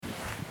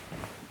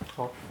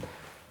Oh.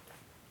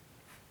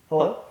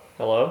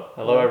 Hello?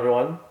 Hello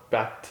everyone.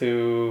 Back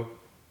to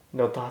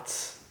No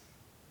Thoughts.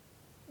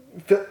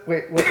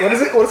 Wait, what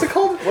is it? What is it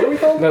called? What are we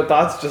called? No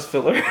Thoughts, just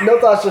filler. No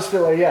Thoughts, Just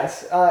Filler,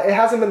 yes. It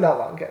hasn't been that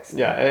long, guys.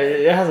 Yeah,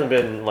 it hasn't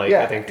been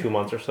Yeah. I think 2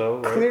 months or so,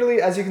 right?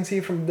 Clearly, as you can see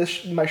from the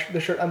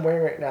shirt I'm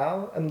wearing right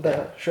now and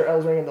the shirt I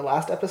was wearing in the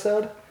last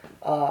episode,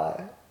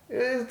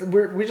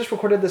 we just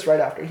recorded this right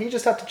after. He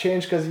just had to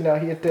change because, he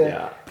had to,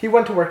 Yeah. he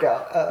went to work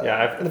out.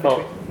 I in the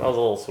felt between. I was a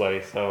little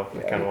sweaty, so I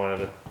kind of wanted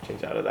to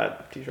change out of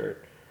that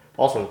t-shirt.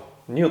 Also,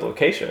 new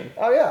location.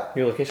 Oh, yeah.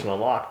 New location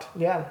unlocked.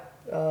 Yeah.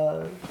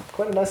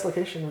 Quite a nice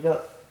location. We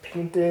got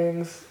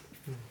paintings,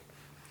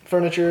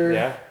 furniture,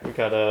 Yeah, we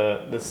got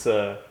this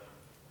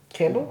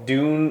candle.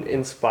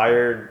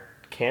 Dune-inspired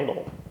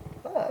candle.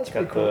 Oh, that's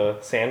pretty Got cool. the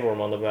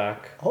sandworm on the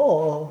back.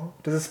 Oh,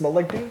 does it smell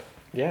like Dune?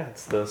 Yeah,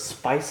 it's the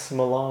spice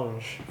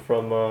melange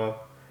from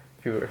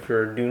if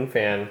you're a Dune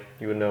fan,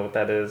 you would know what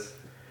that is.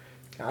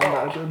 I'm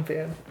not a Dune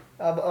fan.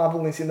 I've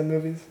only seen the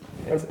movies.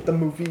 Or the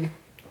movie. It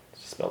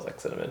just smells like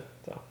cinnamon.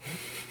 So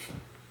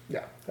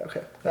Yeah.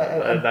 Okay.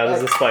 that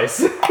is a spice.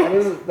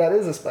 that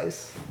is a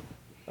spice.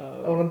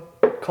 I wouldn't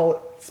call it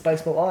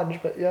spice melange,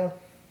 but yeah.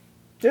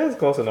 Yeah, it's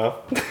close enough.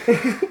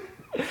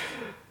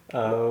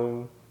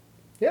 Yeah.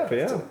 But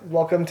yeah. So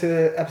welcome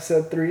to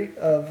episode 3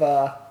 of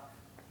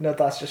No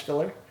Thoughts, Just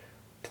Filler.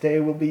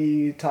 Today we'll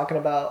be talking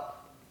about.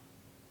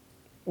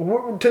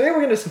 Today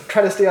we're gonna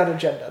try to stay on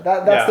agenda.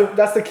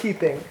 That's the key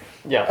thing.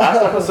 Yeah,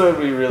 last episode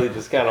we really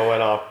just kind of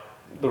went off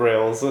the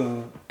rails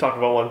and talked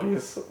about One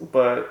Piece,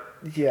 but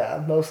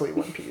Yeah, mostly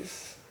One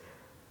Piece.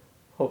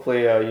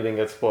 hopefully you didn't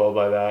get spoiled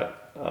by that.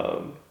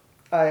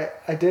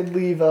 I did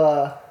leave.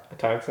 A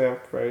timestamp,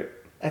 right?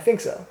 I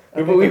think so.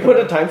 We put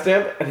a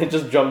timestamp and it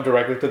just jumped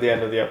directly to the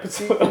end of the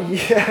episode.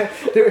 Yeah,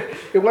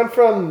 it went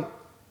from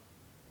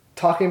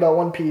talking about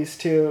One Piece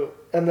to,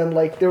 and then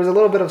there was a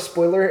little bit of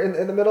spoiler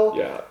in the middle.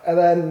 Yeah. And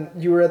then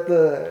you were at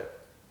the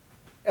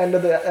end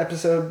of the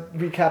episode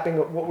recapping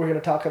what we're going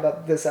to talk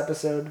about this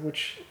episode,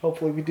 which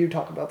hopefully we do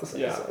talk about this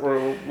Yeah,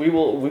 episode. we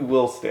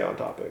will stay on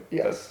topic.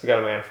 Yes. We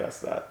gotta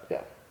manifest that.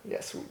 Yeah.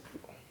 Yes.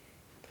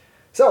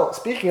 So,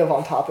 speaking of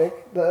on topic,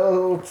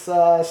 let's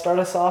start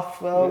us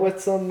off with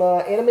some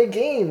anime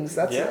games.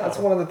 That's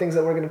one of the things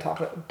that we're going to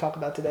talk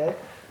about today.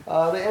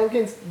 The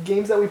anime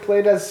games that we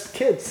played as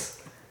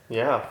kids.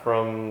 Yeah,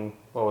 from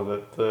what was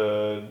it,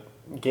 the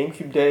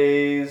GameCube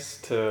days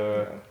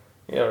to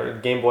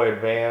Game Boy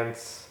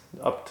Advance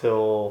up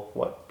till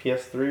what,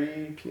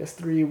 PS3?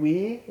 PS3,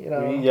 Wii,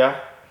 Wii, yeah.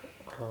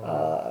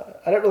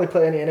 I didn't really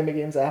play any anime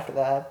games after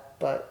that,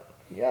 but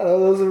yeah,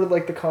 those are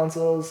the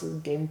consoles: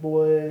 Game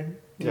Boy,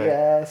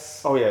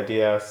 DS. Oh yeah,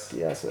 DS.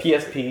 DS.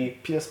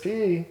 PSP.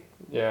 PSP.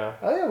 Yeah.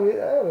 Oh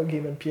yeah, I have a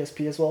game in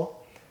PSP as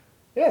well.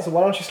 Yeah, so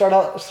why don't you start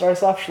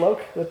us off,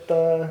 Shloke, with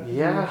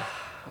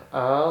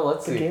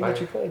Let's the see. game that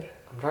you played?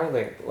 I'm trying to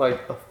think.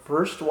 The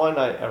first one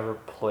I ever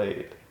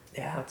played.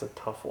 Yeah. That's a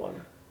tough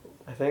one.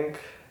 I think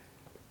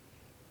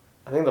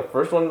the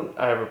first one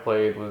I ever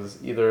played was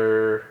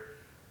either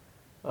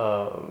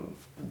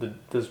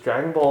this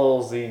Dragon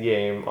Ball Z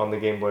game on the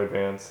Game Boy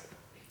Advance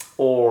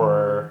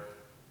or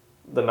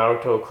the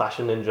Naruto Clash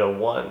of Ninja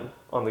 1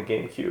 on the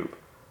GameCube.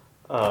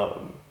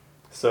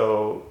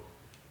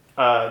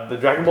 The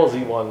Dragon Ball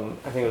Z one,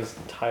 I think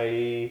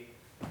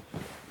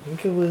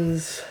it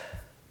was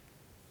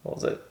what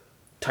was it?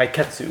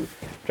 Taiketsu.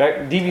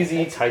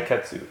 DBZ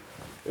Taiketsu.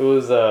 It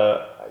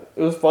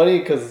was funny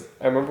because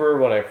I remember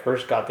when I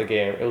first got the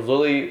game, it was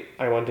literally,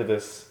 I went to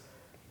this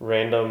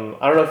random,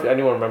 I don't know if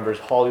anyone remembers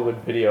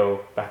Hollywood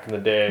Video back in the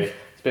day.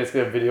 It's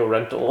basically a video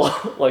rental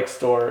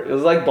store. It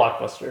was like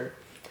Blockbuster,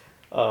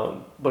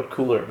 but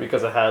cooler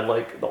because it had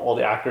all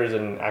the actors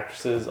and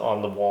actresses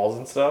on the walls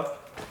and stuff.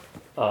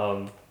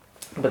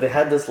 But they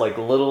had this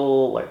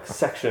little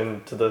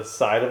section to the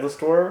side of the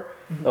store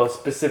that was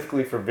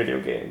specifically for video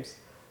games.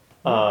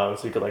 So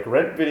you could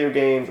rent video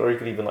games, or you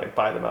could even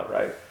buy them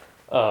outright.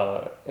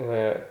 And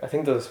I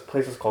think this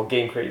place was called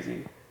Game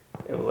Crazy.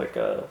 It was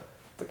a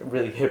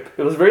really hip.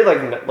 It was very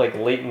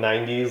late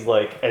 '90s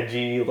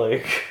edgy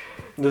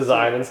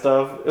design and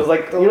stuff. It was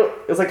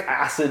it was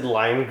acid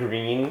lime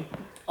green.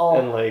 Oh,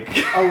 and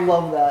I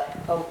love that.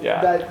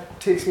 Yeah.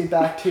 That takes me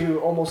back to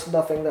almost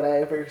nothing that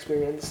I ever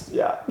experienced.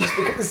 Yeah. Just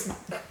because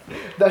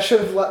that should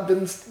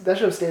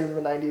have stayed in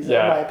the 90s, in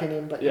my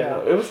opinion. But yeah,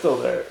 no, it was still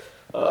there.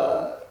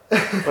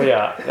 But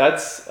yeah,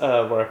 that's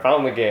where I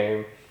found the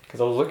game because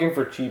I was looking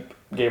for cheap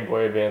Game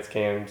Boy Advance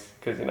games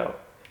because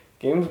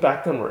games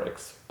back then were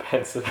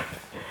expensive.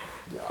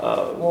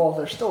 Well,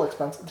 they're still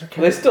expensive.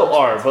 They still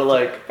are, but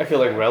I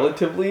feel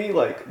relatively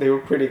they were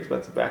pretty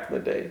expensive back in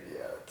the day.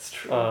 Yeah, it's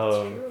true. It's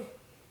true.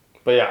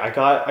 But yeah, I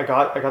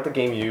got the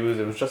game used.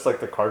 It was just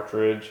the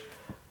cartridge,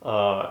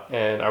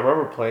 and I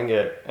remember playing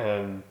it,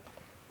 and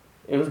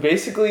it was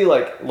basically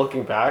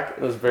looking back,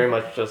 it was very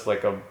much just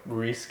a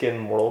reskin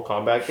Mortal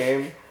Kombat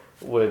game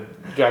with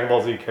Dragon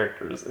Ball Z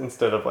characters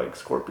instead of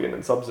Scorpion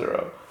and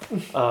Sub-Zero.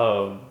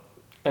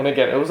 And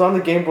again, it was on the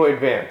Game Boy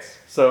Advance,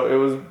 so it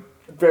was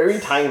very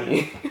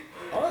tiny.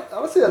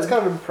 honestly, that's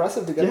kind of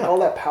impressive to get all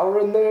that power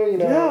in there. You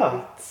know,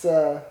 yeah. It's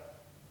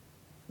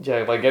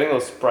yeah, like getting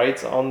those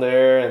sprites on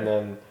there, and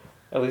then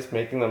at least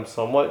making them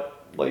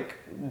somewhat like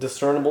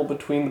discernible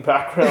between the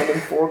background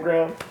and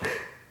foreground.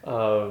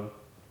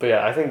 But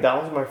yeah, I think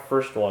that was my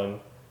first one.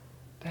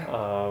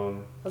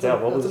 That's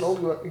an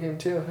old game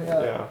too.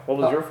 Yeah. Yeah. What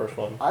was your first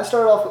one? I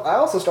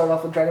also started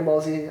off with Dragon Ball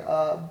Z.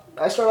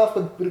 I started off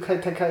with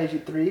Budokai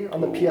Tenkaichi 3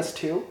 on the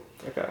PS2.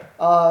 Okay.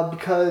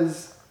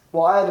 Because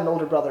I had an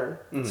older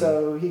brother,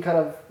 so he kind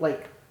of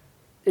like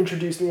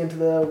introduced me into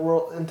the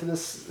world, into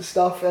this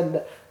stuff,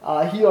 and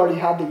he already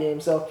had the game,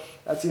 so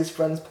I'd see his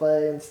friends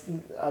play,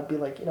 and I'd be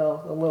like, a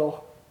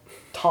little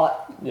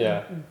tot.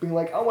 Yeah. Being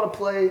like, I want to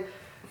play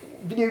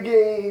video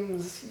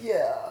games,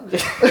 yeah.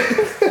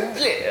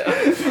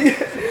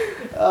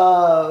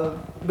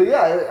 But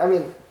yeah, I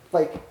mean,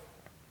 like,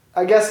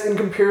 I guess in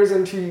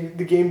comparison to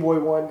the Game Boy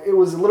one, it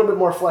was a little bit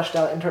more fleshed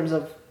out in terms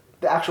of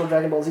the actual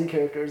Dragon Ball Z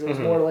characters. It was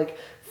more like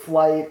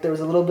flight. There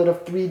was a little bit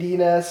of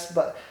 3D-ness,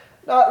 but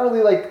not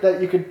really like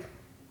that you could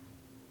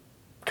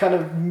kind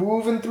of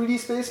move in 3D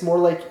space. More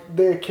like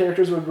the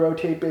characters would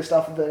rotate based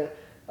off of the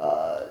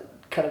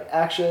kind of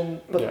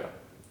action, but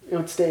it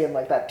would stay in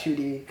like that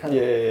 2D kind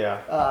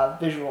of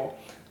visual.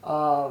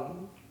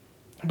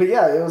 But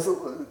yeah, it was a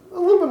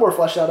little bit more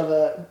fleshed out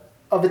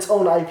of its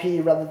own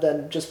IP rather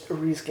than just a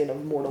reskin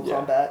of Mortal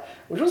Kombat,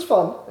 which was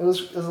fun. It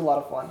was a lot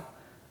of fun.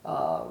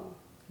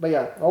 But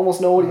yeah,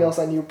 almost nobody else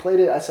I knew played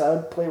it. So I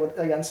would play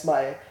against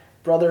my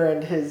brother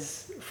and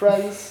his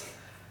friends.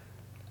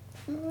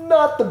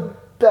 Not the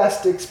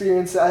best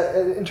experience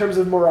in terms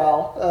of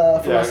morale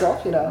for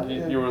myself,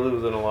 You were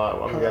losing a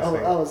lot, I'm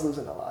guessing. I was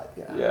losing a lot,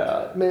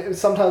 yeah.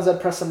 Sometimes I'd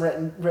press some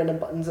random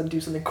buttons and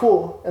do something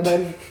cool, and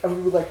then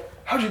everybody would be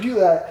like, how'd you do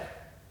that?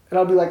 And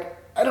I'd be like,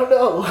 I don't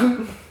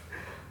know.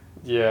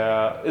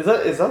 Yeah. Is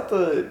that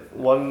the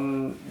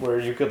one where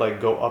you could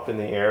like go up in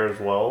the air as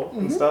well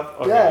and stuff?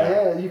 Okay,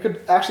 yeah. You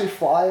could actually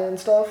fly and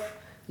stuff.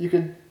 You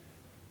could.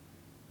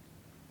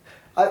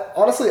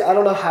 Honestly, I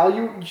don't know how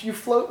you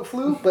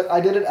flew, but I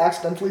did it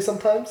accidentally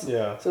sometimes.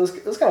 Yeah. So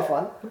it was kind of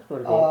fun. That's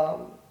pretty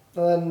cool.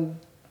 And then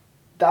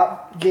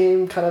that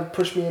game kind of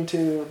pushed me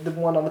into the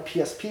one on the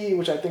PSP,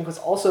 which I think was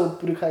also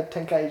Budokai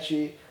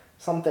Tenkaichi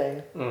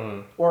something,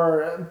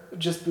 or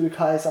just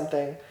Budokai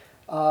something.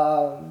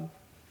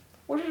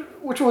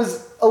 Which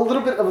was a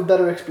little bit of a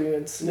better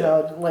experience, you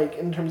know, like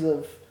in terms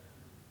of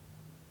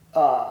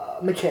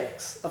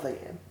mechanics of the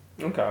game.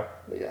 Okay.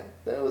 But yeah,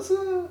 it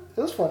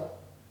was fun.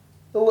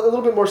 A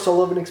little bit more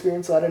solo of an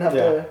experience, so I didn't have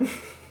to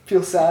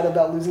feel sad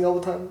about losing all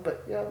the time.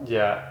 But yeah.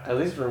 Yeah, at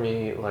least for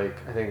me, like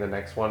I think the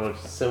next one, which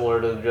is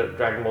similar to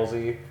Dragon Ball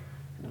Z,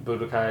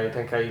 Budokai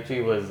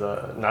Tenkaichi, was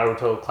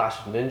Naruto Clash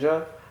of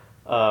Ninja,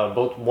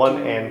 both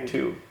 1 and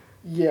 2.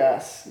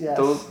 Yes.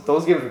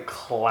 Those games are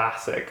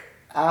classic.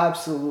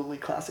 Absolutely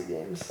classic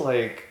games.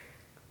 Like,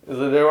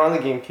 they were on the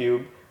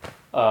GameCube,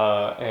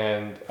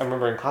 and I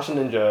remember in Clash of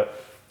Ninja,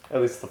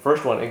 at least the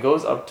first one, it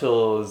goes up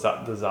till the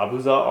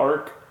Zabuza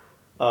arc.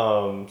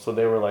 So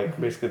they were like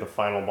basically the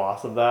final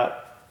boss of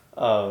that.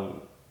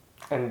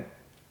 And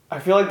I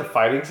feel like the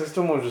fighting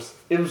system was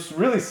it was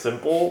really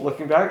simple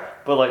looking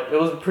back, but like it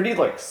was pretty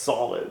like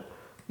solid.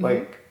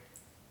 Like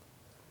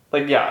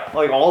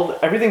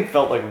everything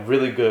felt like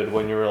really good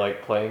when you were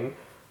like playing.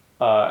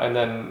 And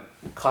then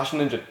Clash of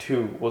Ninja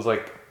 2 was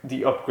like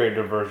the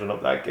upgraded version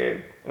of that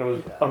game. And it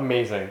was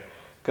amazing.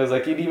 Because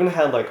like it even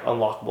had like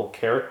unlockable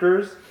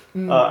characters.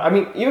 I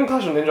mean, even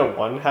Clash of Ninja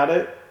 1 had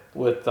it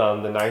with the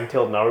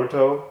nine-tailed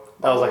Naruto.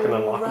 That was like an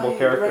unlockable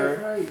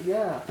character. Right,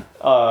 yeah.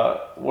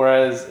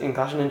 Whereas in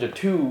Clash of Ninja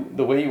 2,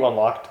 the way you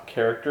unlocked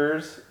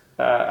characters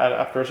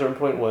after a certain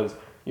point was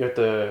you have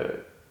to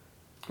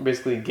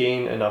basically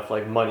gain enough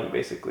like money,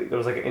 basically. There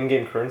was like an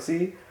in-game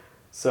currency.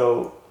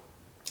 So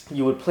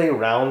you would play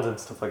rounds and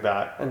stuff like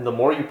that, and the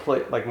more you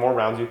play, like more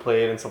rounds you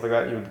played and stuff like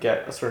that, you would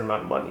get a certain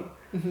amount of money.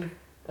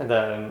 And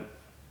then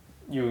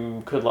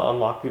you could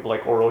unlock people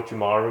like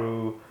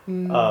Orochimaru,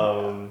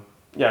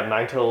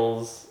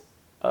 Ninetales,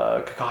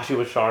 Kakashi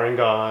with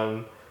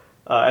Sharingan,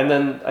 and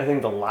then I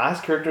think the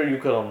last character you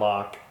could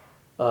unlock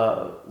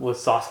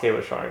was Sasuke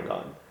with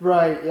Sharingan.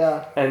 Right,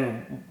 yeah.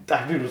 And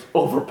that dude was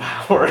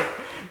overpowered.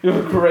 It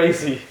was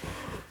crazy.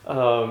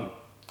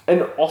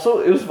 And also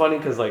it was funny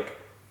because like,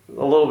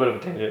 a little bit of a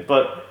tangent,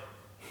 but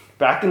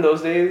back in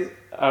those days,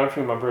 I don't know if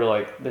you remember,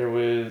 like there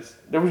was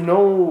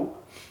no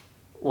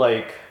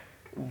like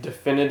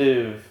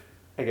definitive,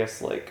 I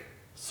guess, like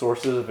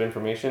sources of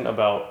information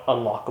about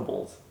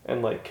unlockables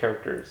and like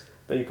characters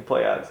that you could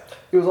play as.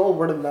 It was all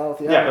word of mouth,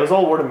 yeah. Yeah, it was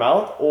all word of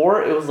mouth,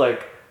 or it was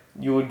like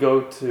you would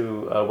go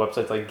to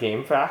websites like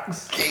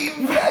GameFAQs.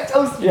 GameFAQs, I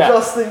was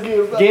just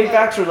thinking about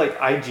GameFAQs or like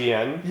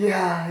IGN.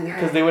 Yeah.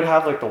 Because they would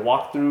have like the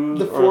walkthroughs.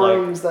 The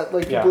forums that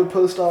like people would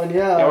post on,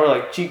 or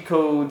like cheat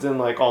codes and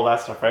like all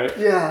that stuff, right?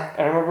 Yeah.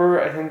 And I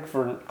remember, I think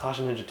for Clash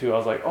of Ninja 2, I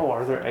was like, oh,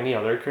 are there any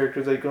other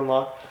characters that you can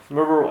unlock? I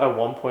remember at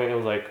one point it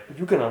was like,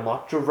 you can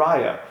unlock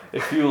Jiraiya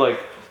if you like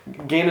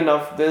gain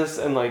enough this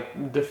and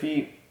like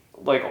defeat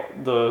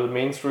like the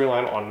main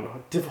storyline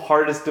on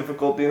hardest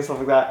difficulty and stuff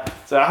like that.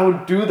 So I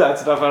would do that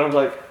stuff, and I'm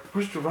like,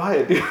 where's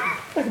Jiraiya, dude?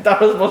 I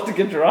thought I was supposed to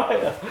get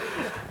Jiraiya.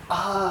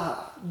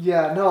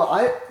 Yeah, no,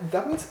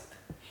 that means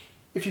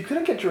if you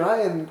couldn't get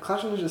Jiraiya in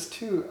Clash of Ninjas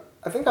 2,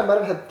 I think I might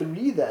have had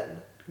 3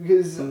 then.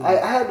 Because I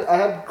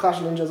had Clash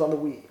of Ninjas on the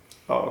Wii.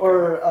 Oh, okay.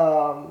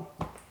 Or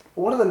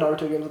one of the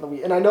Naruto games on the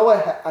Wii. And I know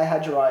I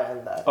had Jiraiya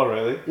in that. Oh,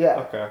 really? Yeah.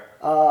 Okay.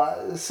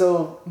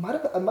 So I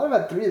might have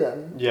had 3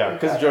 then. Yeah,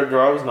 because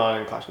Jiraiya was not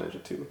in Clash of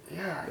Ninja 2.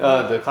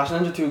 Yeah. The Clash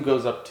of Ninja 2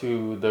 goes up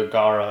to the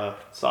Gaara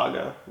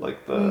saga,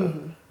 like the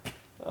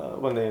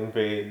when they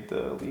invade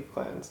the Leaf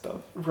Clan and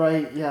stuff.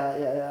 Right.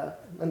 Yeah.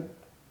 And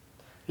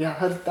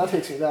yeah, that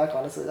takes me back,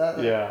 honestly.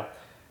 Yeah.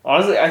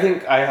 Honestly, I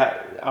think I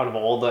had, out of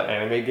all the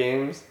anime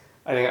games,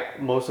 I think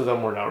most of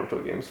them were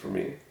Naruto games for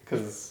me.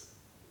 Because,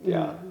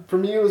 yeah. For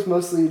me, it was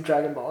mostly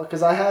Dragon Ball.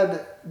 Because I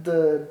had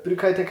the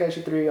Budokai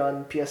Tenkaichi 3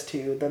 on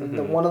PS2, then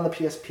the one on the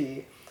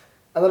PSP.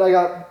 And then I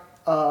got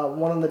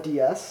one on the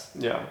DS.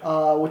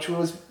 Yeah. Which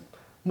was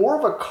more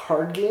of a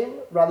card game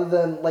rather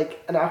than,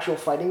 like, an actual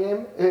fighting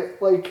game.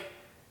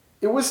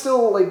 It was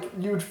still, like,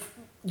 you'd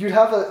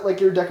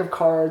have your deck of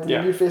cards,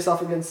 and you'd face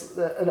off against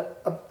an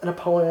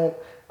opponent,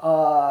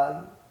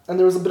 and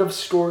there was a bit of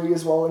story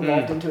as well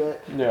involved into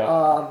it.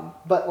 Yeah.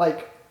 But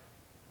like,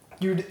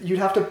 you'd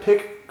have to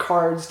pick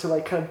cards to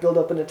like kind of build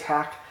up an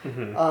attack,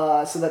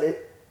 so that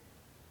it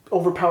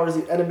overpowers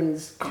the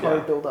enemy's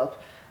card buildup.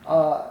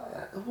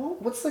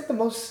 What's like the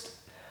most?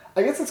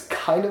 I guess it's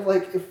kind of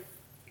like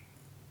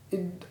I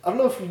don't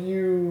know if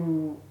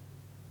you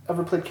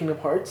ever played Kingdom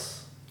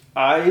Hearts.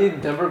 I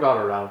never got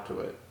around to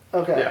it.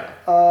 Okay. Yeah.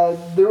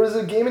 There was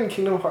a game in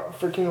Kingdom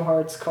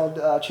Hearts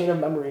called Chain of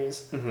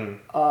Memories.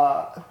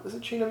 Was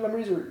it Chain of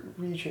Memories or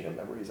Chain of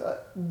Memories?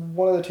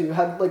 One of the two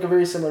had like a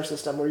very similar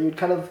system where you'd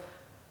kind of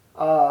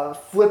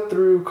flip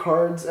through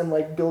cards and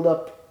like build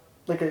up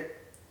like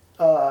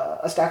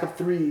a stack of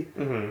 3,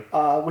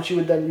 which you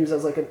would then use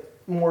as like a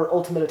more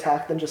ultimate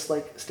attack than just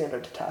like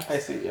standard attacks. I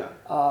see. Yeah.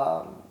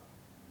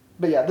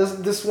 But yeah,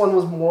 this one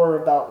was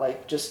more about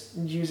like just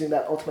using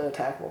that ultimate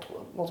attack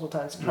multiple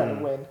times to try to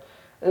win.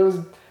 It was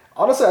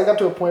honestly, I got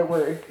to a point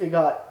where it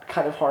got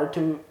kind of hard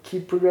to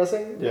keep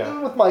progressing. Yeah.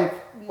 With my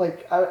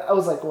I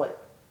was like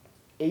what,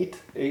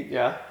 8? 8,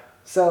 yeah.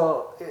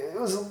 So it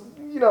was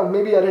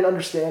maybe I didn't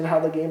understand how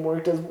the game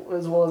worked as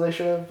well as I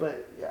should have,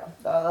 but yeah,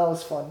 that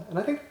was fun, and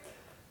I think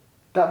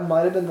that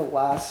might have been the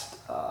last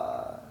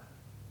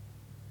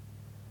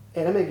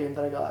anime game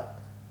that I got.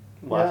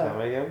 Last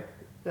anime game.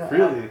 Yeah.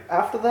 Really?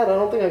 After that, I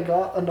don't think I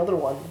got another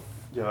one.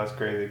 Yeah, that's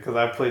crazy. Because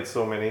I played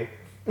so many.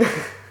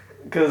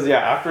 Because, yeah,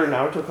 after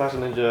Naruto Clash of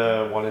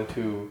Ninja 1 and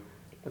 2,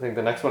 I think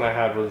the next one I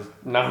had was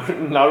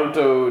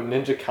Naruto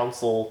Ninja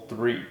Council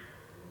 3.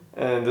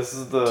 And this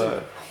is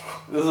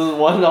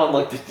one on,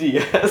 like, the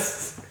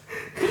DS.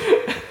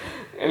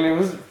 And it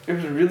was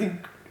really,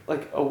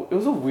 like, it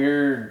was a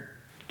weird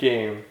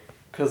game.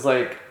 Because,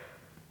 like,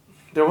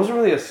 there wasn't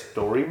really a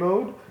story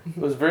mode. It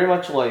was very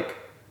much like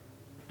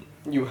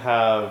you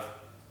have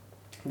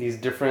these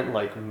different,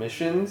 like,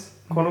 missions,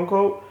 quote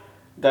unquote,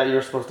 that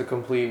you're supposed to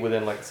complete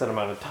within like a set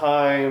amount of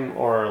time,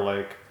 or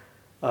like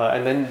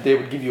and then they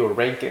would give you a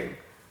ranking.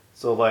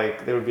 So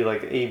like there would be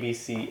like A, B,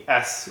 C,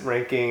 S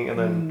ranking, and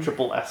then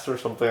triple S or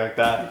something like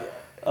that.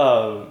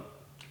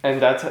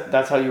 And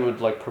that's how you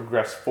would like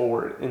progress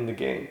forward in the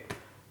game.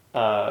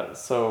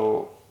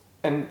 So,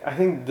 and I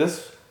think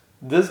this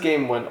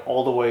game went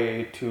all the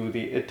way to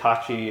the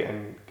Itachi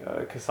and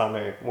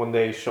Kasame when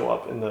they show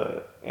up in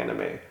the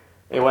anime.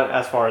 It went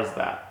as far as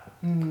that.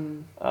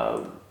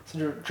 So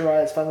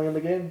Jiraiya is finally in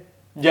the game?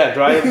 Yeah,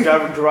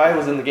 Jiraiya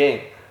was in the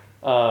game.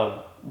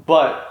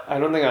 But I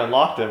don't think I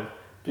unlocked him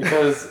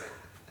because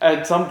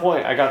at some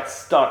point I got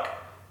stuck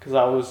because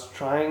I was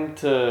trying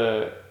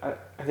to...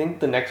 I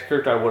think the next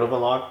character I would have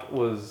unlocked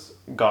was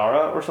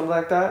Gaara or something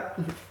like that.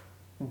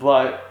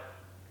 But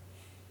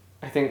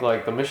I think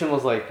like the mission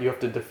was like you have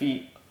to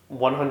defeat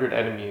 100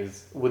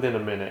 enemies within a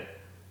minute.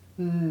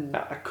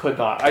 I could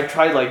not. I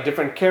tried like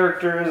different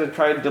characters. I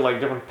tried to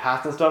like different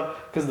paths and stuff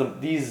because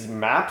these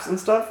maps and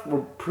stuff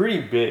were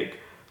pretty big.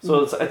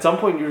 So at some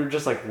point you're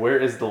just like, where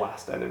is the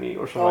last enemy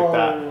or something like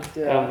that?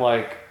 Yeah. And I'm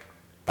like,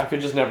 I could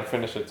just never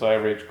finish it, so I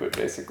rage quit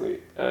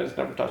basically, and I just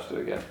never touched it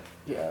again.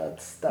 Yeah,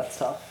 that's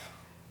tough.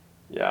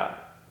 Yeah.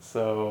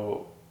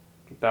 So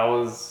that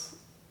was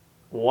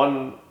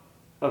one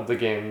of the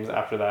games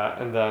after that,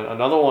 and then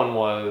another one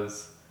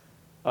was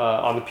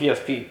on the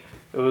PSP.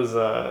 It was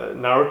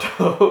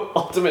Naruto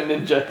Ultimate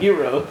Ninja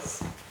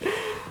Heroes.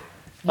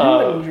 You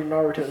and your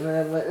Naruto,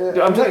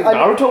 man. I'm telling you,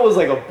 Naruto was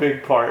like a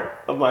big part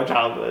of my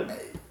childhood.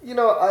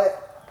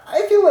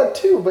 I feel that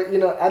too, but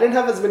I didn't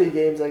have as many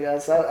games. I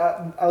guess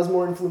I was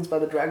more influenced by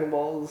the Dragon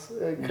Balls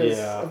because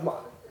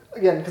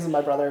of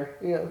my brother.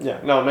 Yeah,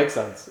 no, it makes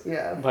sense.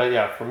 Yeah, but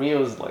yeah, for me it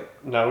was like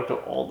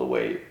Naruto all the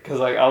way because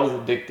like I was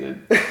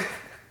addicted.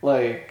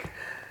 Like,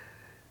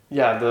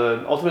 yeah,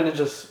 the Ultimate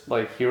Ninja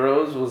like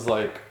Heroes was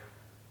like.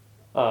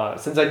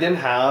 Since I didn't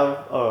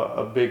have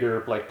a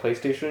bigger like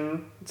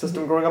PlayStation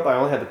system growing up, I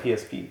only had the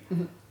PSP.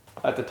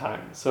 at the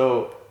time.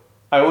 So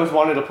I always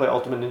wanted to play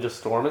Ultimate Ninja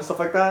Storm and stuff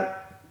like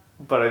that,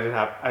 but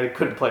I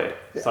couldn't play it.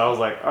 Yeah. So I was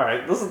like, all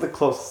right, this is the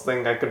closest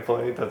thing I could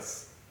play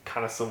that's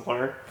kind of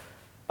similar.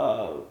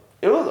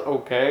 It was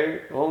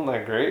okay. It wasn't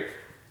that great,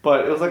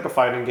 but it was like a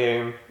fighting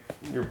game.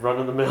 You run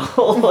in the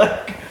middle,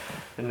 like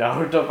a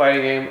Naruto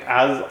fighting game,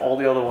 as all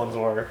the other ones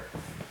were.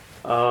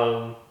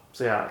 So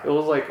yeah, it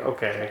was like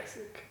okay.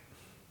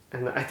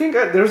 And I think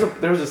there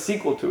was a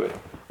sequel to it,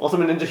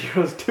 Ultimate Ninja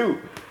Heroes 2,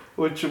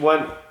 which it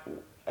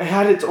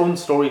had its own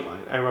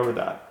storyline. I remember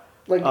that.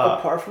 Like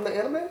apart from the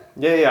anime?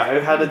 Yeah.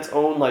 It had its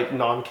own like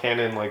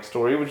non-canon like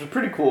story, which was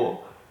pretty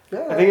cool.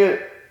 Yeah. I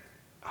think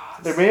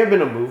there may have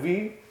been a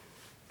movie,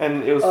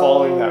 and it was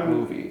following that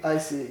movie. I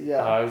see.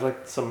 Yeah. It was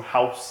like some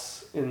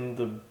house in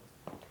the.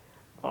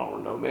 I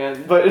don't know,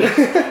 man, but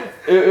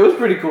it was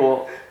pretty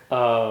cool.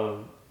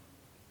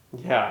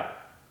 Yeah.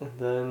 And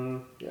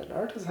then... Yeah,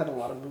 Naruto's had a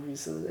lot of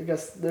movies, so I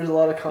guess there's a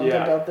lot of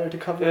content out there to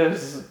cover.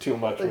 It's too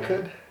much, They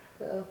could,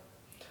 yeah.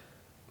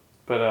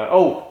 But, I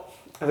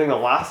think the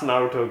last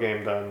Naruto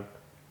game then,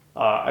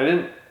 I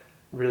didn't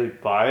really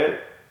buy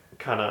it.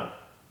 Kind of...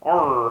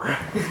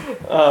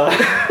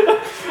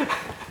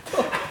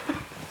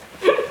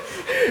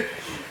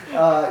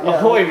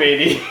 Ahoy,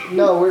 matey.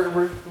 No,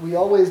 we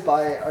always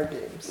buy our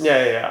games.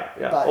 Yeah.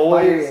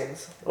 Buy your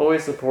games.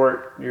 Always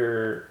support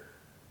your...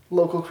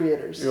 local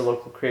creators. Your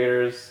local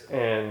creators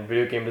and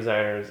video game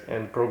designers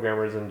and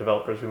programmers and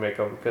developers who make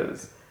them,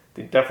 because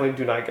they definitely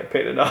do not get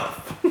paid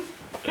enough.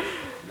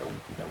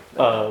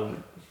 No.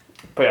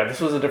 But yeah,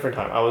 this was a different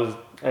time. I was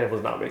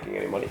not making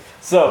any money.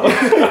 So,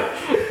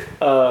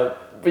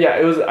 but yeah,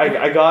 it was.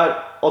 I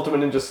got Ultimate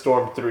Ninja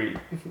Storm 3,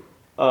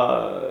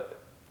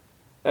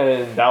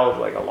 and that was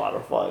like a lot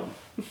of fun.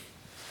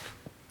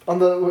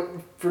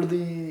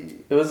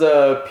 It was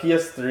a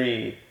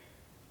PS3.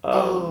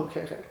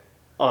 Okay.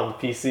 On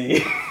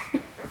PC.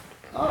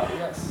 Oh,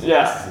 yes.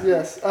 Yeah.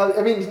 Yes.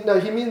 I mean, no,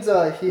 he means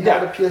he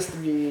had a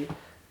PS3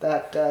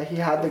 that he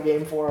had the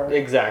game for.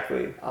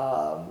 Exactly.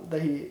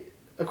 That he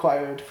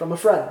acquired from a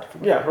friend.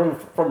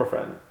 From a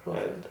friend.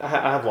 I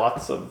have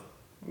lots of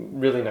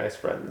really nice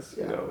friends,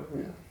 you know.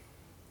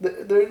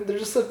 Yeah. They're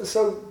just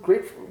so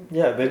grateful.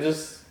 Yeah, they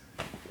just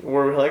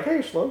were like, hey,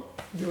 Shlomo,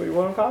 do you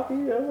want a copy?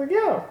 And I was like,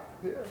 yeah.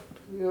 Yeah.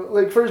 You know,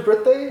 like for his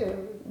birthday?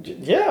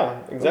 Yeah,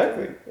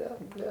 exactly. Okay.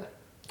 Yeah.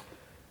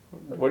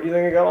 What do you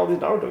think I got all these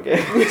Naruto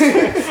games?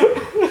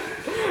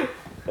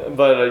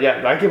 But yeah,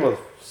 that game was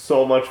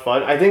so much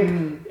fun. I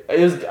think it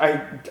was. I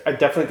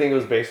definitely think it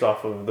was based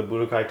off of the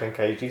Budokai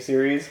Tenkaichi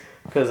series,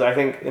 because I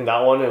think in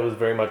that one it was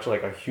very much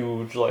like a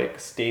huge like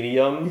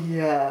stadium.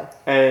 Yeah.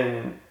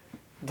 And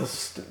the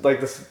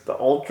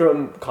ultra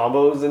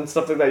combos and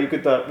stuff like that you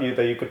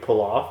could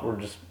pull off were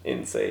just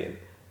insane.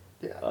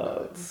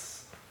 Yeah.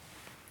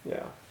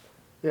 Yeah.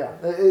 Yeah,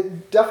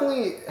 it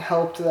definitely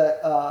helped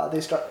that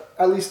they start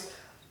at least.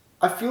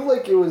 I feel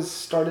like it was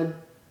started,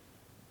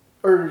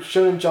 or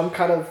Shonen Jump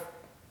kind of,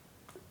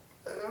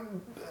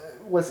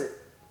 was it?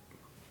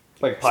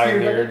 Like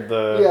pioneered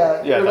the...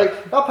 Yeah,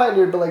 like, not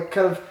pioneered, but like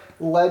kind of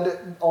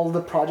led all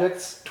the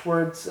projects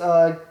towards,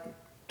 for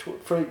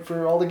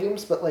all the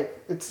games, but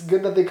like, it's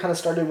good that they kind of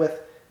started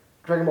with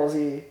Dragon Ball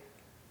Z,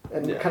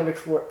 and kind of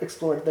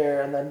explored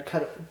there, and then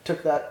kind of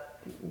took that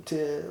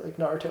to like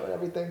Naruto and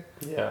everything.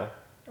 Yeah,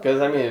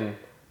 because I mean...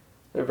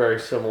 They're very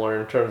similar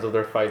in terms of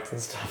their fights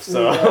and stuff,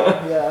 so...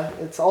 Yeah,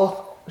 it's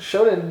all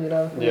shonen, you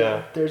know?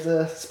 Yeah. There's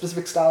a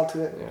specific style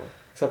to it. Yeah,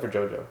 except for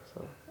JoJo,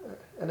 so...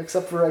 And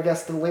except for, I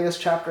guess, the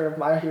latest chapter of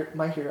My Hero.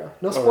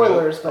 No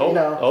spoilers, really? But, you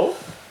know... Oh?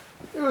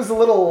 It was a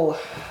little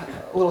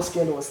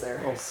scandalous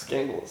there. Oh,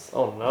 scandalous.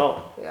 Oh,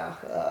 no. Yeah.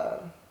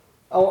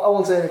 I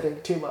won't say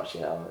anything too much,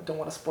 you know? I don't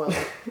want to spoil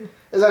it.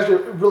 It's actually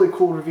a really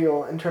cool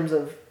reveal in terms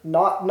of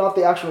not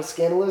the actual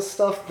scandalous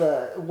stuff,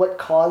 what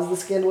caused the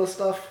scandalous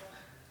stuff.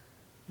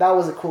 That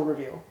was a cool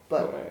reveal,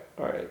 but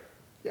all right.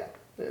 Yeah,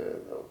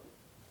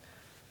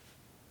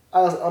 I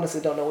honestly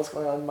don't know what's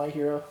going on in My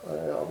Hero.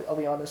 I'll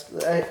be honest.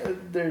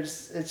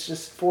 It's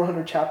just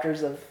 400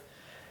 chapters of.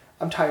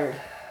 I'm tired.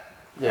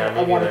 Yeah,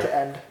 I want it to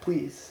end,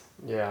 please.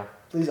 Yeah.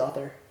 Please,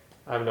 author.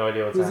 I have no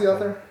idea what's happening. Who's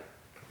the author?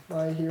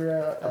 My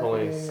Hero. I've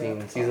only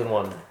seen season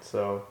 1,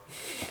 so.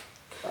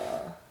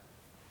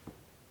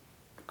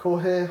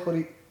 Kohei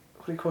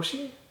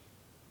Horikoshi.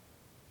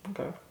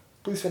 Okay.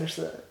 Please finish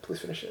it.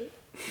 Please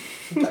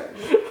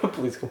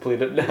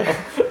complete it now.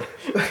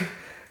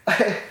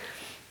 I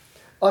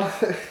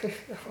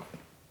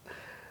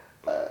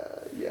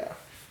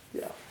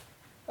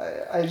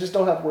just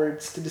don't have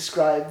words to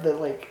describe the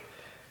like,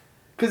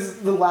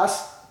 because the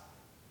last,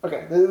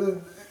 okay, the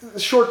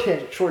short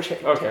tangent. Okay.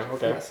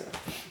 Yes,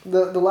 yeah.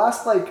 The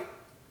last like,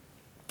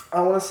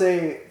 I want to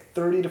say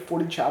 30 to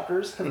 40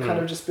 chapters have kind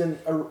of just been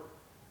a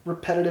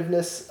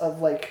repetitiveness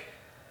of like.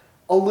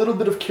 A little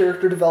bit of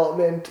character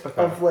development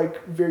of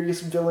like various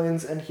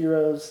villains and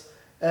heroes,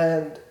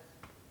 and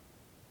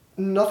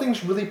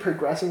nothing's really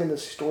progressing in the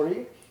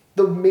story.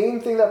 The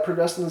main thing that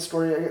progressed in the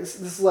story, I guess,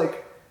 this is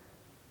like,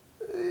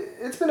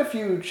 it's been a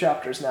few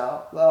chapters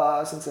now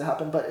since it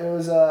happened, but it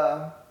was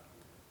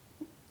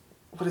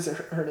what is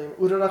her name?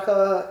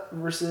 Uraraka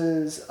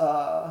versus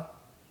I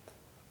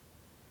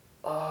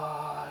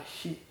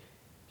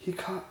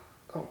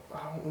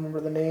don't remember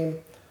the name.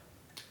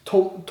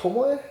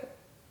 Tomoe?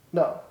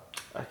 No.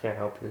 I can't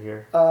help you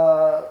here.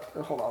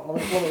 Hold on. Let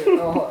me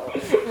hold on.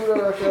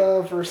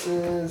 Uraraka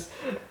versus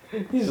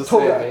He's just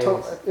Toga.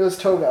 It was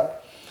Toga.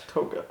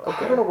 Toga.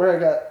 Okay. I don't know where I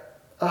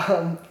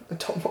got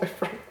Tomoe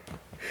from.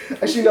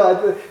 Actually,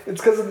 no.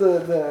 It's because of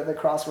the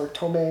crossword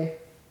Tome.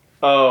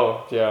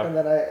 Oh yeah. And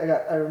then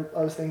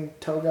I was thinking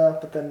Toga,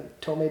 but then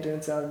Tome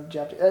didn't sound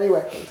Japanese.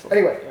 Anyway,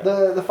 yeah.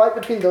 the fight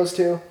between those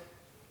two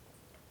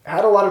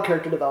had a lot of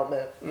character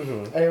development,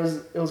 Mm-hmm. and it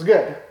was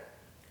good.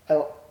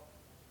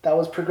 That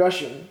was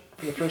progression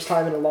for the first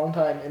time in a long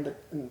time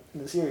in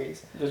the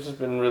series. There's just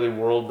been really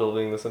world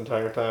building this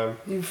entire time.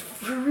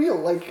 For real,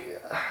 like,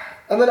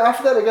 and then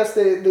after that, I guess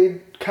they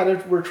kind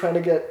of were trying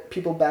to get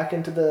people back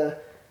into they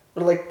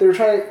were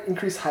trying to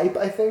increase hype.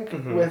 I think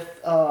with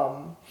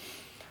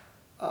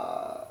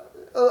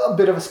a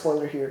bit of a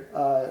spoiler here.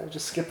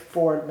 Just skip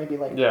forward maybe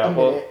like a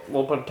minute.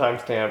 We'll put a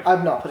timestamp.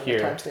 I'm not putting here.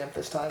 a timestamp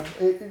this time.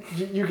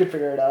 You could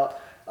figure it out.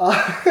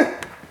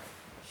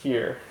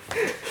 Here.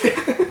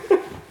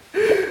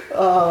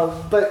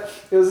 But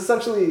it was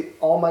essentially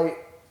All Might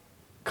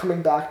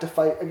coming back to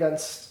fight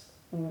against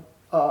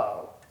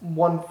All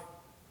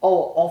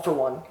for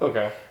One.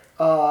 Okay.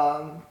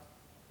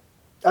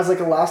 As like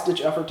a last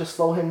ditch effort to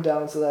slow him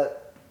down so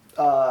that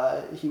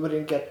he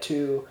wouldn't get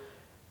to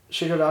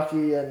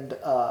Shigaraki and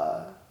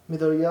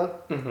Midoriya,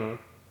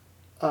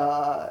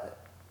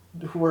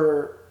 who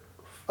were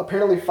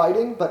apparently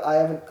fighting, but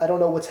I don't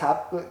know what's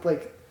happened.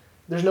 Like,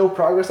 there's no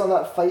progress on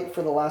that fight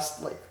for the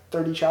last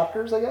 30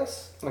 chapters, I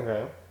guess.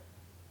 Okay.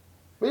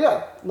 But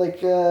yeah,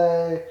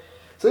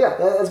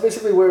 that's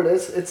basically where it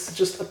is. It's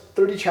just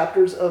 30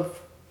 chapters of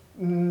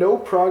no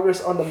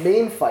progress on the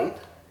main fight.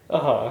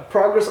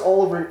 Progress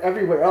all over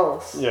everywhere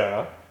else.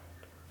 Yeah.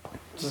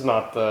 Just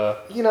not the.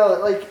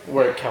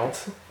 Where it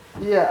counts.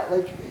 Yeah,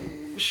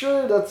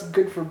 sure, that's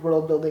good for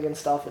world building and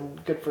stuff,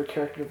 and good for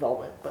character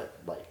development, but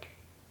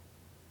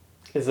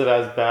Is it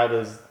as bad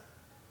as,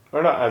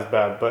 or not as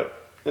bad, but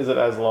is it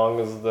as long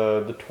as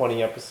the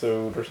 20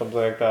 episode or something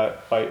like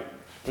that fight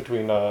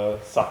between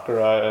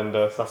Sakura and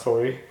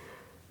Sasori?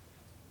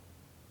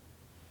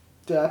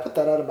 Yeah, I put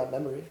that out of my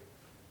memory.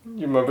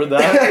 You remember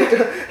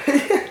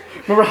that?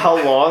 Remember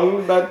how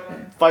long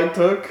that fight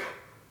took?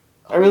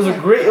 I mean, it was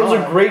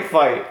a great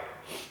fight,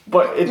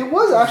 but it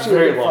was actually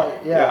very a good long.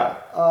 fight.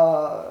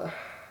 Yeah.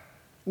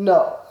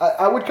 No,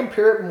 I would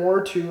compare it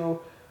more to.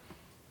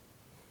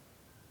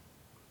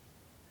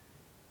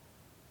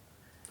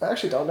 I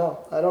actually don't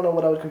know. I don't know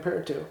what I would compare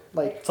it to.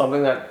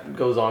 Something that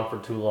goes on for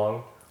too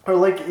long. Or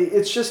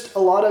it's just a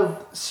lot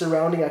of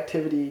surrounding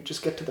activity.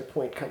 Just get to the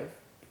point, kind of.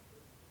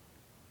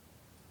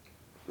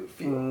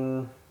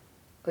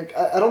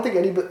 I don't think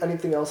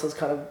anything else has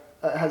kind of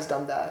has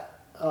done that.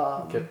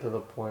 Get to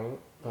the point.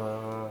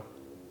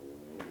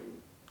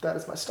 That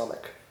is my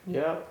stomach.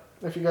 Yeah.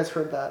 If you guys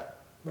heard that,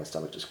 my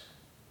stomach just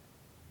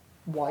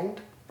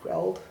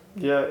growled.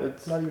 Yeah,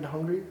 it's not even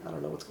hungry. I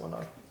don't know what's going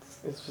on.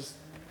 It's just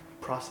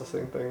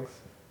processing things.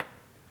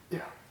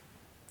 Yeah,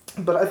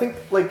 but I think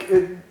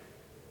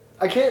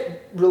I can't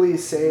really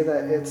say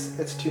that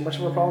it's too much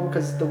of a problem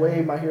because the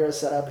way My Hero is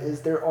set up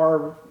is there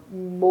are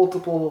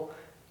multiple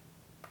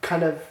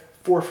kind of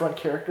forefront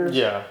characters.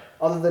 Yeah.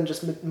 Other than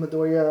just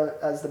Midoriya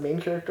as the main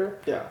character.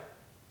 Yeah.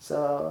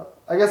 So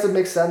I guess it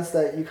makes sense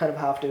that you kind of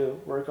have to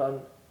work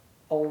on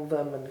all of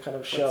them and kind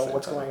of show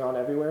what's going on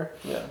everywhere.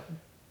 Yeah.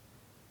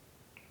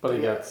 But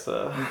he gets.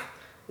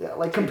 Yeah,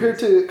 compared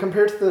to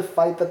the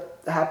fight that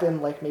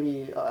happened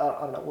maybe I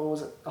don't know, what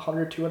was it,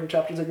 100, 200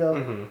 chapters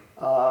ago,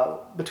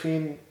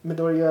 between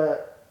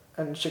Midoriya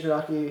and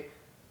Shigaraki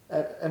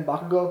and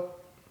Bakugo.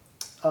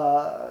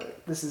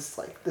 This is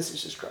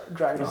just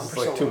dragging on for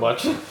so long. Too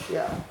much.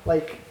 Yeah,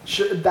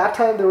 that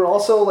time there were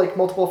also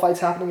multiple fights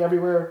happening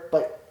everywhere,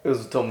 but it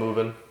was still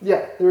moving.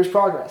 Yeah, there was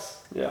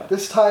progress. Yeah.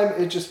 This time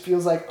it just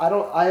feels like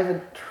I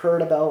haven't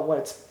heard about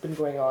what's been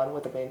going on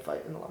with the main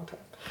fight in a long time.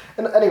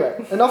 And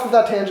anyway, enough of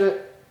that tangent.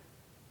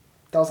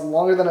 That was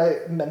longer than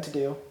I meant to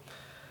do.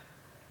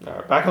 All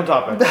right, back on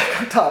topic.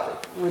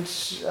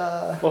 Which.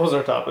 What was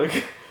our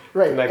topic?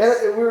 Right.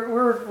 And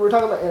we're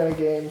talking about anime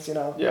games,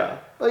 Yeah.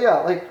 But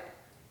yeah,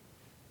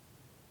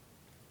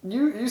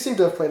 you seem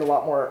to have played a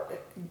lot more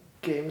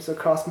games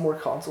across more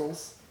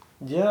consoles.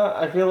 Yeah,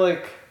 I feel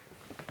like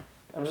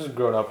I've just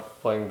grown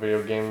up playing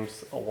video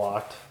games a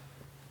lot.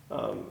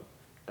 At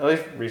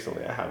least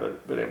recently I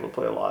haven't been able to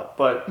play a lot.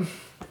 But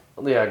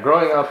yeah,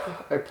 growing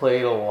up I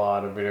played a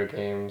lot of video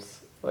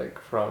games.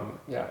 From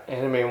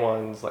anime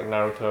ones like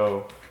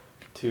Naruto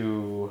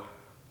to,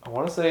 I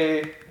want to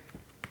say,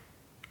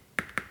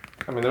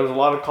 there was a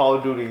lot of Call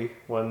of Duty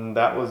when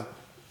that was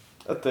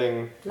a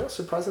thing. Yeah,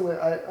 surprisingly,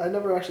 I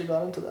never actually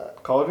got into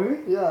that. Call of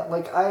Duty? Yeah,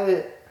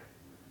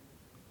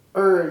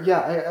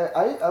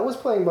 I was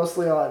playing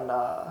mostly on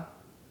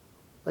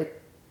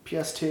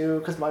PS2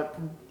 because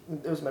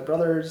it was my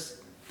brother's,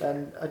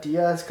 then a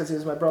DS because it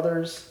was my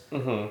brother's, the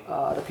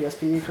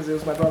PSP because it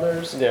was my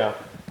brother's. Yeah.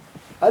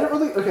 I didn't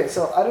really. Okay,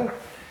 so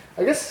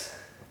I guess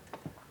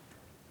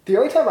the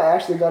only time I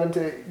actually got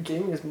into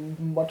gaming is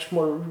much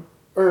more,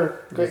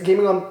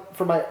 gaming on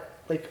for my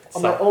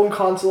on my own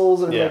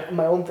consoles or like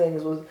my own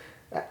things was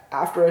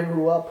after I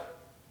grew up.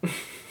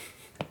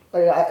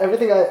 Like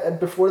everything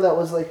before that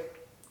was like.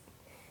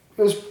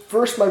 It was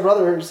first my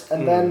brother's,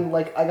 and then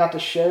like I got to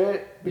share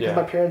it because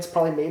my parents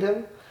probably made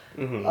him.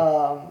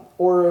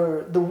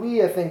 Or the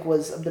Wii, I think,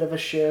 was a bit of a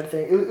shared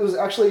thing. It was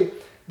actually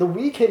the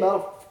Wii came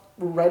out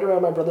right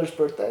around my brother's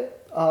birthday.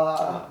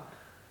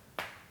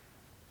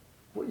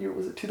 What year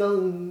was it?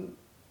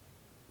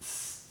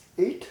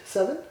 2008,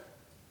 7.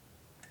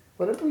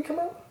 When did the Wii come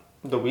out?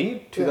 The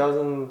Wii,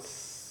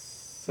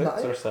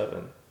 2006 or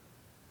 7.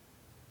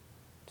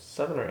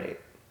 7 or 8.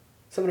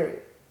 7 or 8,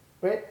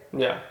 right?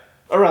 Yeah.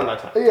 Around that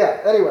time. Yeah,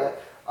 anyway.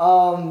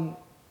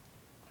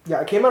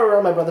 It came out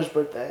around my brother's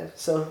birthday,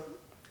 so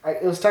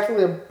it was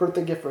technically a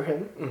birthday gift for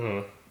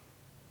him.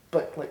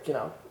 But, like, you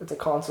know, it's a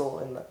console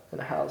in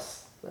a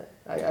house.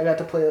 I got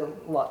to play it a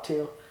lot,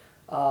 too.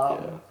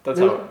 That's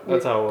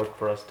how it worked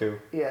for us, too.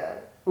 Yeah.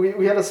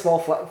 We had a small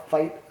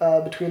fight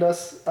between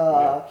us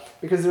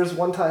because there was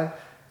one time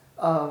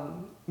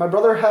my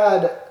brother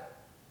had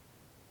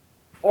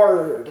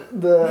ordered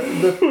the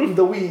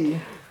Wii.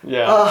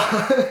 Yeah.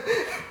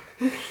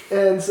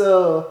 And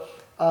so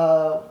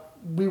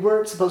we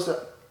weren't supposed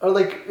to, or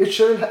like it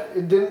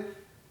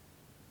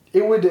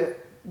would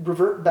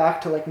revert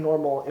back to like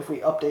normal if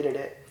we updated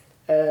it,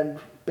 and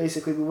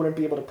basically we wouldn't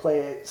be able to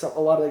play a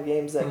lot of the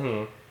games that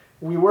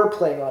we were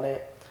playing on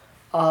it.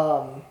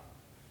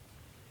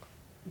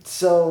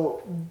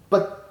 So,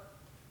 but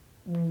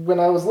when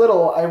I was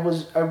little, I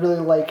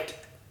really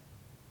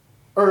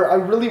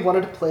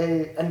wanted to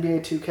play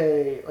NBA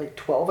 2K like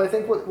 12. I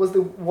think was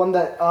the one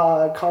that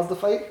caused the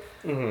fight.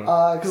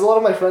 Because a lot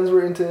of my friends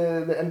were into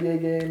the NBA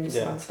games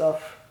and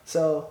stuff.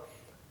 So,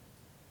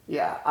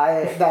 yeah,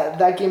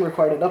 that game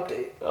required an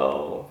update.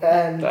 Oh.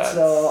 And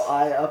so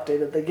I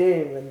updated the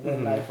game, and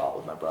then I fought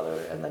with my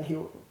brother, and then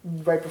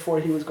right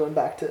before he was going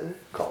back to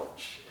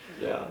college.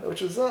 Yeah.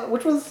 Which was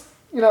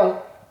you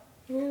know.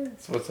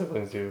 It's what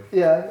siblings do.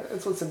 Yeah,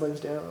 it's what siblings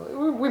do.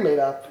 We made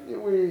up.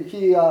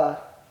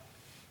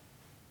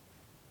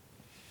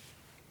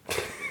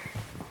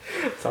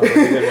 Sounds like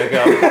we didn't make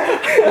up.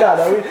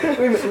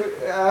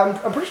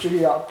 I'm pretty sure he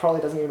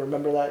probably doesn't even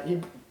remember that.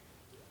 He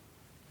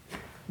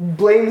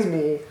blames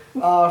me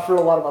for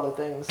a lot of other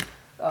things.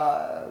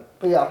 But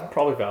yeah.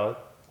 Probably valid.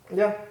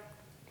 Yeah,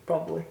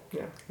 probably.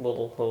 Yeah,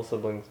 little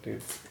siblings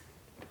do.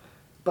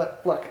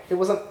 But look,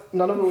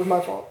 none of it was my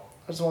fault.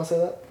 I just want to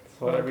say that. That's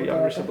what every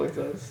younger sibling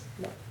says.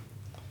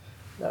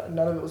 No,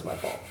 none of it was my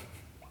fault.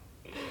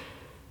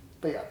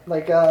 But yeah,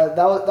 like that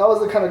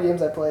was the kind of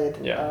games I played.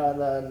 Yeah. And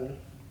then.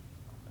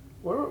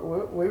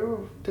 Where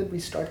did we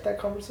start that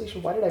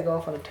conversation? Why did I go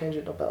off on a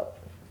tangent about?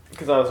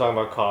 Because I was talking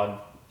about COD.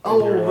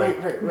 Oh,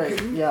 right.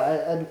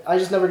 Yeah, I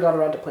just never got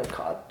around to playing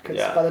COD. Because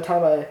by the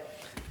time I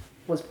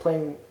was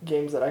playing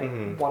games that I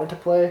wanted to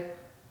play,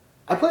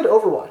 I played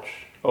Overwatch.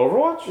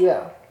 Overwatch?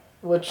 Yeah,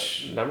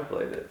 which... Never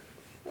played it.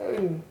 I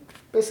mean,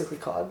 basically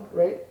COD,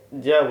 right?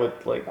 Yeah,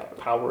 with like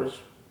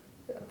powers.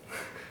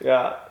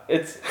 Yeah.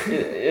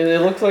 It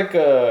looks like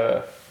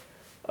a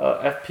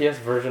FPS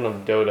version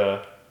of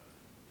Dota.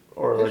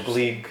 Or like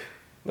League.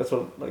 That's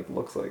what it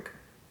looks like.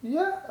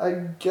 Yeah,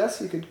 I guess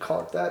you could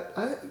call it that.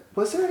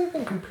 Was there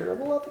anything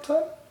comparable at the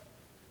time?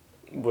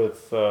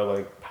 With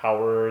like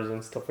powers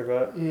and stuff like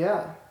that?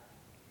 Yeah.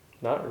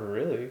 Not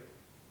really.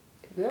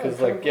 Yeah. Because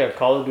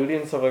Call of Duty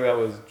and stuff like that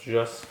was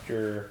just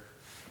your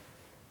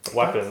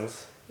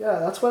weapons.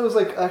 That's why it was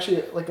like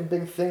actually like a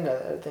big thing,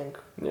 I think.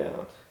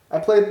 Yeah. I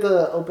played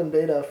the open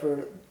beta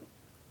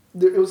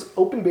it was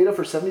open beta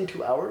for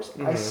 72 hours.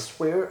 I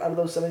swear out of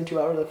those 72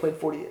 hours I played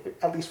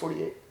at least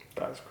 48.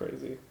 That's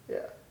crazy.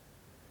 Yeah.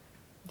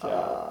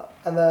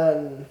 And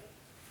then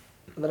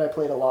I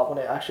played a lot when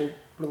it actually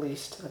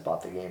released. I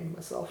bought the game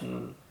myself.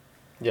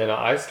 Yeah, no,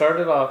 I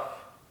started off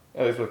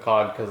at least with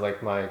COD because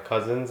like my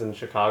cousins in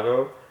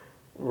Chicago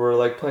were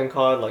like playing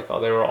COD. Like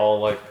they were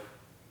all like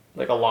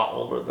a lot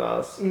older than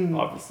us,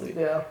 obviously.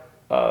 Yeah.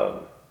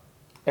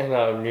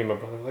 And me and my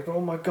brother were like,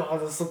 oh my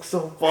god, this looks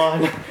so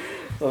fun.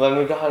 So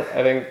then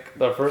I think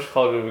the first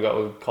Call of Duty we got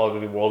was Call of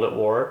Duty World at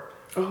War,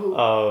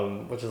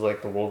 which is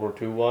like the World War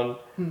II one.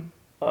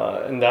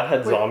 And that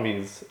had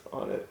zombies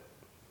on it.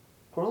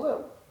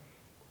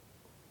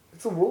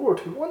 It's a World War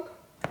II one?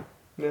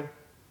 Yeah.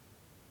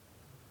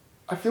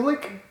 I feel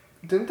like,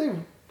 didn't they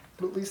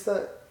release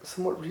that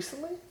somewhat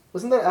recently?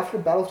 Wasn't that after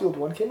Battlefield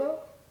 1 came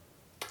out?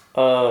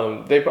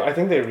 I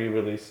think they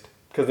re-released.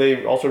 Because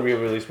they also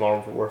re-released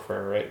Modern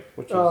Warfare, right?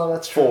 Which is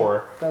that's 4.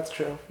 True. That's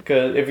true.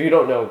 Because if you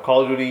don't know,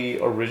 Call of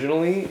Duty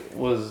originally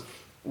was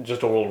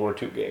just a World War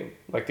II game.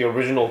 Like the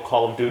original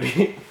Call of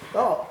Duty.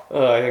 Oh.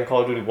 I think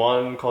Call of Duty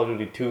 1, Call of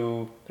Duty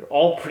 2, they're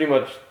all pretty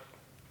much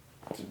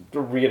the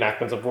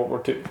reenactments of World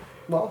War II.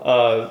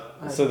 Well.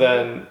 So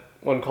then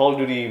when Call of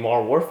Duty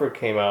Modern Warfare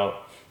came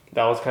out,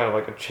 that was kind of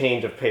like a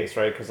change of pace,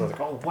 right? Because I was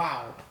like, oh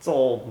wow, it's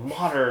all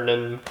modern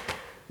and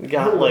we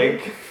got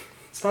like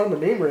it's not in the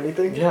name or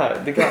anything. Yeah,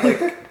 they got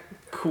like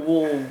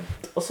cool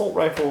assault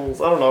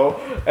rifles. I don't know.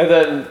 And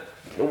then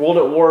World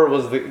at War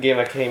was the game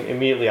that came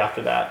immediately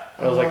after that.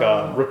 It was like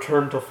a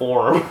return to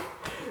form.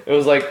 It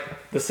was like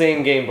the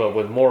same game but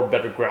with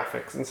better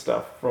graphics and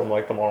stuff from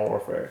like the Modern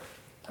Warfare.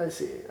 I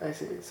see.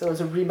 So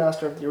it's a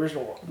remaster of the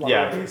original one.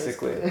 Yeah,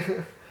 basically.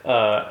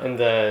 And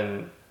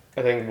then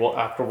I think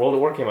after World at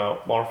War came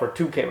out, Modern Warfare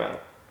 2 came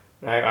out.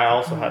 And I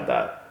also had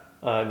that.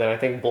 Then I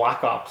think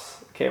Black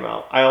Ops came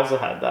out. I also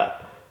had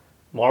that.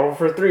 Modern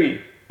Warfare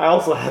 3, I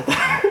also had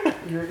that.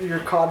 Your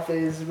COD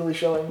phase is really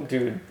showing.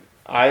 Dude,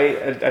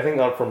 I think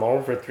for Modern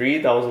Warfare 3,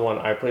 that was the one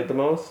I played the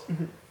most.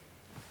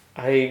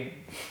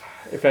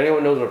 If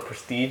anyone knows what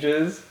Prestige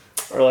is,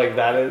 or like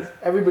that is.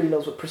 Everybody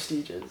knows what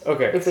Prestige is.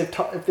 Okay. If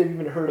they've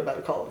even heard about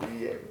a Call of Duty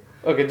game.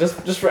 Okay,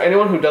 just for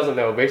anyone who doesn't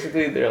know,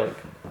 basically there's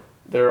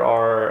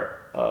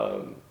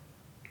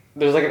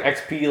like an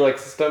XP like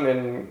system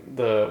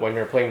when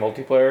you're playing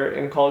multiplayer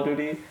in Call of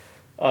Duty,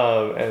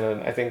 and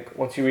then I think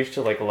once you reach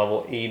to like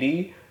level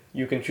 80,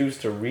 you can choose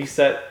to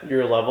reset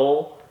your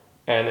level,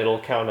 and it'll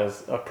count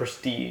as a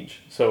prestige.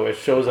 So it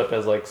shows up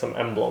as like some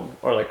emblem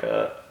or like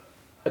a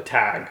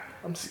tag.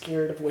 I'm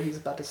scared of what he's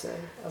about to say.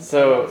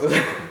 So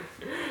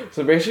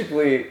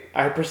basically,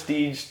 I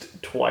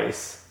prestiged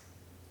twice.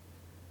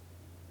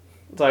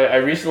 So I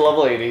reached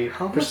level 80.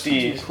 How prestige.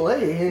 Much did you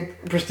play?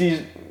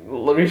 Prestige.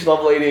 Reached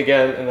level 80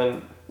 again, and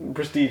then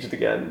prestiged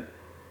again.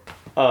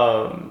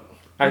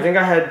 I think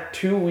I had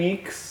 2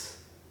 weeks,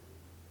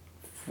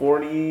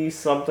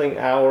 40-something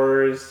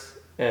hours,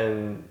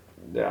 and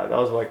yeah, that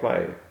was like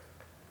my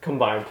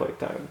combined play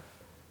time.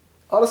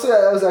 Honestly,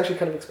 I was actually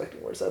kind of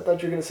expecting worse. I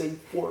thought you were going to say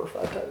 4 or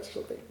 5 times or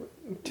something.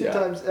 2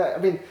 times. I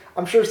mean,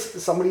 I'm sure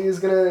somebody is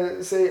going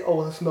to say,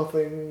 oh, it's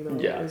nothing,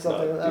 or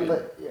something like that. Dude,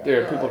 but yeah,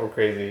 there are people who are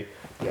crazy.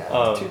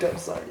 Yeah, 2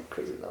 times is already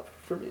crazy enough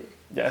for me.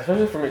 Yeah,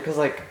 especially for me, because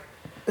like,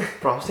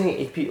 bro, I'm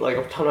taking AP, like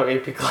a ton of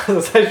AP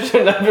classes. I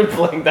shouldn't have been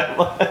playing that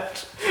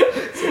much.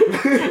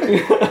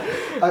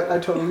 I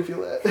totally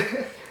feel that.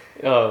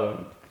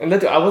 And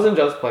then I wasn't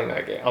just playing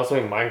that game. I was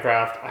playing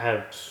Minecraft. I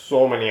had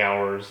so many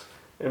hours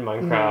in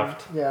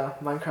Minecraft.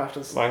 Minecraft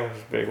is a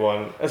big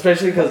one,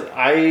 especially because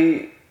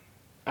I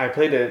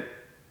played it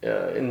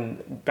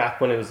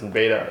back when it was in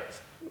beta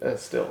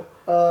still.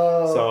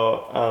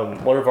 So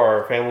one of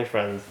our family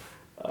friends,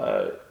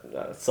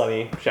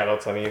 Sunny, shout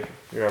out Sunny if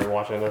you're ever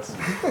watching this.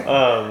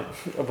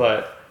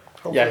 But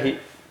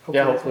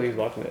hopefully he's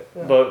watching it.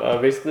 Yeah.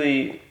 But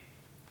basically,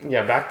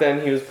 back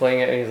then he was playing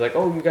it and he's like,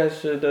 oh, you guys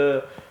should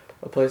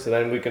play, so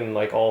then we can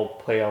like all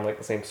play on like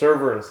the same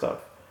server and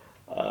stuff.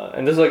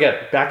 And this was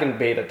again back in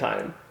beta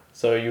time,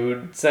 so you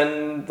would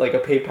send like a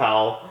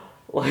PayPal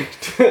like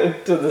to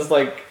this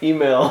like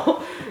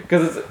email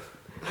because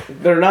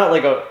they're not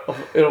like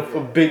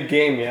a big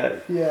game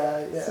yet.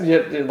 Yeah. So you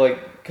have to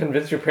like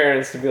convince your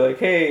parents to be like,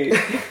 hey,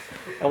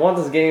 I want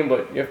this game,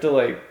 but you have to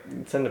like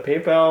send a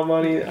PayPal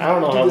money. I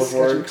don't know how this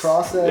works.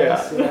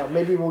 Process. Yeah.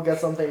 Maybe we'll get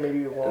something. Maybe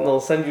we won't. And they'll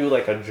send you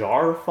like a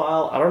jar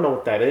file. I don't know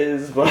what that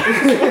is, but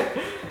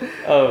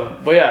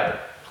but yeah,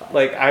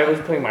 like I was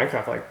playing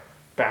Minecraft like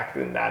back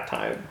in that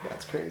time.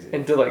 That's crazy.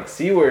 And to like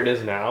see where it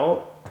is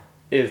now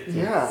is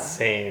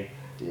insane.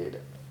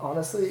 Dude,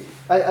 honestly,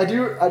 I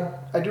do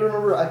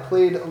remember I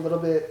played a little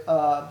bit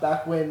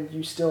back when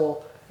you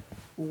still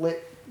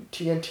lit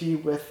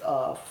TNT with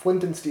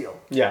flint and steel.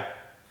 Yeah.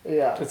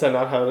 Yeah. Is that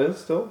not how it is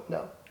still?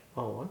 No.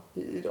 Oh, what?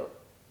 You don't.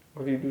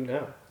 What do you do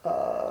now?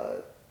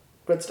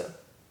 Redstone.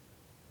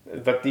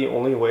 Is that the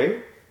only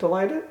way to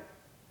light it?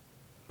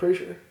 Pretty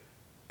sure.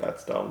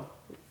 That's dumb.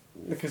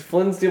 Because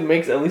flint and steel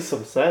makes at least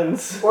some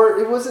sense. Or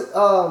it wasn't.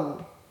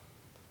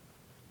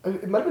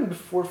 It might have been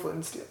before flint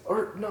and steel.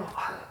 Or no.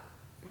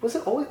 Was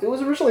it always? It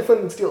was originally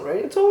flint and steel,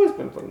 right? It's always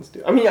been flint and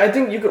steel. I mean, I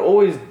think you could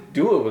always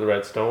do it with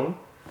redstone.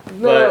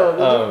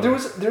 No.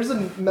 There's a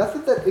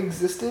method that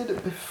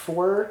existed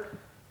before.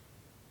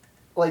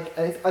 Like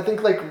I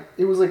think like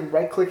it was like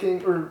right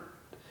clicking or.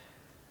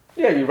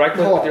 Yeah, you right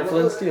click with your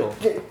flint and steel.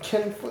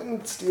 Can flint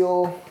and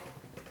steel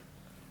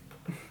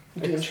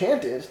be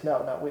enchanted?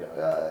 No, we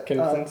don't. Can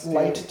flint and steel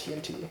light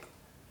TNT?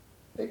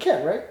 It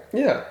can, right?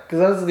 Yeah, because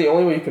that's the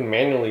only way you can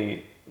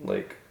manually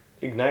like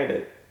ignite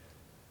it.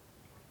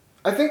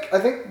 I think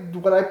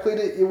when I played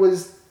it, it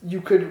was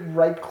you could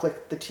right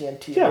click the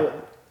TNT. Yeah.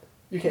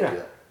 You can't do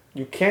that.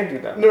 You can't do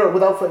that. No,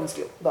 without flint and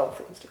steel. Without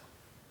flint and steel.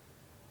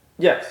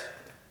 Yes.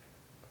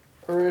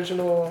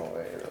 Original.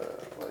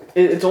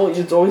 It's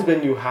always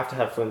been you have to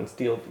have flint and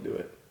steel to do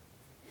it.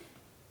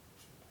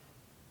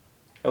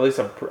 At least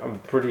I'm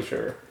pretty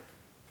sure.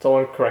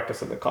 Someone correct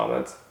us in the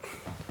comments.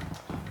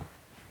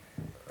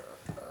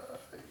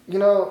 You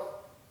know.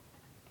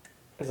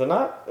 Is it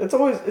not? It's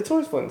always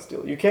flint and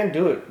steel. You can't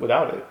do it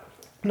without it.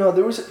 No,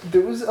 there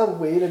was a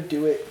way to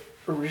do it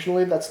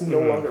originally that's no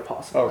longer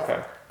possible.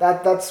 Okay.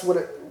 That's what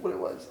it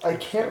was. I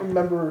can't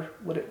remember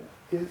what it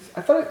is.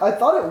 I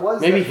thought it was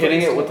maybe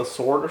hitting it with a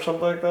sword or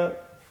something like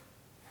that,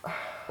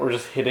 or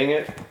just hitting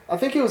it. I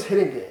think it was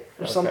hitting it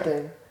or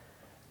something.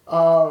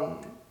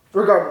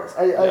 Regardless,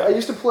 I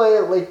used to play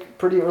it like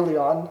pretty early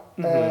on.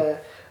 The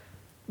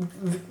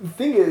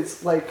thing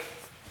is, like,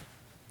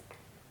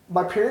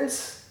 my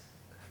parents.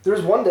 There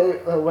was one day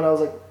when I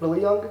was like really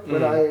young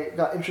when I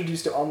got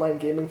introduced to online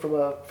gaming from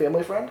a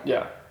family friend.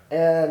 Yeah.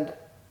 And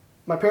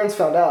my parents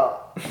found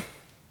out,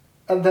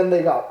 and then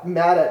they got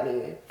mad at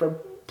me for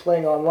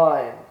playing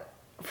online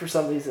for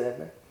some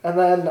reason. And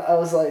then I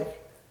was like,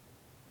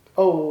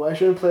 oh, I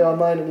shouldn't play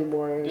online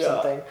anymore or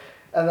something.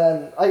 And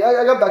then I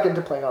got back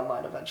into playing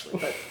online eventually.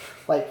 But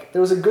like there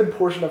was a good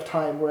portion of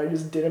time where I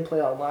just didn't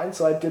play online,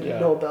 so I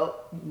didn't know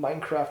about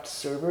Minecraft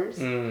servers.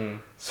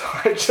 So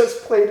I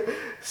just played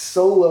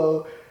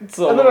solo. And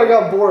then I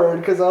got bored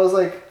because I was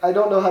like, I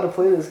don't know how to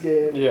play this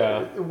game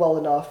well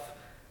enough.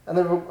 And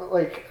then,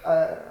 like,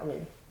 I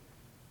mean,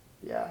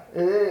 yeah,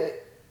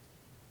 it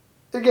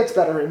gets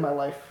better in my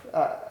life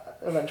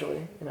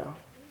eventually, you know,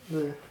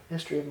 the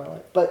history of my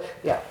life. But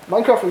yeah,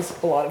 Minecraft was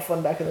a lot of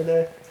fun back in the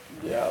day.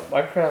 Yeah,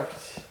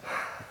 Minecraft,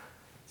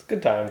 it's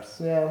good times.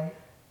 Yeah.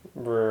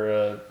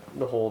 Remember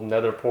the whole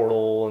Nether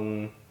portal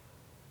and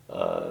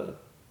I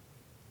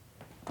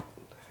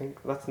think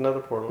that's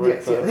another portal, right?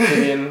 Yes, the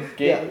Obsidian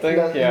Gate thing?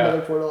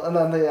 Nether portal. And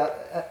then the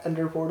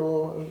Ender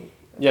portal. And...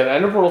 Yeah, the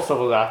Ender portal stuff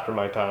was after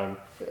my time.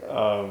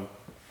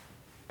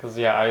 Because,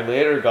 I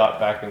later got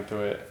back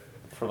into it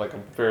for, like, a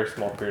very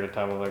small period of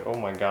time. I was like, oh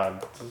my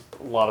god,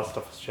 a lot of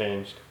stuff has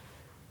changed.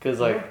 Because,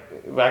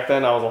 like, back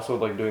then I was also,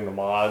 like, doing the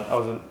mod. I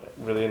wasn't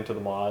really into the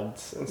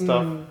mods and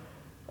stuff.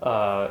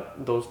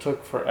 Those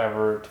took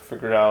forever to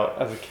figure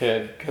out as a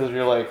kid. Because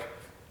you're like,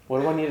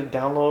 what do I need to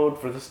download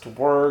for this to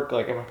work?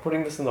 Like, am I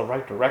putting this in the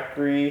right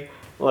directory?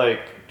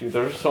 Like, dude,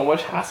 there's so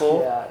much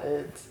hassle. Yeah,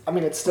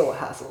 it's still a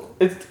hassle.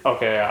 It's,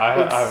 okay,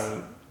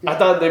 I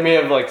thought they may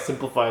have, like,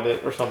 simplified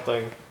it or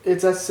something.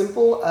 It's as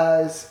simple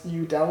as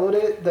you download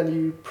it, then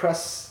you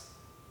press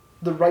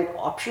the right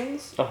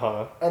options,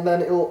 and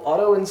then it'll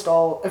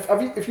auto-install.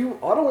 If you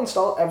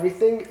auto-install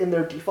everything in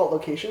their default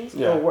locations,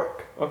 it'll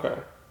work. Okay.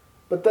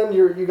 But then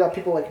you got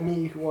people like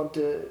me who want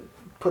to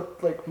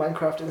put like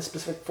Minecraft in a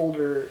specific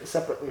folder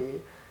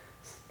separately.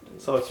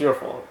 So it's your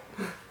fault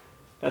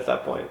at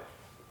that point.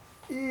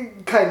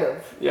 Kind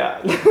of.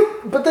 Yeah.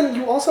 But then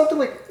you also have to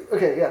like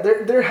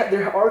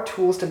there are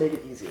tools to make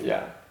it easier.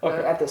 Yeah.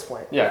 Okay. At this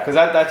point. Yeah, because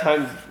at that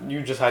time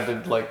you just had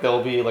to like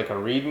there'll be like a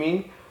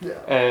README. Yeah.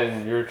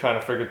 And you're trying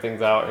to figure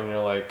things out, and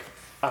you're like,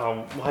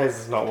 why is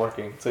this not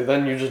working? So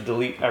then you just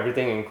delete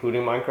everything,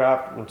 including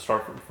Minecraft, and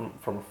start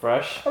from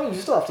fresh. I mean,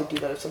 you still have to do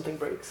that if something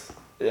breaks.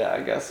 Yeah,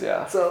 I guess,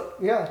 yeah. So,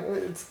 yeah,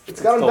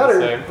 it's gotten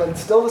better, but it's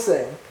still the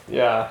same.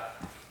 Yeah.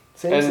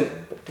 Same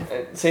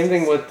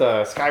thing with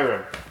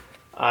Skyrim.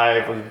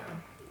 I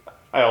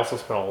also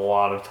spent a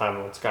lot of time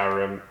on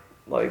Skyrim.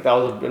 Like, that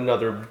was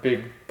another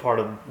big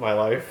part of my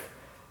life.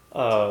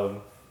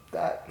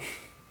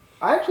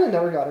 I actually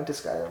never got into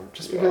Skyrim,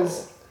 just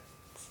because...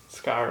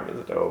 Skyrim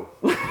is dope.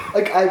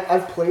 Like,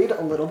 I've played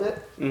a little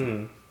bit.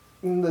 In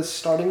the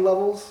starting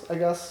levels, I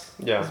guess.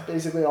 Yeah. Is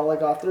basically all I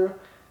got through.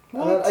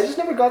 And then I just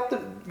never got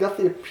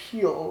the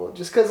appeal,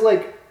 just because,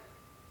 like...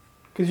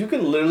 Because you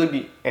could literally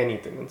be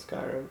anything in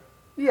Skyrim.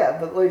 Yeah,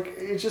 but, like,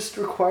 it just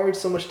required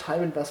so much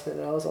time investment,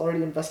 and I was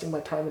already investing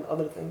my time in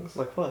other things.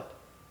 Like what?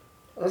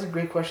 That's a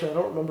great question. I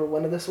don't remember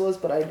when this was,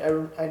 but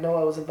I know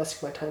I was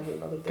investing my time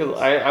in other things.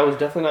 Because I was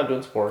definitely not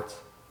doing sports.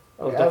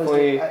 I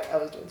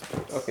was doing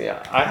sports. Okay,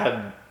 yeah. I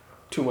had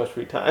too much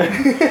free time.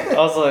 I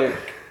was like,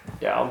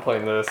 yeah, I'm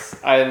playing this.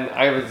 And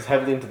I was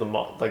heavily into the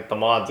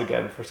mods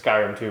again for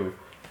Skyrim too.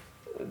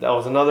 That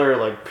was another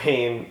like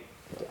pain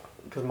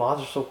because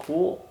mods are so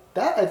cool.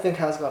 That I think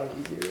has gotten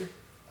easier.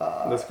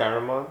 The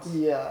Skyrim mods?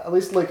 Yeah, at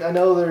least like I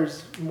know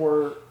there's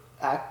more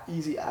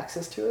easy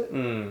access to it.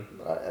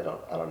 I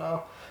don't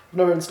know. I've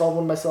never installed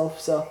one myself,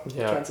 so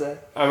can't say.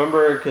 I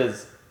remember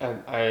because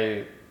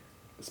I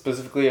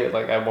specifically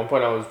like at one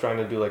point I was trying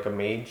to do like a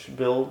mage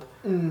build,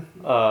 and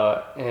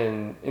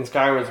in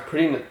Skyrim it's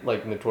pretty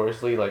like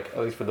notoriously like at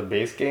least for the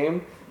base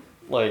game,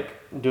 like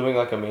doing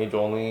like a mage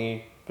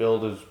only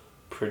build is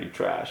pretty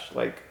trash.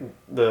 Like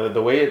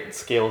the way it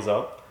scales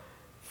up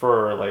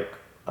for like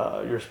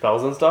your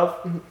spells and stuff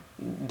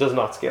does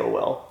not scale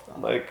well.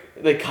 Like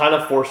it kind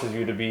of forces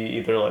you to be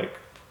either like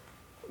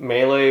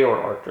melee or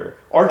archer.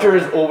 Archer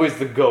is always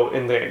the GOAT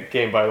in the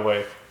game, by the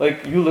way.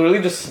 Like you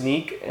literally just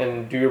sneak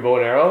and do your bow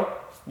and arrow,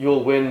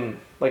 you'll win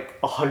like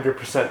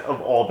 100%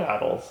 of all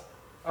battles.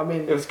 I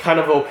mean, it was kind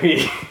of OP.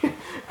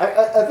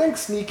 I think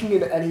sneaking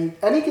in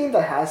any game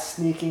that has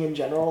sneaking in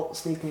general,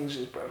 sneaking is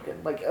just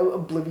broken. Like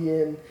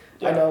Oblivion,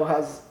 I know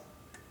has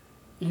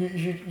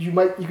you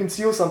can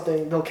steal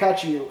something, they'll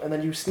catch you, and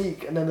then you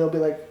sneak, and then they'll be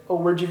like, oh,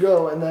 where'd you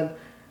go? And then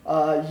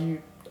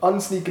you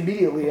unsneak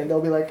immediately, and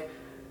they'll be like,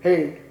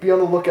 hey, be on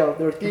the lookout,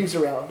 there are thieves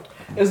around.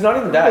 It's not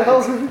even that.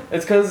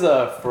 It's because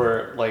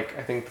for like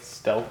I think the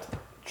stealth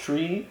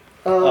tree,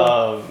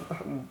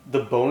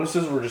 the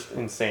bonuses were just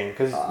insane.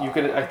 Because you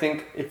could, I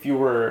think, if you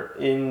were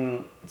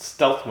in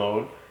stealth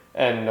mode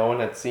and no one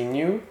had seen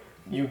you,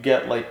 you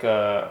get like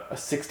a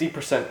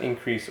 60%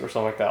 increase or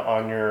something like that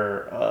on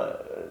your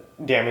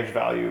damage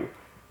value.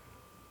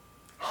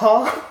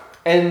 Huh?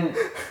 And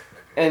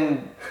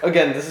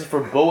again, this is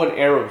for bow and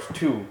arrows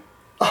too.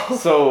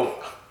 So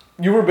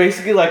you were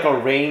basically like a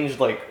ranged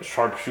like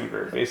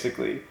sharpshooter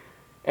basically,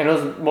 and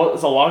so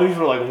a lot of these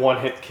were like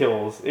one hit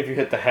kills if you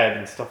hit the head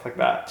and stuff like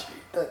that.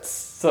 That's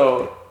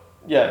so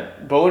yeah,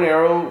 bow and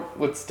arrow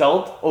with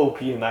stealth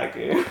OP in that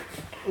game.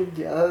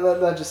 Yeah,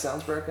 that just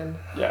sounds broken.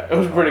 Yeah, it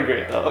was pretty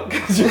great though,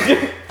 because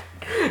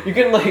you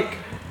can like,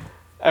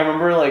 I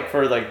remember like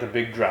for like the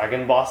big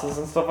dragon bosses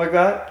and stuff like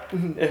that,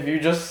 if you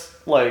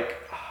just like,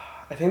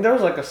 I think there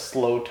was like a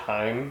slow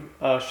time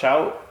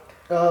shout.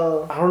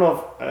 Oh. I don't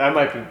know if I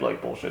might be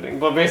like bullshitting,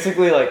 but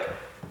basically like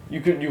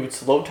you would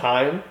slow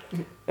time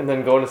and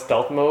then go into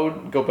stealth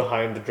mode, go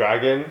behind the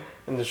dragon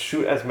and just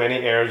shoot as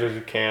many arrows as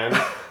you can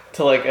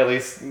to like at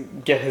least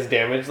get his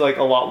damage like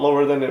a lot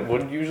lower than it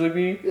would usually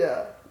be.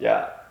 Yeah.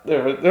 Yeah.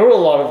 There were a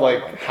lot of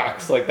like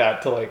hacks like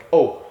that to like,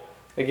 oh,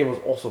 the game was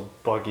also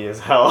buggy as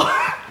hell.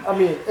 I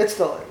mean, it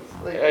still is.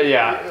 Like,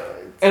 yeah.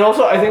 And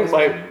also I think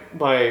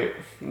my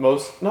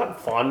most,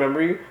 not fond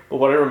memory, but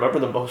what I remember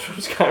the most from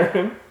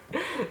Skyrim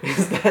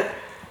is that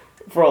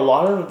for a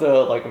lot of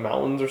the like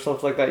mountains or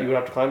stuff like that you would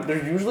have to climb,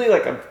 there's usually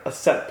like a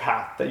set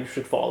path that you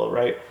should follow,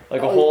 right?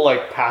 Like a whole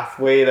like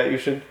pathway that you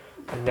should.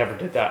 I never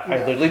did that. Yeah.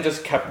 I literally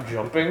just kept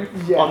jumping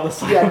on the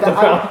side of the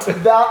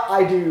mountain. That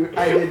I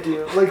did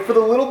do. Like for the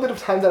little bit of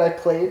time that I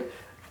played,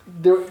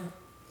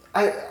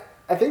 I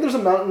think there's a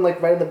mountain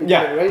like right in the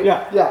beginning, right?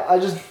 Yeah. Yeah, I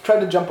just tried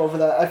to jump over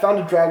that. I found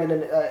a dragon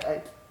and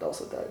I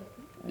also died.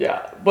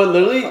 Yeah, but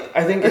literally,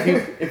 I think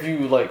if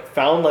you like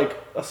found like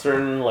a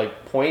certain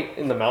like point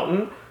in the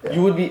mountain,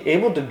 you would be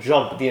able to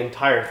jump the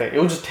entire thing. It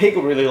would just take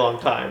a really long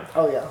time.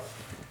 Oh yeah.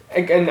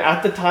 And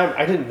at the time,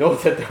 I didn't know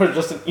that there was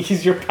just an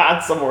easier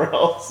path somewhere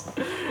else,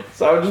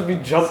 so I would just be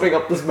jumping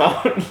up this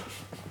mountain.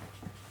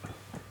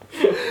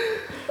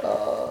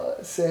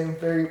 Same,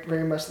 very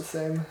very much the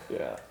same.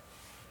 Yeah.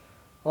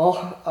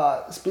 Well,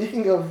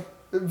 speaking of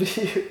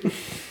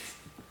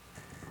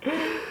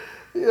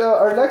yeah,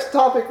 our next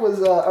topic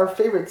was our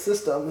favorite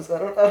systems. I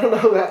don't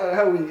know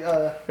how we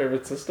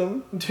favorite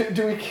system.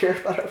 Do we care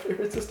about our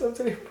favorite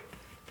systems anymore?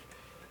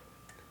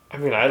 I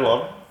mean, I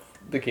love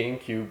the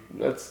GameCube.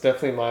 That's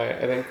definitely my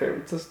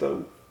favorite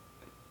system.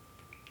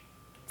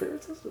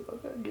 Favorite system?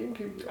 Okay,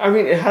 GameCube. I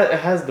mean, it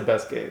has the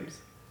best games.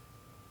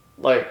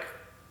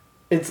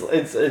 It's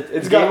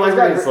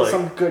got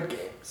some good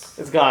games.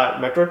 It's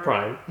got Metroid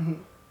Prime,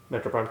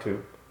 Metroid Prime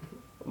 2,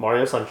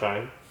 Mario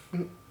Sunshine.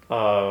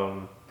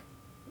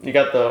 You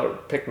got the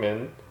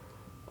Pikmin.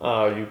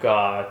 You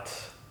got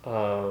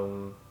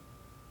there's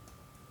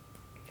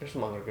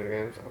some other good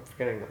games. I'm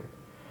forgetting them.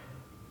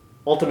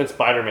 Ultimate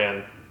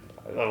Spider-Man.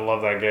 I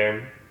love that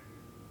game.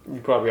 You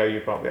probably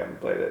haven't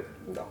played it.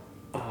 No.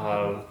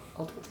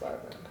 Ultimate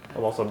Spider-Man.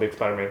 I'm also a big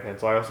Spider-Man fan,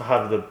 so I also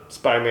have the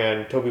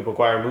Spider-Man Tobey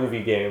Maguire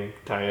movie game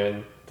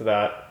tie-in to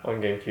that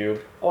on GameCube.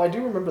 Oh, I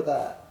do remember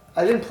that.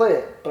 I didn't play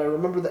it, but I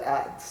remember the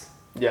ads.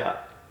 Yeah.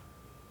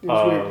 It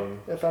was weird.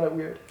 I found it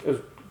weird. It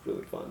was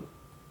really fun.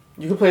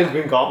 You could play as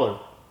Green Goblin.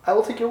 I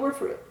will take your word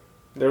for it.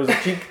 There was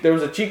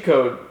a cheat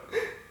code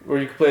where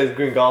you could play as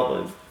Green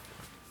Goblin,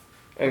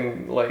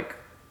 and like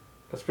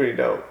that's pretty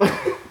dope.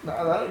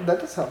 No, that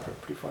does sound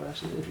pretty fun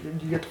actually. You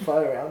get to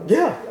fly around.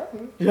 Yeah.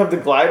 You have the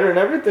glider and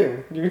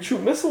everything. You can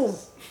shoot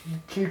missiles.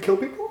 Can you kill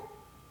people?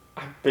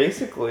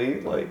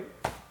 Basically, like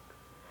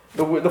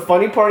the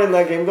funny part in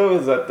that game though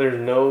is that there's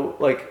no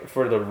like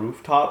for the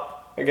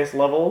rooftop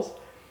levels,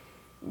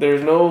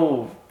 there's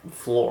no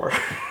floor.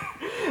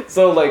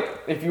 So like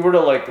if you were to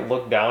like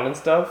look down and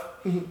stuff,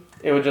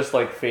 it would just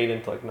like fade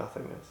into like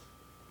nothingness.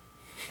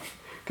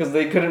 Because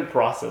they couldn't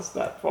process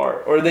that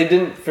far, or they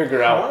didn't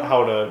figure out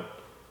how to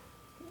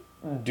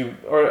do,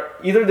 or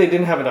either they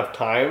didn't have enough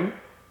time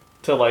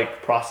to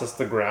like process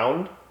the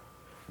ground,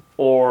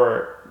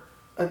 or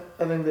I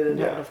think they didn't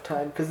have enough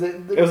time because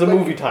it was a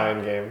movie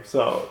tie-in game.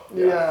 So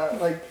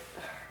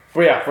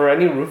for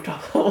any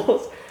rooftop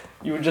levels,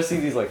 you would just see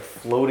these like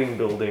floating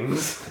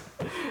buildings,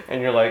 and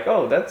you're like,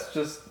 oh, that's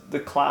just the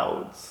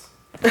clouds.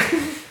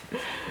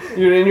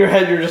 You're in your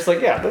head, you're just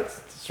like, yeah, that's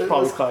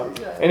probably clouds.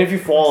 Yeah, and if you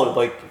fall,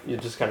 like you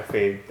just kind of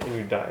fade and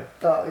you die.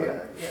 Oh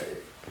yeah.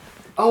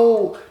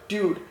 Oh,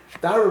 dude,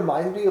 that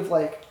reminds me of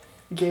like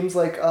games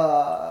like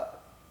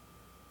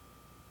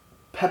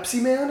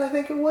Pepsi Man, I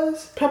think it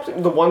was.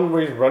 Pepsi, the one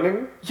where he's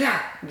running.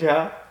 Yeah.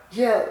 Yeah.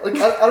 Yeah, like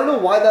I don't know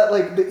why that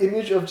like the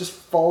image of just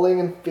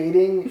falling and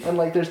fading and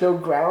like there's no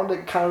ground.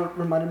 It kind of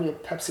reminded me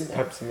of Pepsi Man.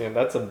 Pepsi Man,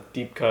 that's a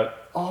deep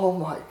cut. Oh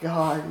my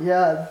god,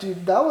 yeah,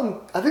 dude, that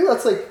one. I think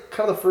that's like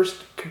kind of the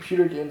first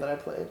computer game that I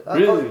played.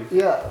 Really?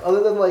 Yeah.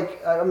 Other than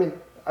like, I mean,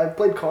 I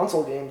played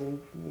console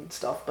games and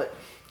stuff, but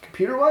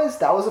computer wise,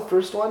 that was the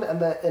first one,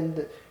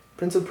 and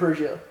Prince of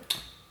Persia,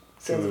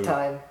 Sands of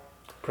Time.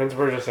 Prince of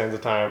Persia, Sands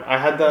of Time. I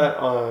had that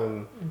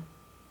on.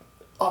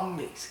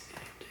 Amazing.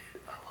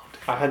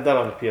 I had that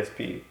on the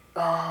PSP.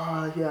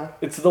 Yeah.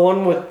 It's the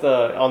one with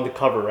on the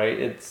cover, right?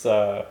 It's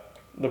the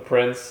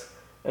prince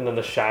and then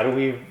the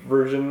shadowy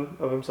version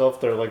of himself.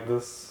 They're like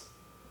this.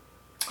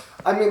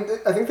 I mean,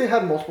 I think they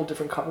had multiple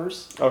different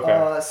covers.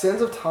 Okay.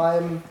 Sands of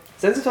Time.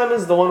 Sands of Time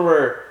is the one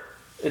where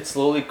it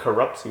slowly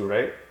corrupts you,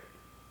 right?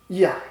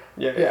 Yeah.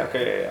 Yeah.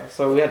 Okay. Yeah.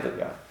 So we had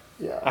the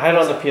Yeah. I had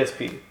it on the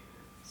PSP.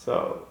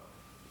 So.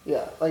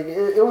 Yeah, like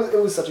it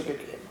was such a good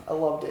game. I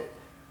loved it.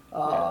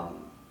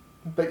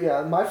 But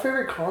yeah, my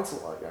favorite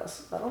console, I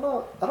guess. I don't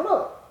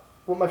know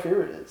what my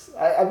favorite is.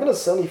 I've been a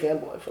Sony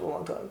fanboy for a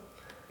long time.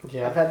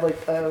 Yeah. I've had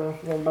like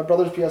my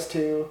brother's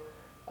PS2.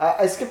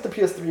 I skipped the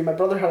PS3. My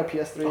brother had a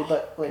PS3,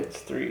 but like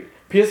PS3.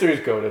 PS3 is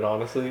goated,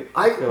 honestly.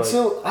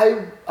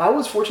 I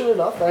was fortunate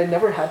enough that I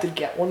never had to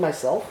get one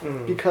myself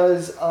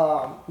because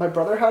my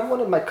brother had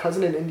one and my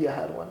cousin in India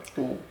had one.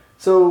 Ooh.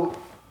 So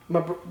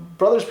my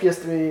brother's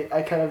PS3,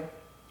 I kind of,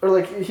 or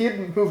like he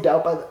had moved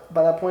out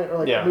by that point,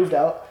 or like moved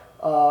out.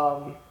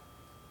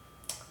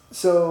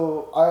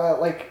 So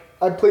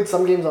I played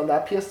some games on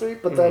that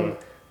PS3, but then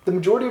the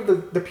majority of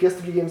the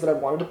PS3 games that I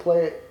wanted to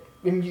play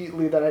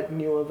immediately that I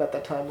knew of at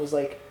that time was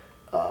like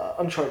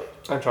Uncharted.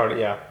 Uncharted,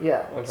 yeah.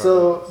 Yeah. Uncharted.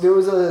 So there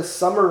was a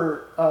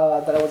summer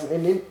that I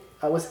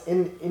was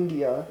in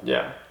India.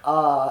 Yeah.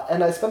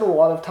 And I spent a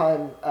lot of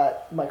time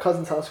at my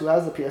cousin's house who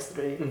has the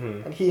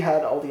PS3, and he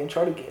had all the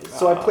Uncharted games.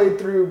 So I played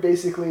through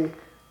basically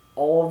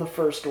all of the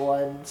first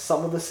one,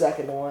 some of the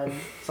second one,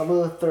 some of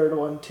the third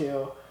one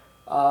too.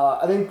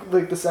 I think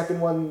like the second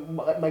one,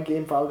 my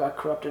game file got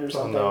corrupted or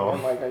something,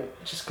 and like I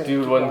just couldn't.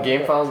 Dude, when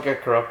game files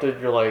get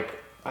corrupted, you're like,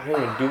 I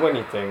don't even do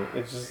anything.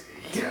 It's just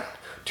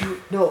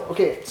Dude, no.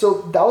 Okay,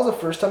 so that was the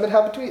first time it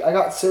happened to me. I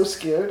got so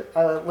scared.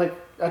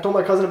 I told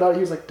my cousin about it.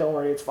 He was like, "Don't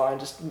worry, it's fine.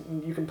 Just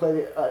you can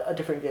play a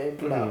different game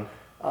for now."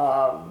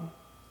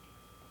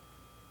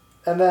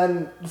 And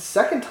then the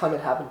second time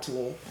it happened to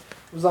me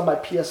was on my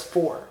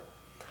PS4.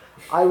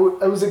 I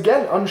was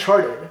again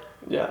Uncharted.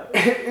 Yeah.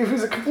 It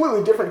was a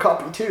completely different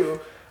copy too.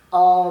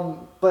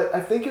 But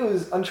I think it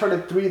was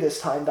Uncharted 3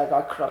 this time that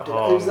got corrupted.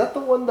 Is that the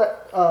one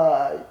that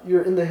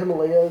you're in the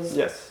Himalayas?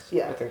 Yes.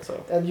 Yeah. I think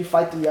so. And you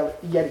fight the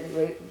Yeti,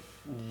 right?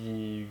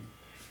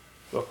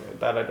 Okay,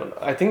 that I don't know.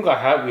 I think we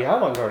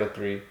have Uncharted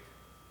 3.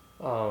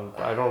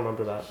 I don't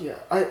remember that. Yeah.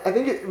 I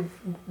think it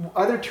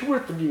either 2 or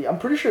 3. I'm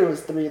pretty sure it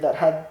was 3 that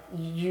had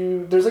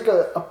you. There's like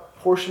a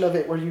portion of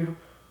it where you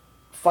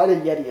fight a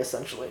Yeti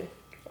essentially.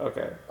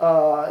 Okay.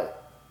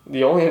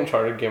 The only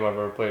Uncharted game I've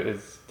ever played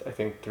is I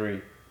think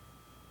 3,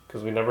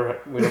 because we never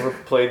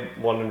played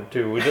 1 and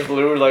 2. We just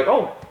literally like,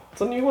 oh,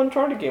 it's a new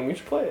Uncharted game. We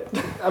should play it.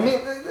 I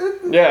mean,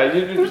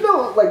 there's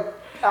no like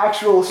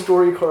actual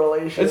story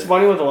correlation. It's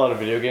funny with a lot of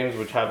video games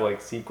which have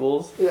like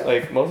sequels. Yeah.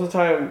 Like most of the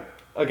time,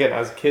 again,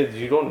 as kids,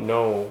 you don't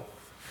know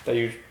that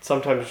you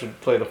sometimes should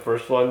play the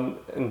first one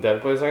and then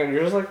play the second.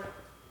 You're just like,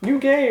 new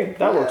game.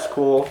 That looks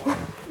cool.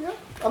 Yeah.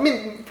 I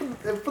mean,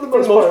 for the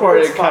most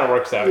part, it kind of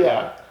works out.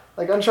 Yeah.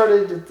 Like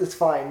Uncharted, it's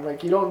fine.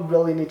 Like you don't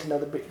really need to know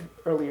the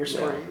earlier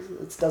stories.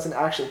 Yeah. It doesn't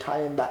actually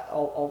tie in that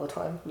all the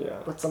time. Yeah.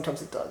 But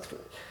sometimes it does.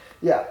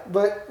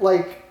 But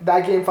like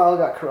that game file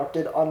got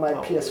corrupted on my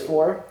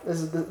PS4.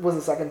 This was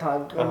the second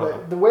time.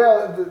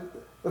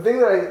 The thing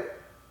that I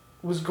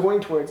was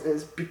going towards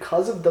is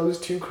because of those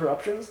 2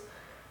 corruptions,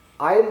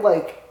 I'm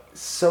like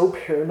so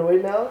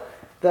paranoid now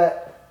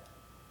that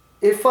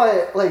if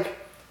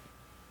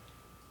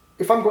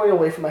I'm going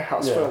away from my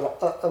house for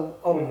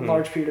a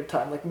large period of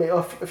time, like maybe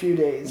a few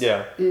days,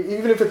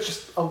 even if it's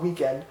just a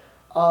weekend,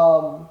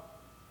 I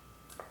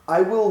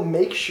will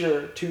make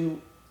sure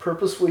to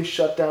purposefully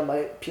shut down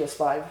my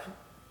PS5,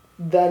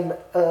 then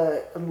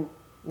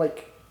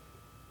like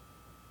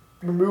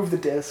remove the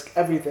disc,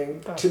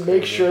 everything, to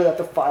make sure that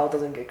the file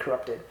doesn't get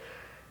corrupted.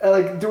 And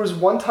like there was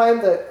one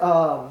time that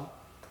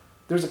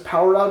there was a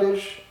power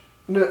outage.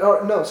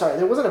 No, sorry,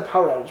 there wasn't a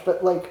power outage,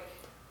 but like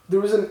there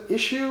was an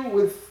issue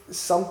with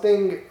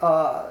something,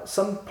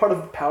 some part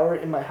of the power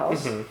in my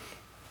house,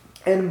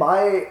 and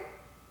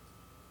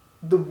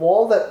the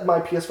wall that my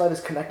PS5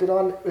 is connected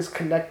on was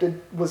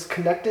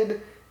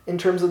connected in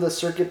terms of the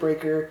circuit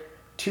breaker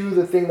to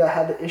the thing that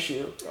had the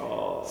issue.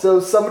 Oh. So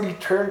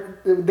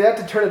they had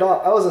to turn it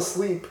off. I was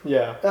asleep.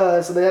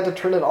 Yeah. So they had to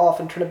turn it off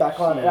and turn it back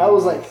on, and I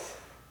was like,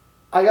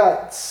 I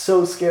got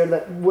so scared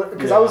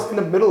because I was in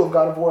the middle of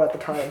God of War at the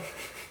time.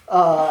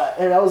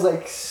 And I was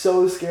like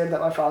so scared that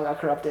my file got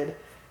corrupted,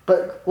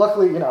 but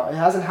luckily, it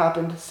hasn't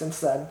happened since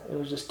then. It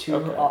was just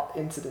 2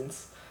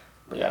 incidents.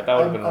 But that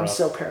would have been rough. I'm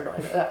so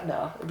paranoid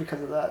now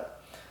because of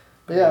that.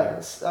 But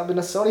I've been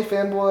a Sony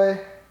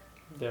fanboy.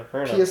 Yeah,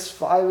 fair enough.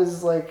 PS5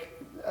 is like,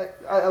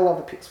 I love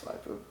the PS5.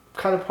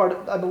 Kind of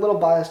I'm a little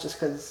biased just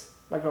because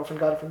my girlfriend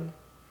got it for me.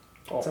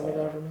 Somebody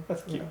got it for me.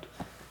 That's cute.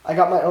 I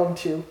got my own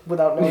too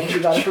without knowing she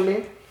got it for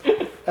me.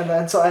 And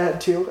then, so I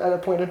had 2 at a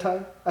point in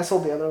time. I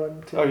sold the other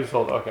one too. Oh, you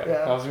sold? Okay.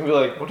 Yeah. I was going to be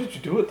like, what did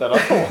you do with that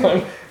other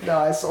one? No,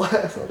 I sold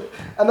it.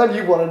 And then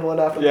you wanted one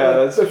after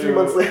that's a few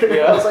months later.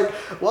 Yeah. I was like,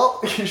 well,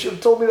 you should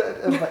have told me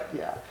that. And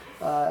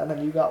and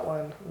then you got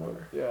one.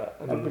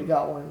 Everybody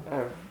got one.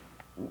 I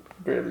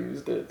barely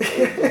used it.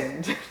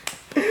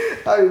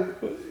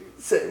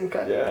 Same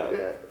kind of.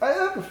 Yeah. I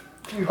have a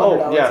few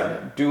 $100 in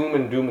it. Doom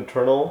and Doom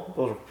Eternal.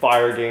 Those are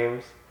fire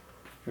games.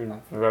 If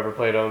you've ever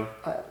played them.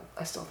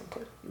 I still haven't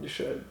played. You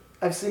should.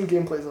 I've seen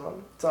gameplays of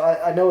them, so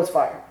I know it's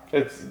fire.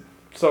 It's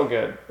so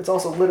good. It's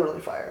also literally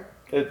fire.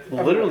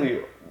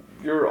 Literally,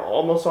 you're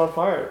almost on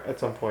fire at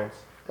some points.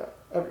 Yeah,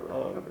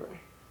 everywhere.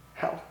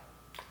 Hell.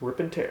 Rip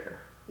and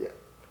tear. Yeah.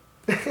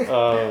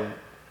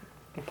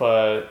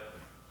 But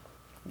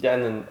yeah,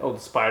 and then the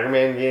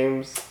Spider-Man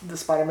games. The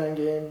Spider-Man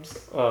games,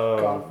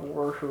 God of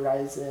War,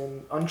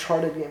 Horizon,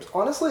 Uncharted games.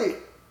 Honestly,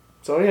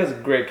 Sony has a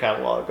great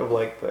catalog of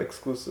like the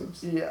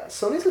exclusives. Yeah,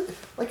 Sony's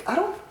like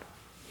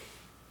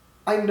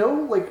I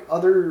know like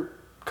other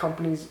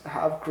companies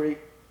have great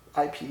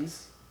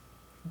IPs,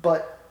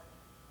 but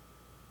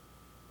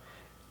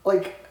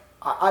like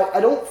I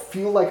don't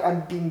feel like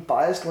I'm being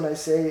biased when I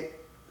say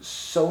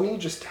Sony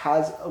just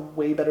has a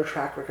way better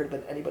track record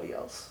than anybody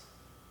else.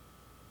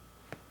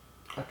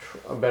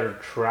 A better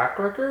track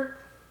record?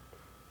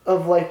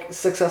 Of like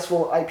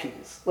successful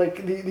IPs.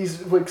 Like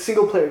these like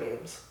single player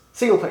games.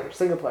 Single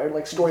player,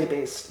 like story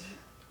based.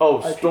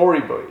 Oh,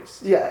 story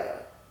based. Yeah.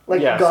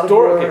 Like God of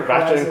War,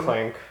 Ratchet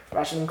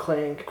and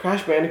Clank.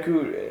 Crash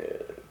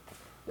Bandicoot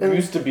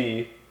used to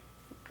be,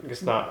 I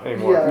guess not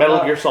anymore. Yeah,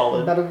 Metal Gear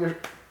Solid.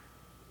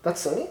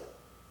 That's Sony?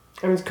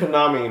 I mean, it's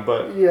Konami,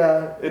 but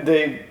yeah.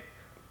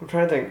 I'm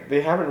trying to think.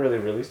 They haven't really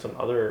released on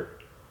other.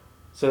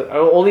 So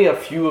only a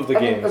few of the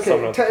games.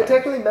 Okay,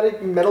 technically,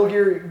 Metal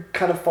Gear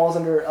kind of falls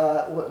under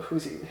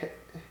who's he?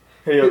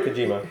 Hideo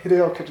Kojima.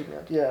 Hideo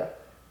Kojima, yeah.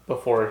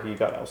 Before he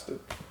got ousted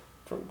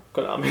from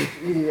Konami.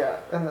 Yeah,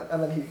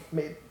 and then he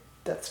made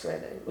Death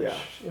Stranding, which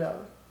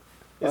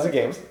it's a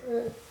game.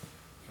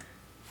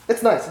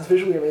 It's nice. It's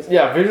visually amazing.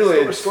 Yeah,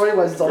 visually.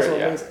 Story-wise, it's also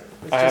amazing.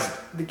 It's I just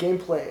the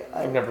gameplay.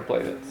 I've never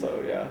played it,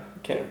 so yeah,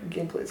 can't.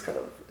 Gameplay is kind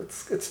of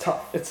it's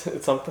tough. It's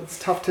something. It's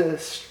tough to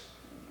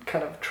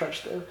kind of trudge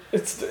through.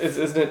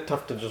 Isn't it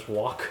tough to just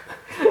walk?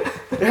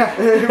 Yeah,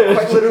 it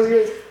quite literally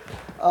is.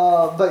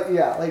 But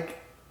yeah, like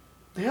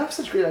they have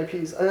such great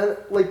IPs, and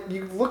like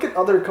you look at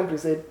other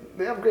companies, they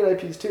have great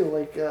IPs too,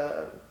 like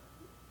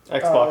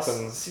Xbox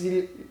and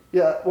CD.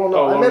 Yeah, well,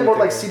 no, I meant more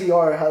like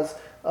CDR has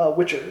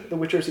Witcher. The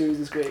Witcher series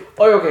is great.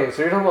 Oh, okay.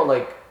 So you're talking about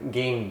like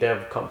game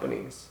dev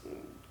companies.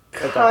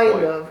 Kind of. I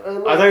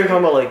thought you were talking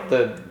about like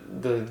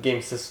the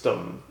game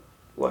system,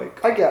 like.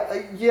 I get.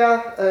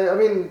 I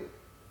mean,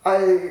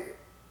 a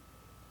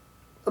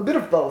bit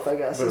of both, I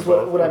guess, is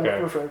what I'm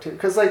referring to.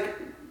 Because like,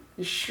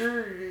 you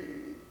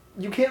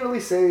can't really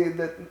say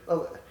that.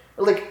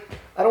 Like,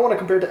 I don't want to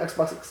compare it to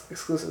Xbox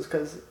exclusives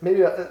because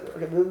maybe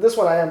this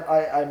one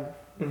I'm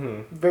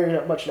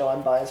very much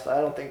I'm biased, but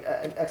I don't think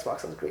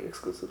Xbox has great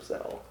exclusives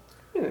at all.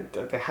 Yeah,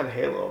 they had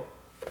Halo.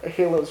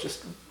 Halo's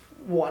just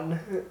one,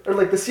 or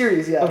like the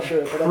series,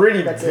 sure. But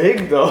pretty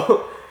big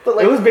though. But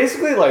like, it was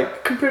basically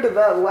like compared to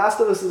that, Last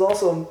of Us is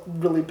also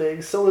really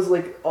big. So is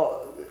like a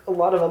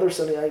lot of other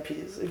Sony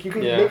IPs. If you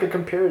could make a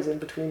comparison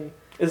between.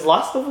 Is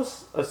Last of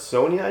Us a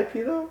Sony IP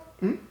though?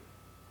 Hmm?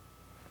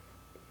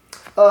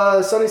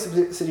 Sony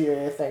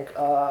subsidiary, I think.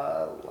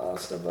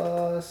 Last of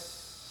Us.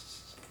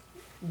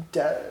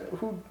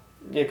 Who?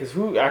 Yeah, because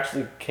who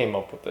actually came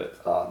up with it?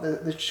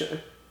 The show,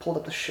 pulled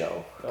up the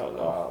show. Oh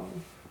no.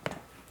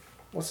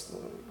 Let's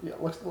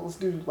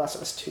do Last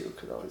of Us 2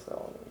 because that was that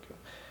one.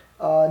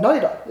 Naughty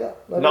Dog, yeah.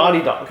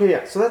 Naughty Dog. Okay,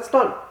 yeah. So that's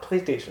not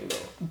PlayStation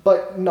though.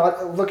 But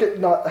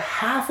not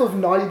half of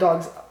Naughty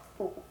Dog's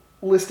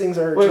listings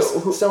are just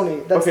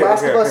Sony. That's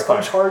Last of Us,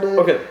 Uncharted.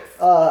 Okay.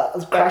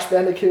 Crash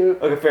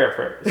Bandicoot. Okay,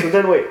 fair. So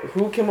then wait,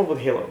 who came up with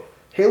Halo?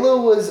 Halo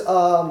was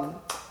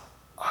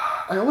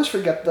I always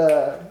forget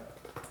for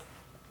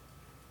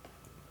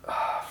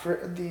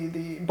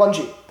the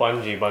Bungie.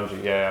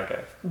 Bungie. Yeah,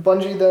 okay.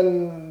 Bungie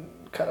then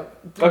kind of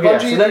okay,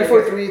 Bungie, so then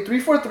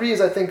 343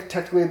 is I think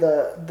technically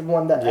the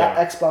one that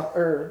Xbox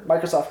or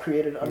Microsoft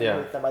created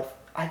underneath them.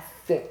 I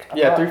think.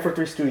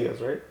 343 Studios,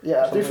 right?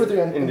 Yeah,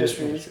 343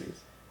 Industries.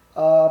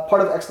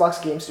 Part of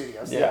Xbox Game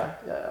Studios. Yeah.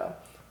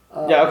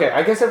 Okay.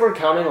 I guess if we're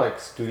counting like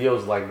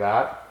studios like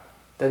that,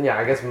 then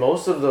I guess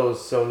most of those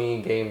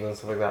Sony games and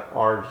stuff like that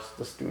are just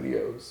the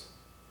studios.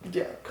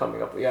 Yeah.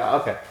 Coming up. Yeah.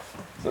 Okay.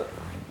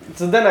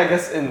 So then I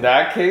guess in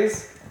that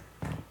case,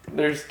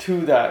 there's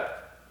two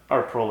that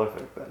are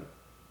prolific then.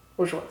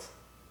 Which ones?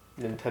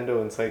 Nintendo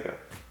and Sega.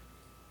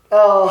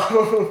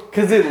 Oh.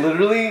 Because they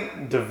literally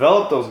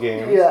developed those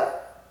games. Yeah.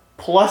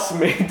 Plus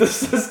made the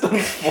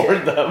systems for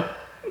them.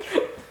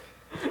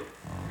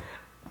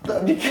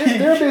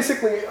 They're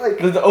basically like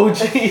the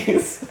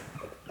OGs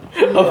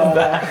of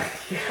that.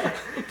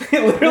 They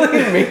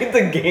literally made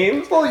the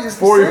games for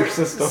your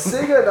system.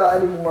 Sega not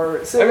anymore.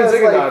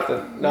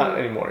 Sega not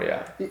anymore.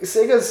 Yeah.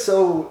 Sega's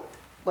so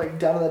like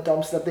down in the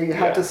dumps that they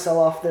had to sell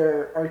off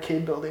their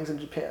arcade buildings in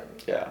Japan.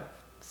 Yeah.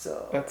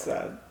 So that's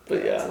sad. But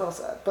it's a little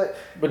sad. But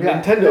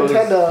Nintendo's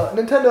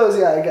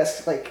I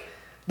guess like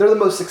they're the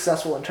most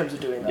successful in terms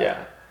of doing that.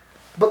 Yeah.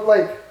 But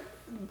like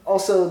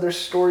also their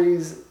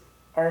stories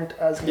aren't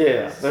as good.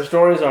 Yeah, their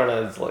stories aren't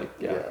as like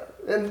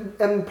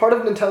And part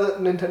of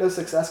Nintendo's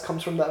success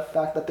comes from that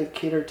fact that they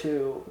cater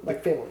to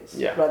like families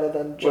rather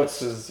than just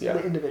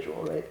the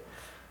individual, right?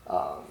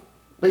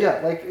 But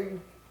like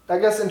I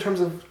guess in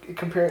terms of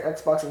comparing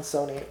Xbox and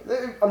Sony,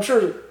 I'm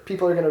sure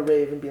people are gonna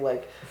rave and be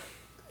like,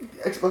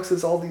 Xbox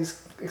has all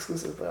these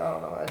exclusives, but I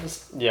don't know.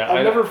 Yeah,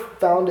 I've never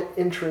found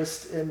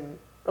interest in,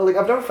 or like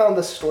I've never found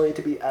the story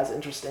to be as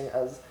interesting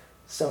as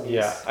Sony's.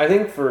 Yeah, I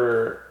think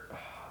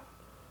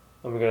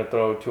I'm gonna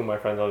throw two of my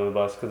friends under the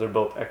bus because they're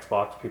both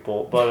Xbox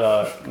people,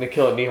 but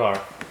Nikhil and Nihar,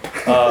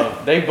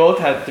 they both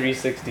had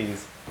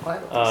 360s.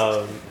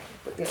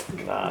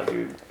 Nah,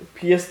 dude.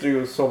 PS3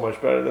 was so much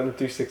better than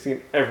 360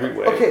 in every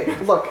way. Okay,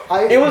 look,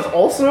 it was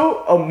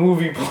also a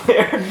movie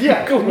player.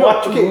 Yeah, you could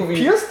watch movies.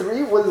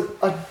 PS3 was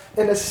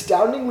an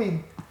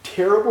astoundingly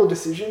terrible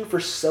decision for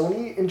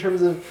Sony in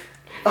terms of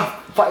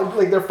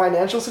like their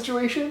financial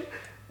situation,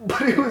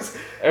 but it was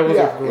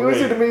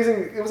an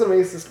amazing.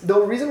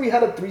 The reason we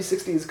had a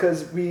 360 is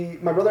because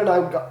my brother and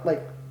I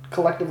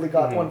collectively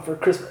got one for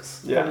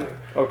Christmas. Yeah.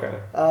 Okay.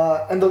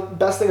 And the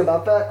best thing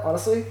about that,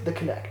 honestly, the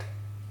Kinect.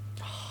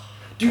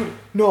 Dude,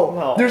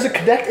 no. There's a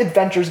Kinect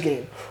Adventures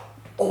game.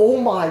 Oh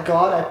my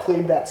god, I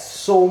played that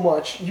so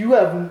much. You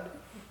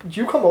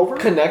come over.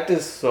 Kinect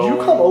is so. You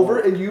come over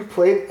and you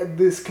played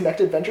this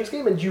Kinect Adventures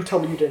game, and you tell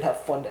me you didn't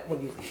have fun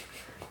when you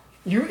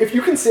leave. If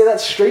you can say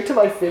that straight to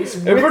my face.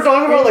 If we're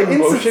talking about like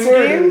motion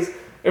games,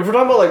 if we're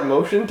talking about like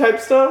motion type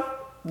stuff,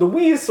 the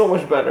Wii is so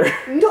much better.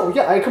 No,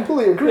 yeah, I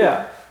completely agree.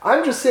 Yeah.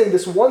 I'm just saying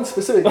this one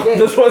specific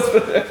game.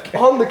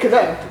 On the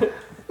Kinect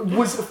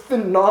was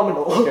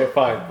phenomenal. Okay,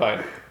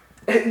 fine.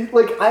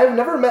 Like, I have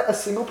never met a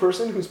single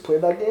person who's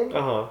played that game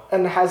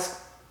and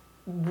has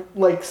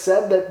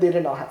said that they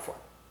did not have fun.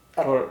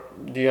 Or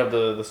do you have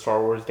the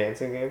Star Wars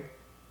dancing game?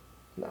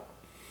 No,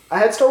 I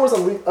had Star Wars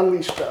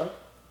Unleashed though.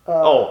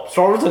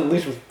 Star Wars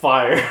Unleashed was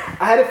fire.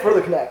 I had it for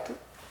the Kinect.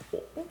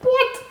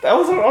 What? That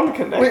was on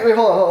Kinect. Wait,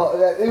 hold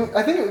on.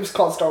 I think it was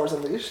called Star Wars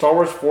Unleashed. Star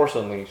Wars Force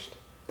Unleashed.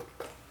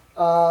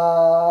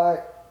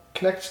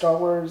 Kinect Star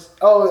Wars.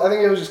 Oh, I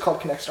think it was just called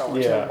Kinect Star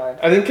Wars. Yeah. Never mind.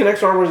 I think Kinect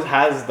Star Wars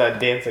has that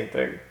dancing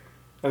thing.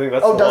 I think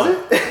that's. Oh, does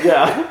it?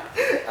 Yeah.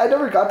 I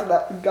never got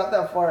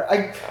that far.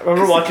 I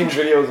remember watching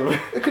videos of it.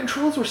 The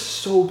controls were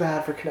so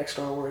bad for Kinect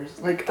Star Wars.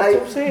 Like, that's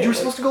what I'm saying. You were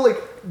supposed to go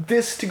like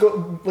this to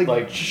go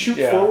shoot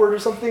forward or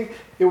something.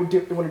 It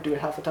wouldn't do it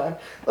half the time.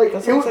 Like,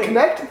 it was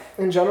Kinect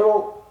in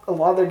general. A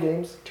lot of their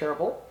games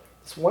terrible.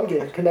 It's one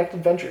game, Kinect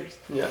Adventures.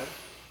 Yeah.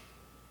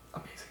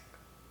 Amazing.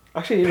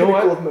 Actually, you know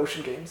what? Pinnacle of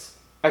motion games.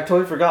 I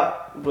totally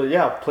forgot, but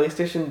yeah,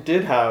 PlayStation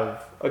did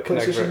have a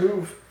Kinect. PlayStation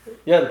Move.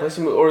 Yeah, the PlayStation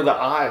Move or the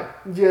Eye.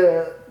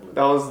 Yeah.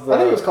 That was the. I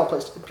think it was called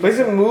PlayStation.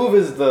 PlayStation Move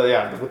is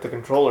with the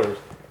controllers.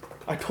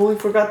 I totally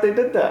forgot they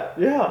did that.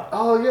 Yeah.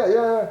 Oh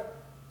yeah.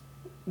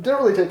 Didn't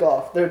really take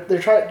off. They're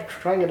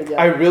trying it again.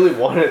 I really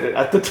wanted it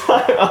at the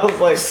time. I was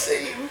like,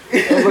 same.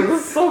 I was like,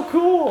 this is so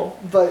cool.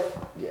 But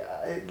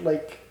yeah,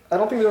 I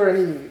don't think there were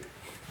any.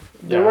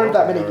 There weren't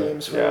that many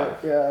games for it.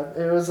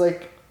 Yeah, it was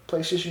like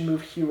PlayStation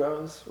Move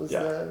Heroes was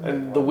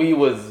and the Wii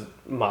was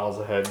miles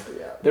ahead.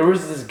 Yeah. There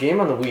was this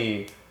game on the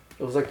Wii.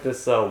 It was like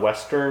this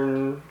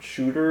Western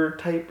shooter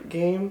type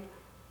game,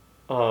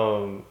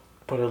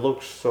 but it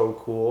looked so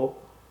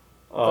cool.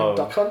 Like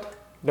Duck Hunt?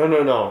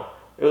 No.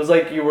 It was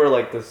like you were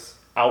like this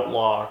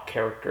outlaw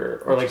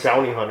character or like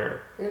bounty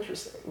hunter.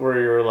 Interesting. Where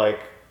you were like,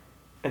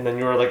 and then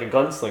you were like a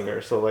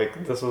gunslinger. So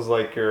like this was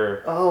like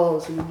your. Oh,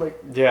 so you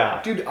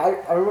Yeah. Dude,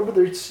 I remember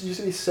there used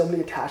to be so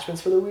many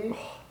attachments for the Wii.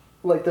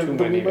 Like the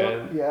many, Wii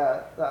man.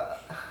 Yeah.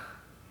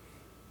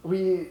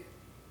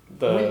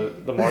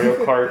 The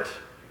Mario Kart.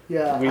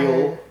 Yeah,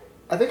 wheel.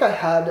 I think I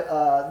had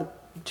the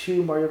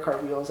 2 Mario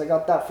Kart wheels. I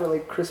got that for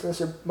like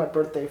Christmas or my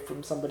birthday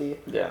from somebody.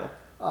 Yeah.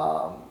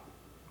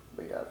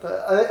 But yeah,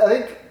 I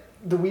think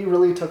the Wii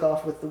really took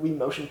off with the Wii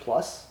Motion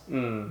Plus.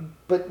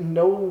 But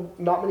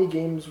not many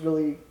games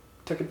really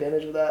took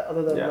advantage of that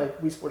other than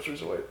like Wii Sports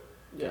Resort.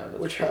 Yeah,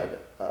 which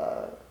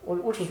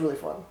was really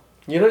fun.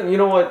 You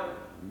know what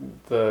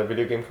the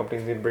video game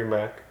companies need to bring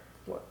back?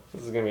 What?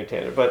 This is gonna be a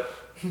tangent, but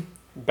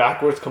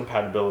backwards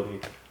compatibility.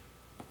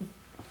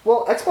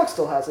 Well, Xbox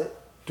still has it.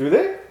 Do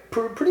they?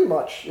 Pretty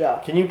much,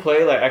 yeah. Can you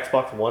play like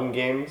Xbox One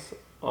games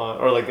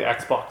or like the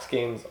Xbox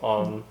games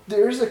on?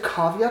 There's a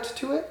caveat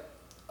to it.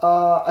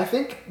 I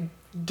think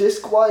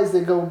disc-wise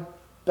they go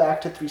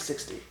back to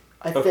 360.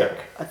 I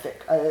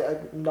think.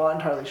 I'm not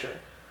entirely sure.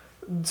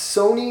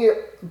 Sony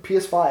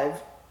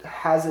PS5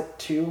 has it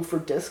too for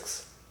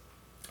discs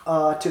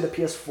to the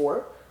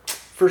PS4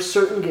 for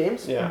certain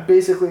games. Yeah.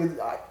 Basically,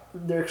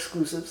 they're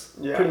exclusives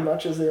pretty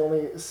much as the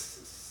only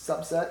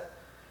subset.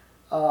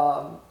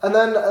 And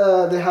then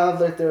they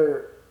have like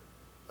their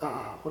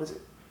what is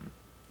it?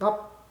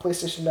 Not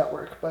PlayStation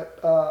Network, but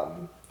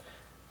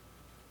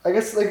I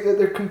guess like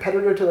their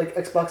competitor to like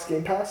Xbox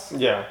Game Pass.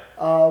 Yeah.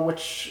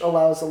 Which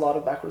allows a lot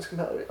of backwards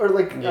compatibility, or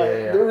like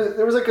yeah.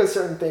 There was like a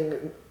certain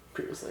thing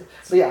previously.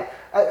 But yeah,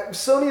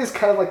 Sony is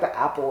kind of like the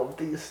Apple of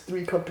these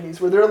 3 companies,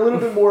 where they're a little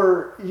bit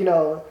more,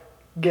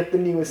 get the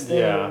newest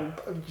thing, and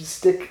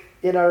stick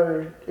in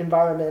our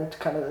environment,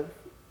 kind of.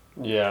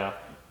 Yeah.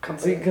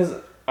 Company. See, because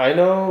I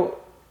know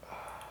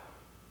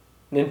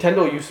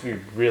Nintendo used to be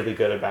really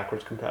good at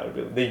backwards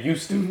compatibility. They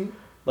used to. Mm-hmm.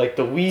 Like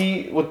the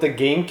Wii with the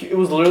GameCube, it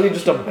was literally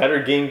just a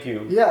better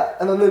GameCube. Yeah,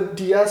 and then the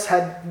DS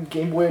had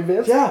Game Boy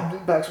Advance. Yeah.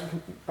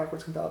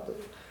 Backwards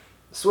compatibility.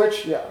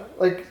 Switch, yeah.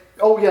 Like,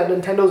 oh yeah,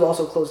 Nintendo's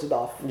also closed it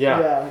off. Yeah.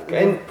 Yeah.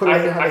 And put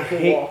it behind a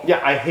paywall.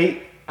 I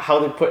hate how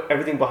they put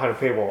everything behind a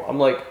paywall. I'm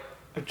like,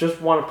 I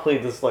just want to play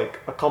this, like,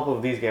 a couple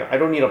of these games. I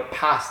don't need a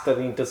pass that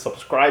I need to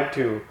subscribe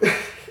to.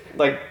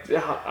 Like,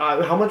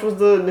 how much was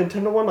the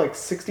Nintendo one? Like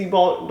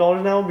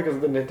 $60 now because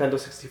of the Nintendo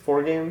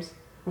 64 games?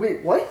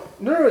 Wait,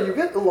 what? No, you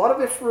get a lot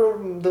of it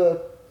from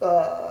the,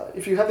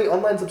 if you have the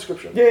online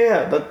subscription.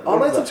 Yeah.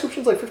 Online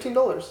subscription's like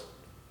 $15.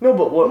 No,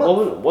 but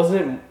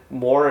wasn't it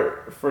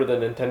more for the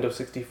Nintendo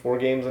 64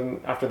 games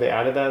and after they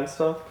added that and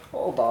stuff?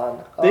 Hold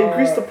on. They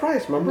increased the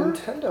price, remember?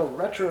 Nintendo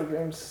retro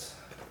games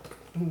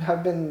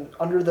have been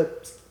under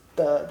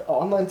the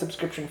online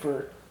subscription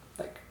for,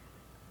 like,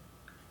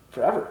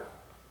 forever.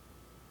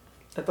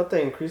 I thought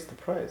they increased the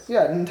price.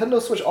 Yeah,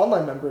 Nintendo Switch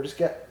Online members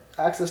get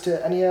access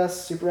to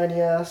NES, Super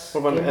NES,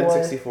 What about Game the Boy,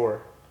 N64?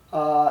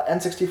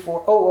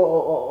 N64.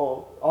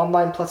 Oh.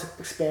 Online plus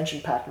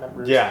expansion pack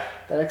members. Yeah.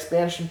 That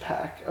expansion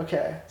pack.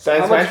 Okay. So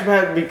that expansion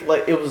pack,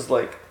 like, it was,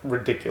 like,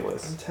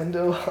 ridiculous.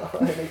 Nintendo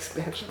Online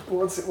expansion.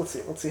 Well,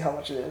 let's see how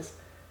much it is.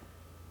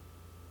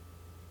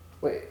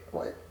 Wait,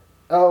 what?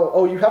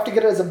 Oh, you have to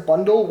get it as a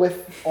bundle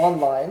with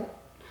online.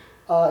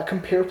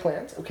 Compare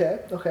plans. Okay.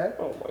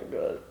 Oh my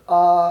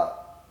god.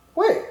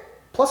 Wait.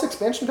 Plus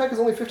expansion pack is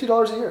only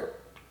 $50 a year.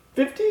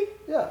 50?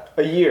 Yeah.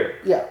 A year.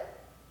 Yeah.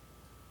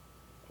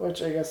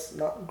 Which I guess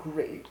not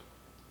great.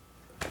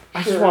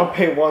 I just want to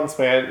pay once,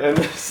 man, and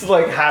just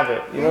like have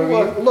it. You know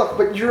what I mean? Look,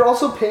 but you're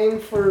also paying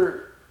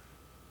for.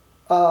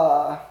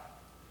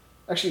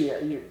 Actually,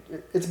 yeah.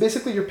 It's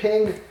basically you're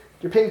paying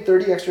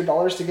 $30 extra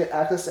to get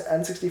access to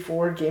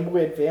N64, Game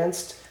Boy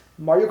Advanced,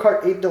 Mario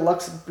Kart 8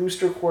 Deluxe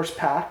Booster Course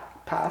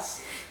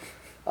Pass,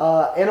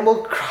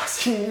 Animal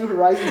Crossing New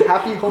Horizons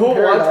Happy Home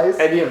Paradise,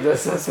 any of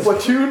this?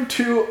 Splatoon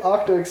 2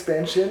 Octo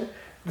Expansion,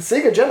 the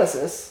Sega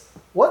Genesis.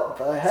 What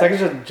the heck?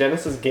 Sega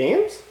Genesis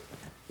games?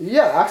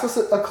 Yeah, access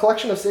a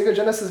collection of Sega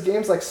Genesis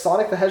games like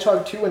Sonic the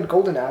Hedgehog 2 and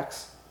Golden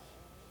Axe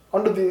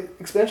under the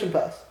expansion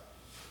pass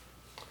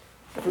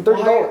for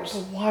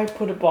 $30. Why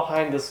put it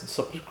behind this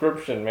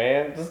subscription,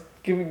 man? Just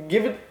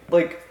give it,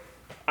 like,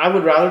 I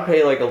would rather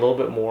pay like a little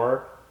bit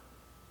more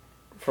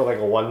for like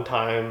a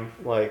one-time,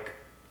 like,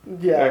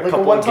 yeah, a like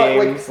couple a one-time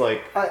games,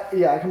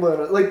 I can believe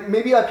it. Like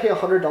maybe I pay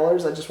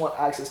 $100. I just want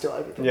access to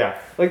everything. Yeah,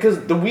 like,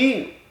 cause the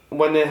Wii,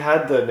 when it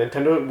had the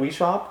Nintendo Wii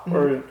Shop,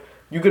 or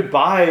you could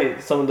buy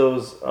some of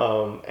those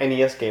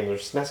NES games or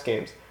SNES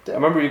games. Damn. I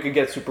remember you could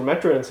get Super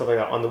Metroid and stuff like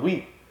that on the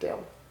Wii. Damn.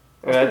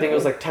 And I think it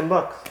was like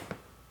 $10.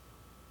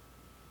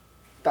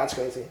 That's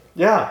crazy.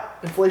 Yeah.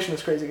 Inflation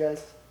is crazy,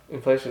 guys.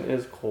 Inflation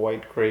is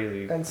quite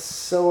crazy. And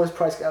so is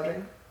price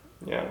gouging.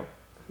 Yeah.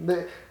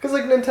 Because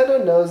like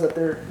Nintendo knows that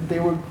they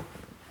would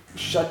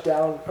shut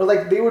down, or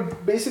like they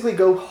would basically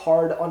go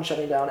hard on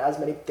shutting down as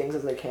many things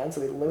as they can, so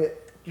they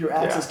limit your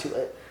access to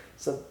it.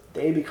 So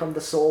they become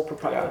the sole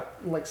proprietor,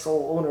 like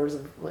sole owners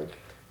of like,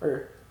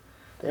 or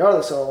they are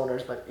the sole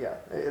owners, but yeah,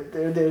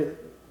 they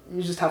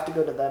you just have to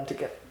go to them to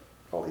get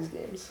all these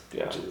games,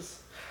 which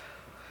is,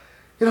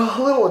 a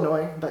little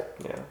annoying, but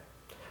yeah.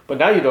 But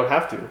now you don't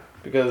have to,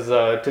 because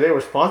today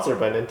we're sponsored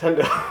by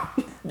Nintendo.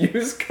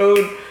 Use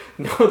code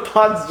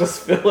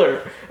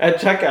NoThoughtsJustFiller at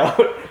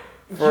checkout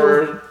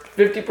for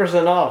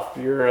 50% off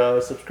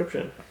your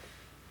subscription.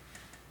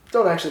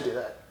 Don't actually do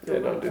that. Yeah,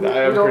 don't do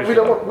that. We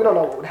don't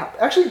know what would happen.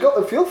 Actually,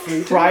 feel free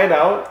to try it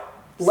out.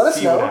 Let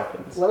us know. What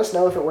happens. Let us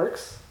know if it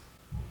works.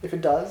 If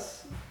it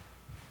does,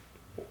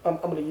 I'm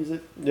gonna use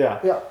it. Yeah.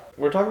 Yeah.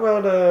 We're talking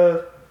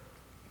about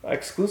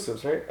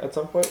exclusives, right? At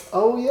some point.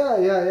 Oh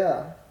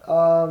yeah.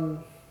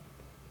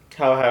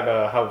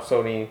 How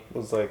Sony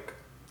was like.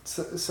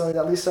 So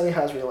at least Sony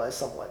has realized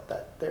somewhat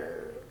that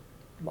their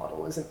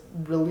model isn't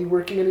really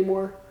working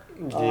anymore.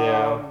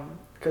 Yeah.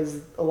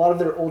 Because a lot of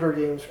their older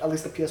games, at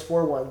least the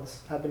PS4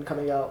 ones, have been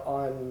coming out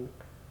on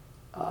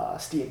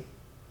Steam.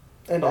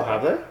 And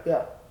have they?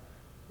 Yeah.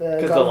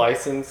 Because the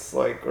license,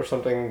 like, or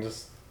something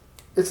just...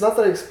 It's not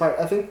that it expired.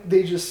 I think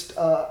they just...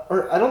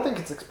 or I don't think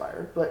it's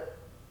expired, but...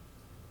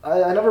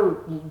 I never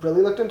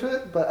really looked into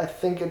it, but I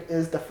think it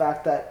is the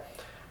fact that,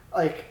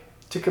 like,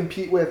 to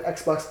compete with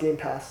Xbox Game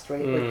Pass,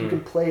 right? Like, you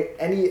can play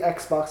any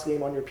Xbox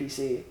game on your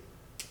PC.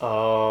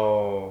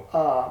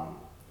 Oh.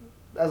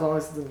 As long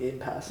as it's in Game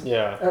Pass.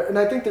 Yeah. And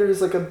I think there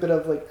is like a bit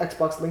of like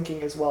Xbox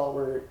linking as well,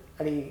 where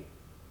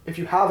if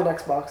you have an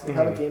Xbox and you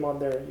have a game on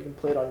there, you can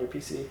play it on your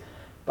PC.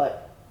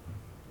 But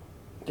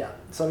yeah,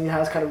 Sony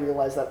has kind of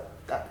realized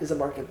that is a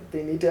market that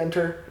they need to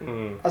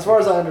enter, as far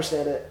as I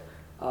understand it.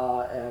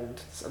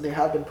 And so they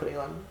have been putting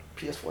on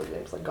PS4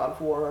 games like God of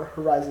War,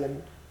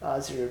 Horizon,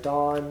 Zero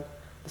Dawn,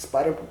 the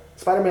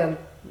Spider-Man.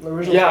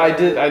 Original yeah,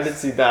 Spider-Man I did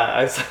see that.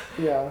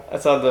 I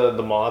saw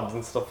the mods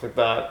and stuff like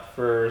that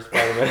for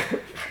Spider-Man.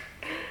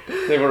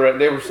 They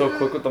were so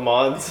quick with the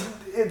mods.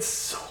 It's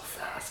so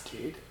fast,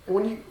 dude.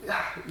 When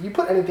you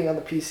put anything on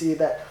the PC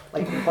that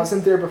like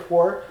wasn't there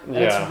before and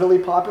it's really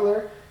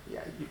popular,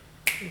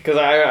 because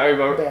I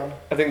remember, bam.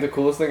 I think the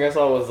coolest thing I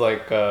saw was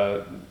like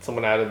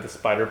someone added the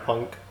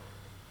Spider-Punk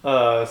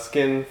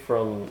skin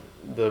from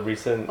the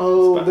recent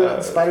into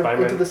the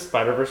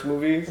Spider-Verse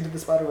movies. Into the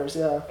Spider-Verse,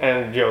 yeah.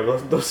 And yo,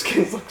 those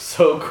skins look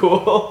so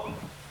cool.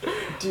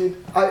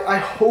 Dude, I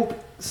hope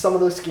some of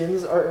those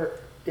skins are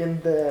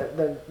in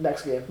the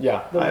next game.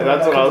 Yeah,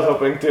 that's what I was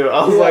hoping too.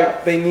 I was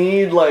like, they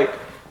need like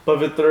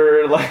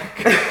Pavitr,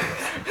 like.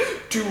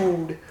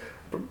 Dude,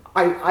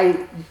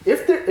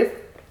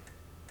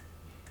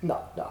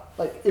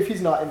 if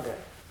he's not in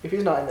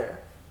there,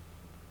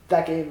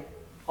 that game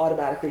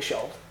automatically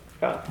shelved.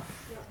 Yeah.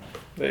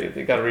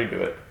 They gotta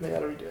redo it. They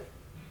gotta redo it.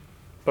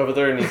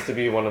 Pavitr needs to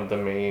be one of the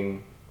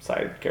main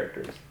side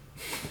characters.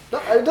 No,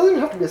 it doesn't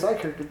even have to be a side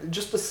character.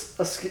 Just a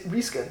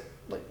reskin.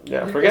 Like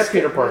forget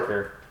Peter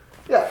Parker.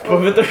 Yeah.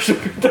 Pavitr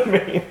should be the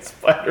main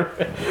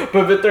Spider-Man.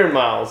 Pavitr and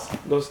Miles.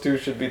 Those two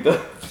should be the...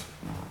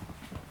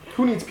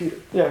 Who needs Peter?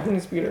 Yeah, who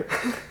needs Peter?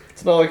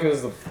 It's not like he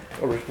was the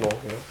original,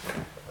 you know?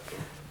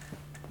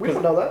 We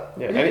don't know that.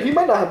 Yeah, he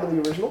might not have been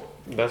the original.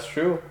 That's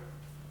true.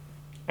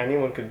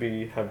 Anyone could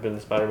have been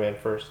Spider-Man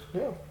first.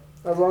 Yeah.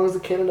 As long as the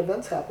canon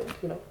events happened,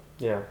 you know.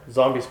 Yeah.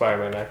 Zombie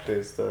Spider-Man actually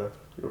is the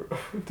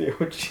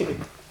OG.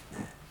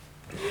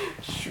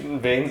 Shooting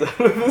veins out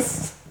of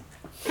his...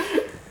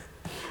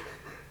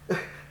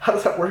 How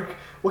does that work?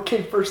 What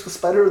came first, the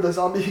spider or the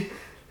zombie?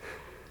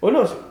 Well,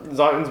 no,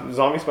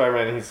 Zombie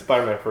Spider-Man, he's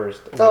Spider-Man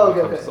first. And then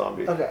becomes a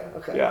zombie.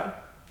 Okay. Yeah.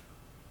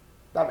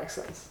 That makes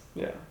sense.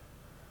 Yeah.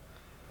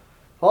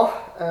 Well,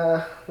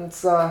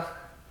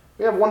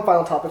 we have one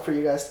final topic for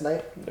you guys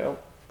tonight. Yep.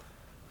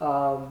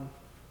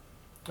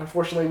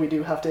 Unfortunately, we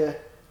do have to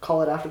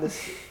call it after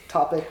this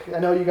topic. I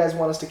know you guys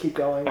want us to keep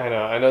going. I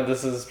know.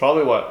 This is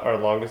probably our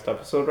longest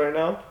episode right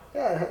now.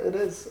 Yeah, it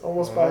is.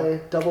 Almost by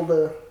double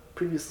the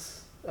previous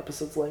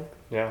episode's length.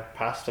 Yeah,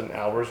 past an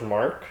hour's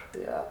mark.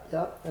 Yeah.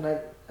 And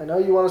I know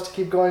you want us to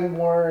keep going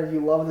more and you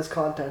love this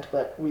content,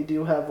 but we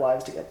do have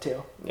lives to get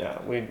to.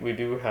 Yeah, we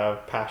do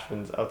have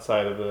passions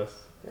outside of this.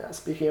 Yeah,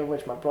 speaking of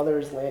which, my brother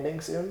is landing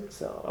soon,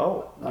 so...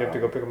 Oh, you have to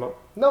go pick him up?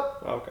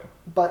 Nope. Oh, okay.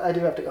 But I do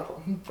have to go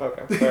home.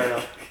 Okay, fair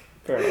enough.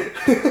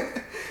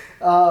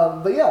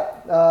 But yeah,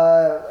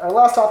 our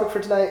last topic for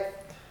tonight,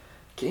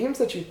 games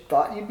that you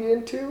thought you'd be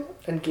into,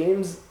 and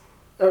games...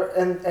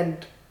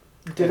 and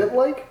didn't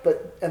like,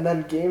 and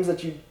then games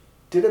that you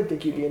didn't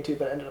think you'd be into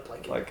but ended up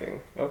liking.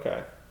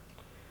 Okay.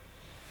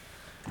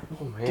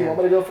 Oh man. Do you want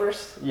me to go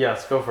first?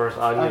 Yes, go first.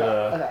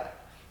 Okay.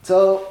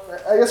 So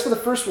I guess for the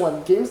first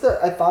one, games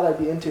that I thought I'd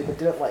be into but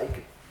didn't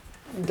like,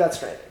 Death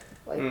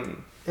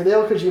Stranding.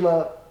 Hideo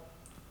Kojima,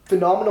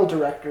 phenomenal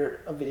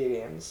director of video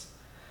games.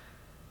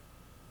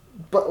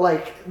 But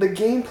like the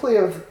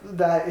gameplay of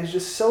that is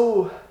just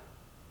so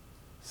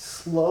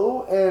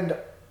slow and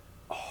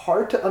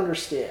hard to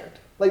understand.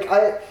 Like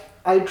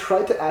I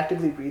tried to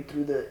actively read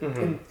through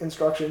the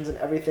instructions and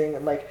everything,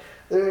 and like,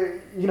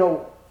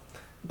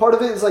 part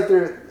of it is like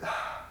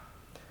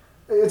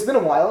it's been a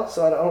while,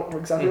 so I don't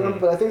exactly remember,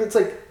 but I think it's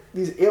like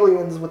these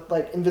aliens with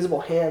like invisible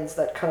hands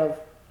that kind of,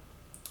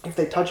 if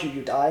they touch you,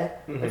 you die.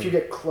 If you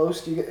get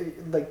close, you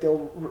get like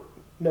they'll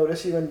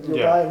notice you and you'll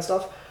die and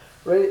stuff,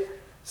 right?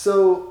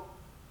 So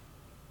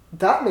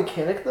that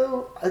mechanic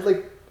though, I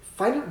like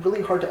find it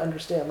really hard to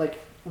understand. Like,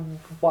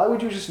 why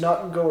would you just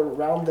not go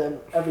around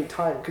them every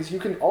time? Because you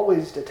can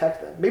always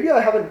detect them. Maybe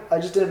I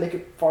just didn't make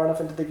it far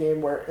enough into the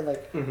game where it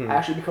like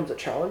actually becomes a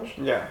challenge.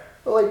 Yeah.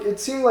 But like it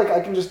seemed like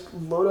I can just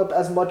load up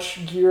as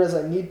much gear as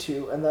I need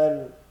to, and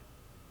then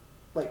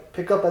like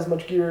pick up as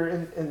much gear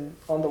in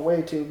on the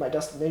way to my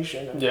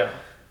destination. And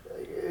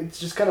it's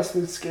just kind of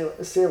smooth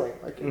sailing.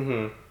 Like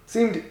it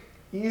seemed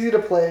easy to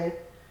play,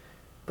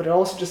 but it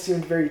also just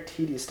seemed very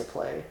tedious to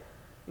play.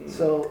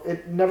 So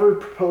it never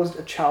proposed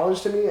a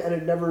challenge to me, and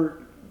it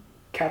never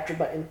captured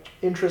my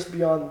interest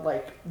beyond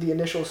like the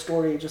initial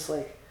story, just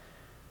like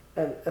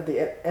and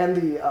the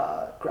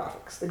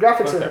graphics. The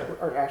graphics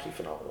are actually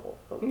phenomenal.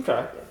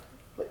 Okay.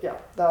 But yeah,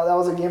 that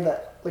was a game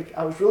that like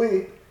I was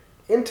really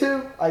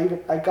into.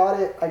 I got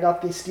it. I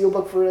got the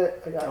steelbook for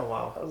it. Oh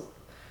wow.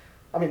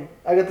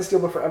 I get the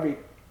steelbook for every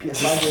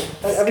PS5 game,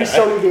 every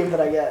Sony game that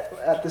I get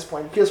at this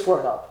point, PS4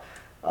 and up.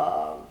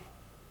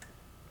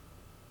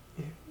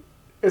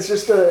 It's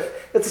just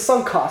it's a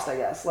sunk cost, I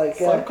guess. Like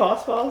sunk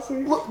cost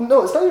fallacy? Look,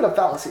 no, it's not even a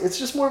fallacy. It's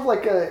just more of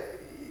like a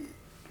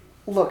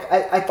look.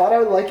 I thought I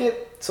would like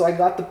it, so I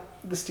got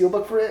the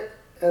steelbook for it,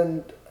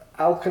 and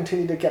I'll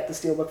continue to get the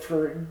steelbook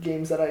for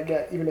games that I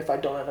get, even if I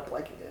don't end up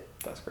liking it.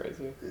 That's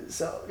crazy.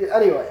 So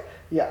anyway,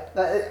 yeah,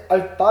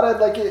 I thought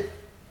I'd like it,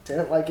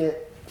 didn't like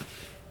it.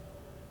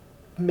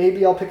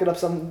 Maybe I'll pick it up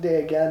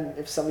someday again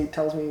if somebody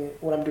tells me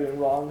what I'm doing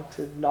wrong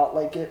to not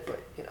like it, but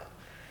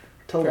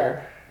till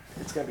then,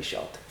 it's gonna be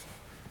shelved.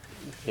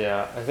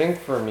 Yeah, I think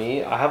for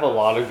me, I have a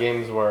lot of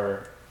games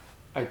where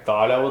I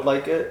thought I would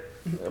like it,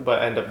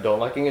 but end up don't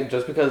liking it,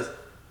 just because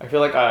I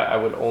feel like I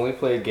would only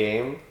play a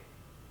game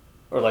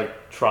or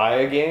like try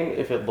a game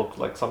if it looked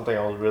like something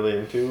I was really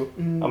into.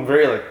 I'm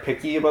very like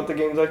picky about the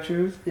games I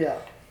choose. Yeah.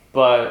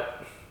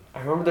 But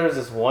I remember there was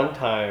this one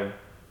time,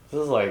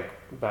 this is like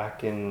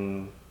back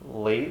in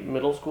late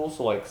middle school,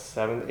 so like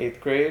 7th,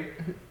 8th grade,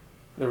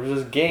 there was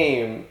this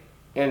game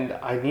and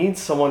I need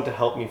someone to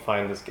help me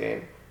find this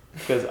game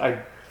because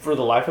for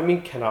the life of me,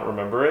 cannot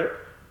remember it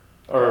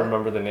or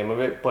remember the name of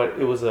it. But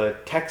it was a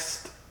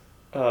text.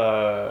 It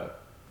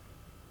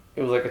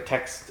was like a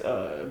text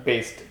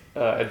based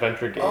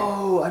adventure game.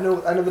 Oh, I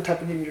know the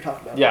type of game you're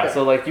talking about. Yeah, okay.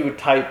 so like you would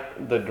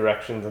type the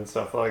directions and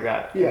stuff like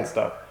that Yeah. and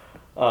stuff.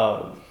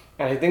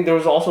 And I think there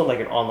was also like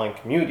an online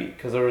community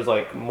because there was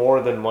like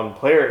more than one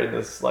player in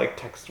this like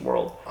text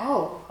world.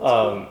 Oh. That's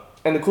cool.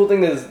 And the cool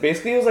thing is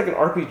basically it was like an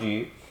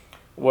RPG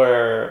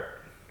where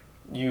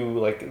you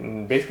like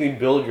basically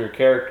build your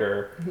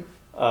character,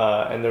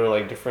 and there were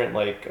like different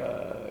like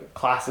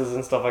classes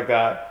and stuff like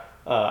that.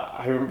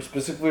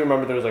 Specifically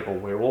remember there was like a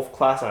werewolf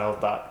class, and I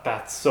thought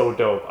that's so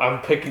dope.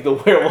 I'm picking the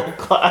werewolf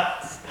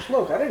class.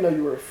 Look, I didn't know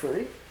you were a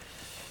furry.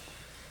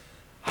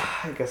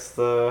 I guess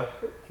the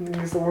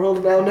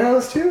world now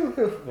knows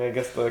too. I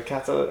guess the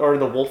cat's out or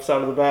the wolf's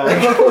out of the bag.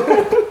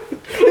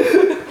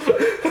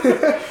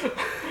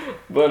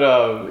 But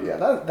yeah,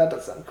 that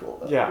does sound cool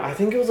though. yeah, I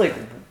think it was like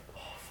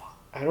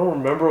I don't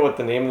remember what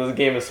the name of the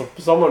game is. So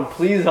someone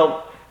please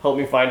help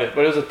me find it.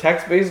 But it was a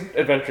text-based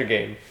adventure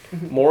game.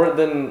 More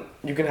than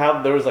you can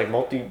have. There was like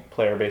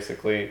multiplayer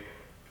basically,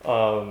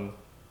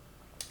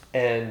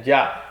 and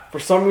yeah, for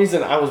some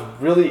reason I was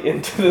really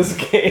into this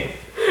game.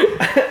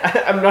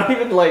 I'm not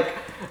even like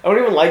I don't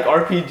even like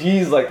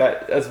RPGs like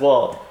that as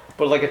well.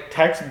 But like a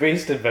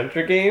text-based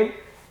adventure game,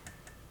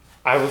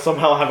 I was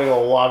somehow having a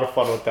lot of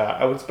fun with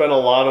that. I would spend a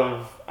lot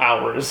of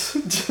hours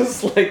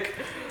just like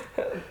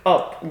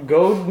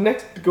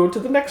go to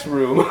the next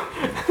room.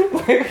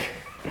 Like,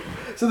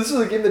 so this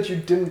was a game that you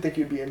didn't think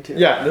you'd be into.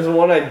 yeah, this is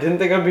one I didn't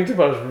think I'd be into,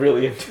 but I was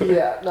really into it.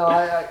 Yeah, no,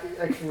 I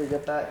can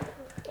get that.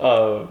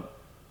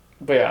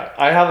 But yeah,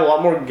 I have a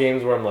lot more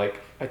games where I'm like,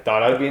 I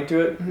thought I'd be into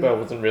it, but I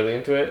wasn't really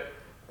into it.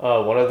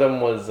 One of them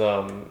was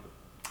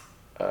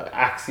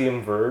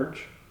Axiom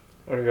Verge.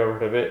 I don't know if you've ever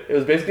heard of it. It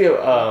was basically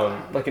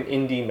like an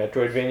indie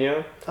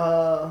Metroidvania.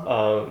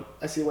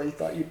 I see why you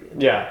thought you'd be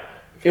into Yeah.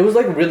 It was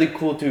like really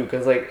cool too,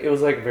 because like it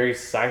was like very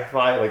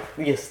sci-fi. Like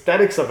the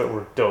aesthetics of it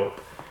were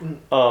dope.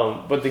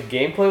 But the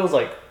gameplay was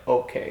like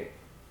okay.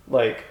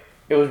 Like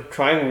it was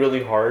trying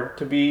really hard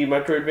to be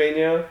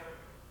Metroidvania,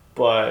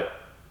 but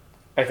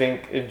I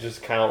think it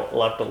just kind of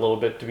left a little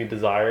bit to be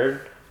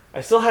desired.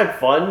 I still had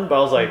fun, but I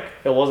was like,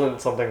 it wasn't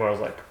something where I was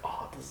like,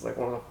 oh, this is like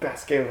one of the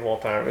best games of all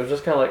time. It was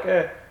just kind of like,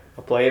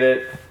 I played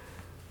it.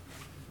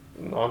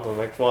 On to the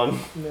next one.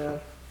 Yeah,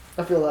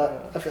 I feel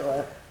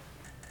that.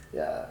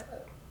 Yeah,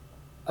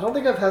 I don't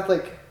think I've had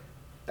like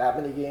that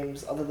many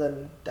games other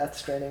than Death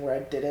Stranding where I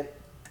didn't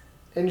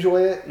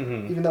enjoy it,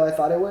 even though I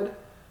thought I would.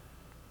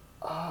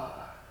 I'm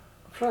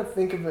trying to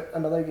think of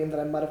another game that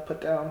I might have put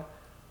down.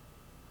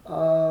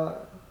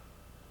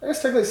 I guess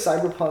technically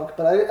Cyberpunk,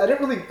 but I didn't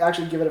really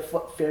actually give it a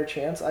fair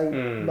chance. I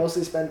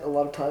mostly spent a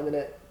lot of time in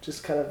it,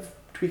 just kind of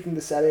tweaking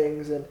the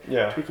settings and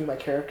tweaking my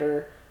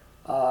character.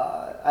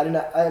 I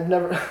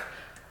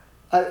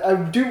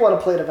do want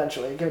to play it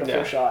eventually, give it a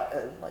fair shot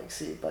and like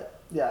see. But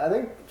yeah, I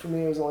think for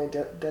me it was only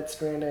Death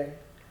Stranding.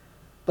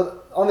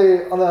 But on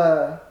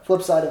the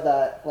flip side of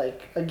that,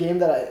 like a game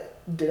that I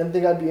didn't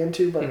think I'd be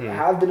into, but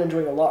have been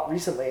enjoying a lot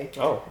recently,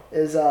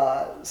 is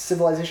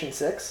Civilization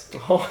 6.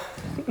 Oh.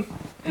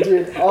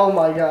 Dude, oh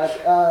my god.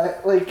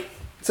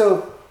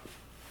 So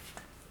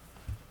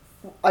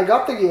I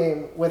got the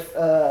game with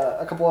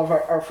a couple of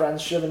our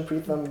friends, Shiv and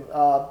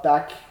Preetham,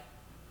 back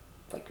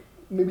like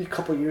maybe a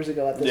couple years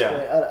ago at this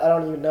point. I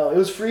don't even know. It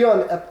was free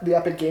on the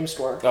Epic Game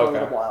Store for a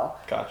little while.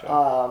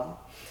 Gotcha.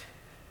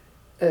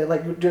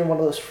 Like doing one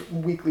of those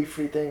weekly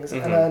free things.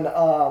 And then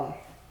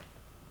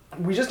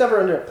we just never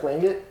ended up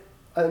playing it.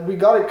 We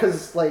got it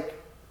because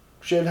like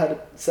Shiv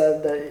had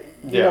said that,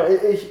 you know,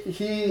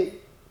 he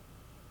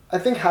I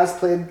think has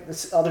played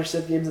other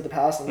Civ games in the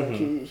past, and like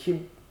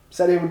he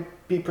said it would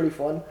be pretty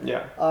fun.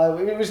 Yeah.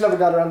 We just never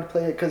got around to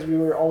play it because we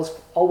were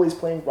always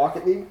playing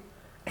Rocket League.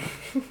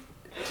 Dude,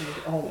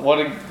 oh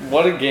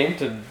what a game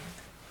to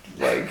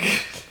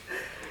like.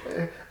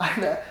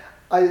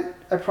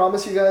 I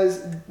promise you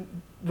guys,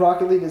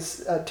 Rocket League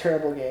is a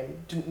terrible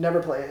game.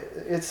 Never play it.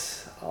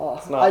 It's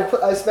not.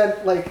 I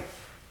spent like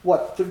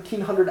what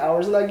 1,300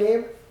 hours in that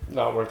game.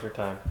 Not worth your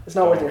time. It's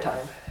not worth your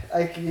time.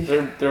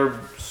 There are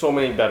so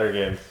many better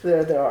games.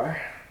 There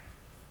are,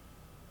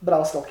 but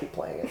I'll still keep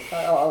playing it.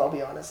 I'll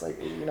be honest. Like,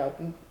 you know,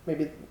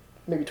 maybe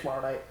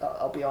tomorrow night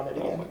I'll be on it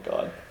again. Oh my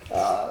god.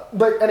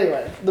 But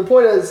anyway, the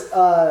point is,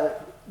 the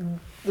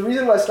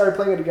reason why I started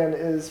playing it again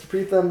is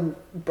Preetham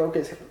broke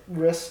his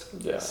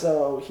wrist,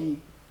 so he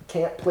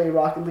can't play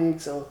Rocket League.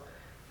 So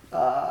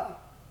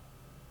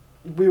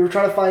we were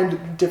trying to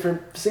find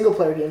different single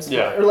player games.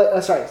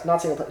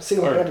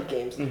 Single handed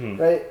games,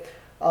 right?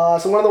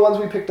 So one of the ones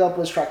we picked up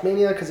was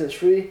Trackmania because it was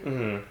free,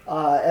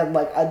 and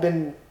like I'd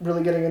been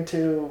really getting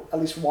into at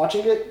least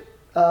watching it.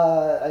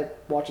 I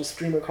watch a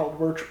streamer called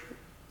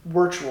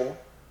Virtual.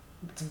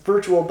 It's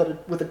virtual,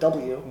 but with a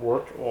W.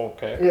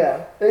 Okay.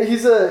 Yeah,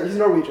 he's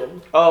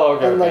Norwegian. Oh,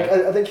 okay. And like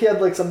I think he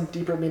had like some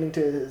deeper meaning to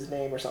his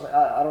name or something.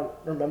 I don't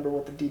remember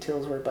what the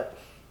details were, but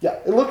Yeah,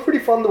 it looked pretty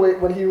fun the way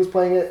when he was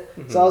playing it.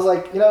 Mm-hmm. So I was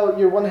like,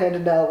 you're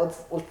one-handed now.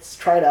 Let's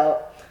try it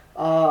out.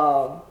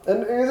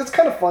 And it's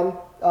kind of fun.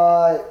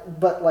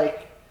 But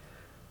like,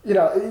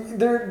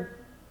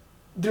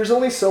 there's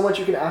only so much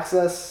you can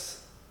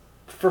access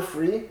for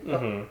free.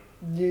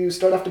 Mm-hmm. You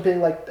start off to paying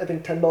like I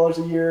think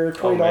 $10 a year,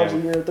 $20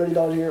 a year,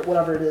 $30 a year,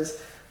 whatever it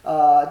is,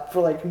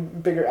 for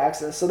like bigger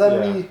access. So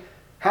then we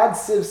had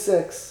Civ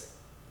 6,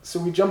 so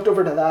we jumped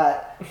over to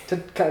that to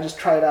kind of just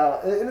try it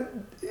out.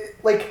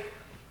 Like,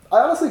 I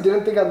honestly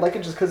didn't think I'd like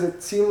it just because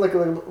it seemed like a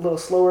little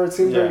slower. It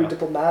seemed very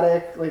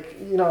diplomatic. Like,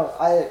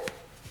 I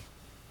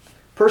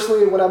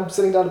personally, when I'm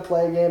sitting down to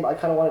play a game, I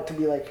kind of want it to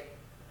be like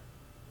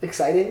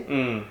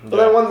exciting. But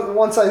then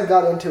once I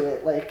got into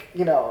it, like,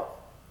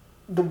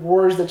 the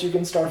wars that you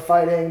can start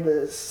fighting,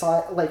 the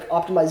like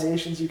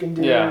optimizations you can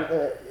do,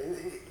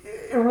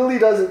 it really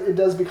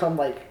does become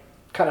like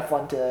kind of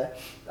fun to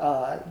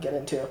get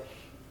into.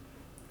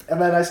 And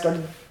then I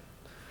started,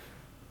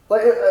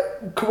 like,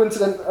 not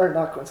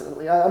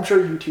coincidentally, I'm sure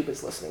YouTube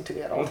is listening to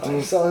me at all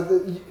times.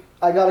 So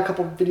I got a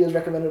couple videos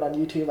recommended on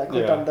YouTube. I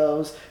clicked on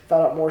those,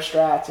 found out more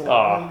strats. And,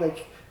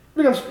 like,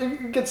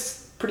 it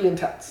gets pretty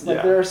intense.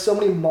 Like, there are so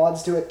many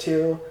mods to it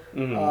too.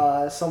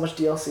 Mm-hmm. So much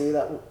DLC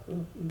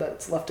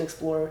that's left to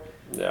explore.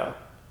 Yeah,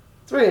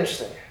 it's very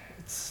interesting.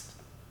 It's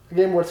a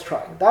game worth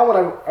trying. That one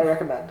I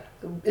recommend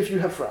if you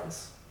have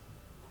friends.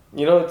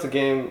 It's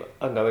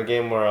another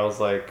game where I was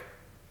like,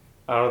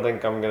 I don't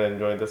think I'm gonna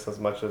enjoy this as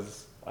much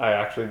as I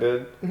actually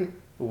did. Mm-hmm.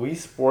 Wii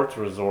Sports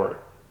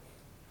Resort.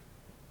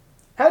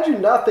 How'd you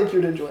not think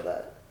you'd enjoy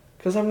that?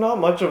 Because I'm not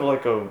much of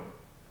like a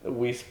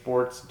Wii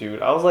Sports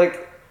dude. I was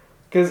like,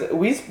 because the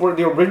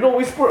original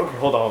Wii Sports. Okay,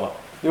 hold on.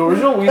 The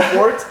original Wii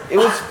Sports, it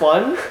was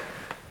fun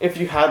if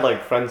you had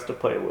like friends to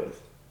play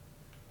with.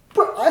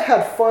 But I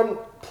had fun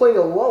playing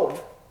alone.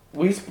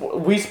 Wii Sports.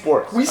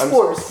 Wii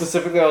Sports.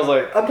 Specifically, I was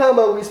like, I'm talking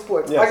about Wii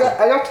Sports. Yes.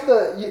 I got to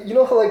the. You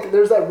know how like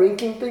there's that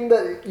ranking thing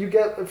that you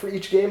get for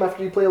each game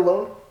after you play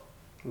alone?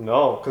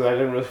 No, because I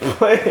didn't really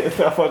play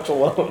that much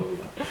alone.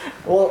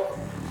 Well,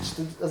 just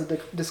as a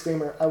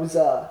disclaimer, I was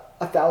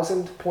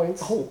 1,000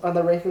 points on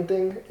the ranking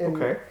thing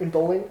in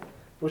bowling,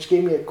 which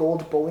gave me a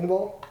gold bowling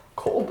ball.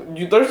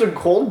 There's a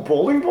gold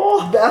bowling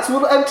ball? That's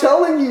what I'm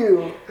telling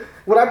you.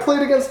 When I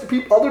played against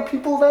other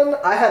people then,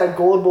 I had a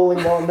gold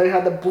bowling ball and they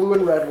had the blue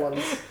and red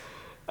ones.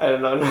 I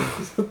did not know that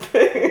was a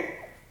thing.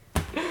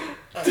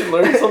 To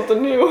learn something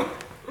new.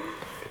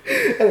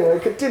 Anyway,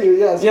 continue,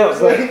 yes. Yeah,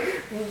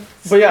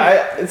 but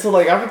yeah, so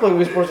like after playing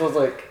Wii Sports, I was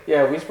like,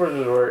 Wii Sports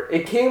Resort.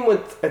 It came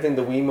with, I think,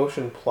 the Wii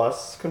Motion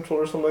Plus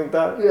controller or something like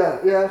that.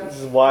 Yeah. This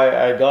is why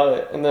I got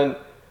it. And then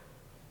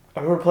I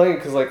remember playing it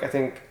because, like, I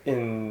think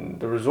in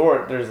the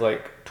resort there's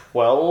like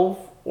 12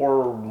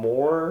 or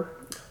more.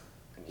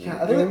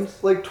 Yeah, I think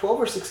it's like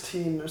 12 or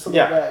 16 or something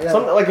like that. Yeah,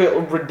 something like a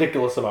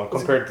ridiculous amount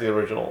compared to the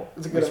original.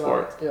 It's a good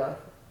amount. Yeah.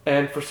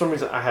 And for some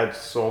reason, I had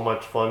so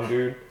much fun,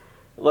 dude.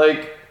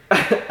 Like,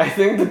 I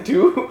think the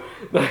two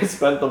that I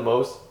spent the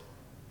most.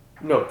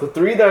 No, the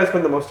three that I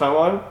spent the most time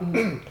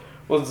on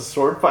was the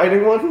sword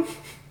fighting one.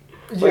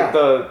 Like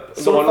the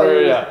one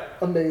where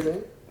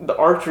amazing. The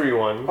archery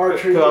one.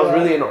 Because I was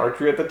really into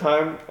archery at the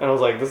time, and I was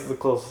like, this is the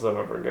closest I'm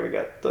ever gonna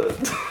get to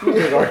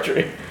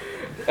archery.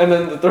 And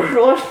then the third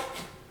one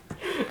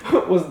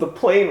was the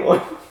plane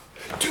one.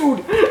 Dude,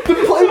 the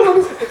plane one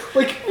is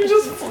like you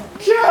just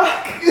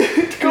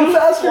go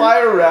faster.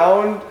 Fly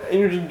around and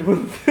you're just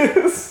doing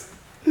this.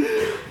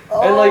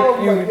 And like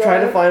you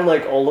try to find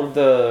like all of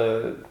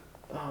the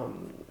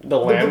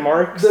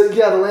landmarks. The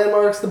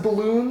landmarks, the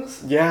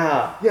balloons.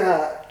 Yeah.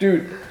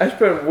 Dude, I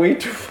spent way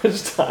too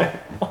much time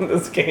on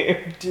this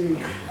game.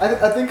 Dude,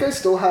 I think I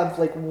still have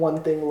like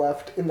one thing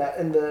left in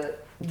the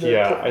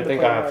I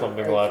think I have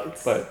something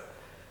left, but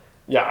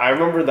yeah, I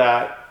remember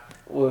that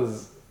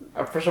was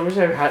for some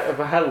reason I've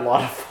had a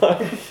lot of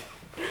fun.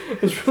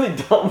 It was really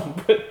dumb,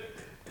 but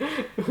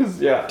it was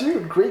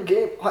Dude, great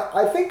game.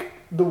 I think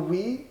the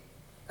Wii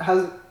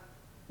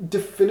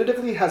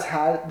definitively has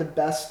had the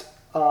best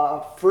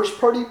first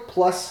party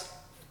plus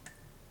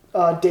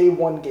day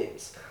one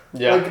games.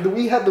 Yeah. Like the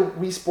Wii had the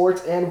Wii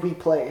Sports and Wii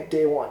Play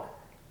day one.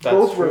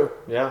 Both were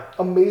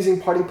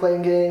amazing party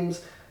playing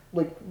games.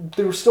 Like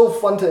they were still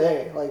fun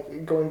today.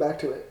 Like going back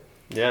to it.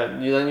 Yeah.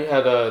 Then you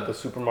had the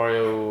Super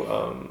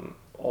Mario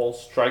All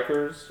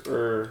Strikers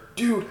or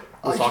dude.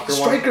 The soccer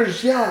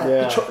Strikers, one?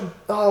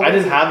 I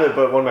didn't have it,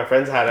 but when my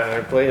friends had it and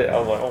I played it, I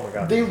was like, oh my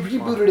god. They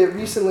rebooted it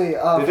recently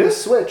for the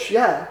Switch.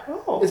 Yeah.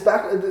 Oh. It's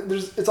back.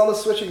 It's on the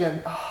Switch again.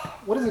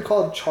 What is it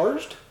called?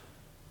 Charged?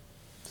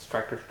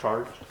 Strikers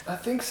Charged? I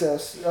think so.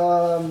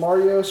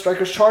 Mario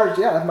Strikers Charged.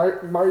 Yeah,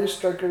 Mario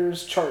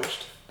Strikers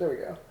Charged. There we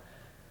go.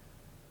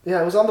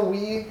 Yeah, it was on the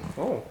Wii.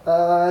 Oh.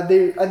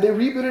 They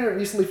rebooted it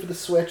recently for the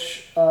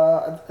Switch.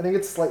 I think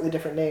it's a slightly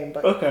different name,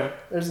 but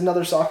there's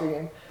another soccer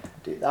game.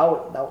 Dude, that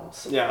one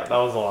was... Yeah, that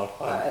was a lot of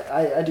fun.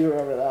 I do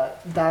remember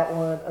that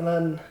one, and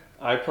then...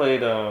 I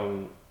played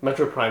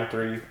Metro Prime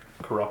 3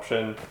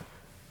 Corruption.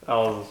 That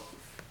was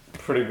a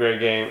pretty great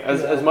game.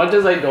 As much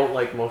as I don't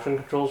like motion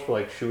controls for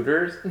like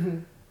shooters,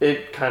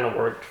 it kind of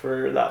worked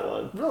for that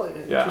one.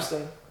 Really?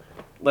 Interesting.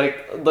 like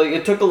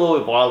it took a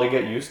little while to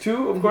get used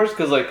to, of course,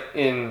 because like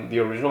in the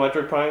original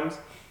Metroid Primes,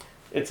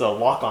 it's a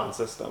lock-on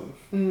system.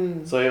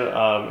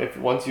 So if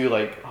once you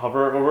like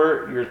hover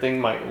over it, your thing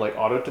might like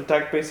auto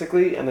detect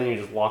basically, and then you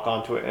just lock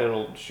onto it and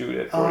it'll shoot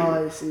it for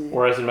you. I see.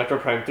 Whereas in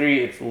Metroid Prime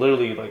 3, it's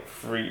literally like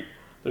free.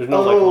 There's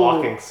no like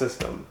locking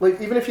system. Like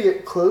even if you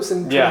get close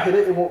and try to hit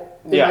it, it won't.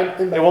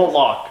 It won't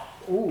lock.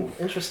 Ooh,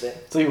 interesting.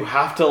 So you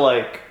have to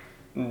like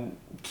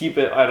keep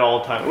it at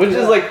all times, which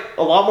is like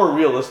a lot more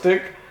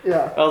realistic.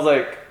 Yeah. I was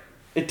like,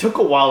 it took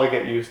a while to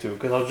get used to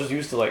because I was just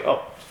used to like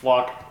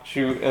lock,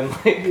 shoot, and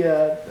like.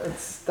 Yeah,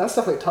 that's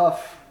definitely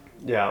tough.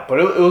 Yeah, but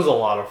it was a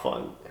lot of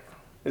fun.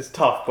 It's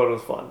tough, but it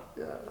was fun.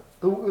 Yeah,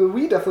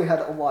 we definitely had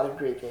a lot of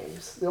great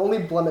games. The only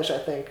blemish I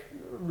think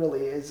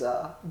really is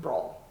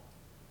Brawl.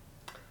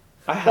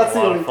 I had a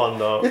lot of fun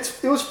though.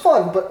 It was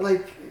fun, but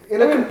like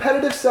in a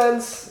competitive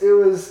sense, it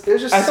was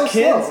just so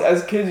slow.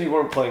 As kids, you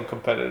weren't playing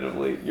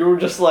competitively. You were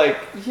just like.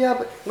 Yeah,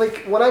 but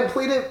like when I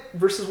played it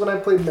versus when I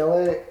played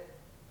Melee,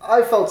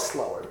 I felt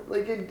slower.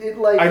 Like it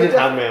like. I didn't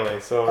have Melee,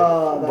 so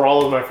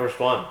Brawl was my first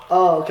one.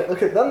 Oh,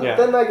 okay.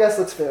 Then I guess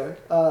that's fair.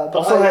 But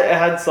also, it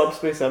had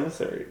Subspace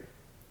Emissary.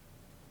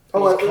 It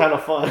was kind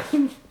of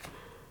fun.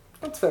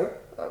 That's fair.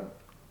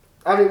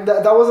 I mean,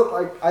 that wasn't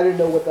like I didn't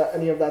know what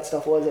any of that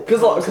stuff was.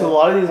 Because a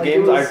lot of these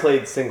games I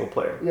played single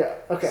player. Yeah.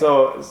 Okay.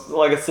 So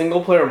like a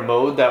single player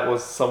mode that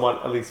was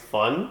somewhat at least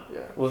fun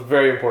was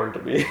very important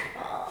to me.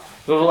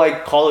 So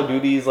like Call of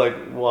Duty's like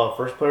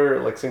first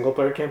player like single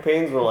player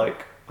campaigns were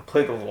like I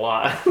played those a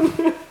lot.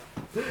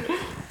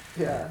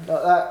 Yeah. No,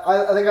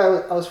 I think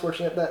I was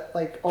fortunate that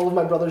like all of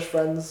my brother's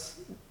friends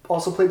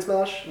also played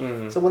Smash.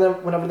 Mm-hmm. So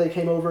whenever they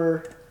came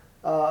over.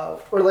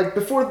 Or like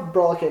before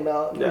Brawl came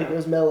out, like it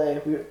was Melee.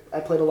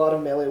 I played a lot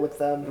of Melee with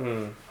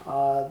them.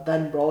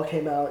 Then Brawl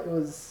came out. It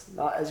was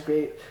not as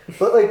great,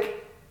 but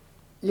like,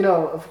 you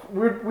know,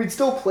 we'd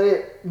still play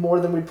it more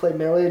than we'd play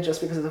Melee just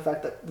because of the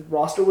fact that the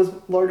roster was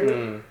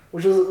larger,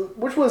 which was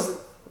more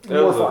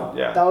fun.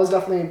 That was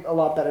definitely a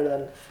lot better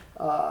than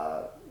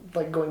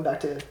like going back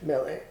to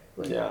Melee.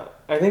 Like,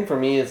 I think for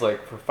me it's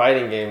like for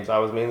fighting games I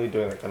was mainly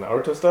doing like the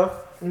Naruto stuff,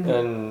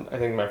 and I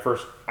think my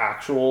first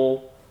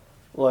actual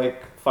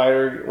like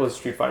fighter was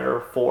Street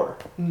Fighter 4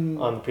 on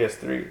the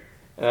PS3, and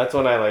that's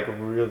when I like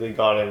really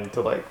got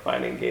into like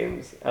fighting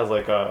games as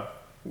like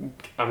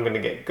I'm gonna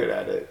get good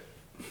at it.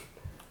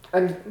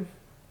 And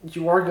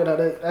you are good at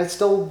it. I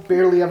still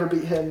barely ever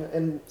beat him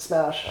in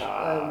Smash,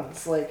 and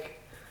it's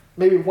like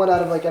maybe 1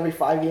 out of like every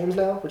 5 games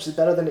now, which is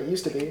better than it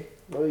used to be.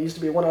 Well, it used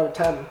to be 1 out of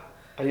 10.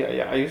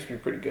 Yeah, I used to be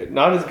pretty good.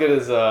 Not as good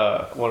as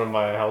one of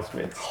my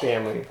housemates,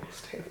 Stanley.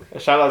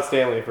 Shout out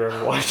Stanley for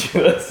ever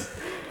watching this.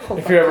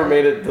 If you ever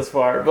made it this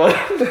far, but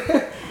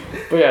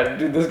yeah,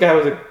 dude, this guy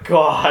was a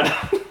god.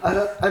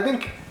 I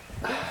think.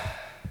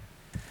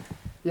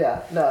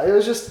 Yeah, no, it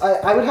was just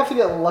I would have to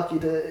get lucky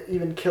to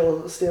even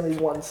kill Stanley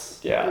once.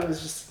 Yeah, it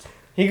was just.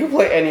 He could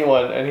play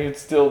anyone, and he would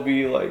still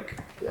be like.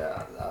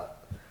 Yeah.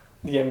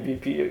 The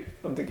MVP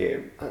of the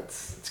game.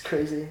 It's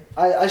crazy.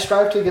 I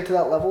strive to get to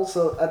that level,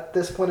 so at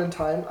this point in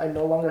time, I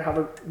no longer have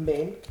a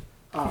main.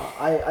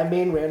 I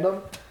main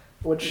random,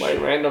 which.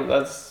 Random,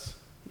 that's.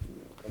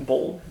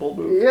 Bold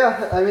move.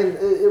 Yeah, I mean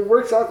it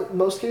works out in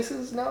most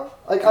cases now.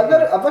 Like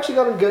I've actually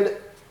gotten good,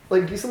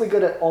 like decently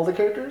good at all the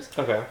characters.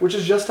 Okay. Which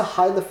is just to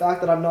hide the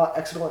fact that I'm not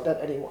excellent at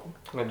anyone.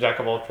 A jack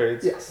of all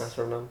trades. Yes.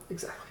 Master of none.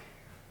 Exactly.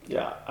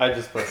 Yeah, I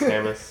just play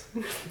Samus.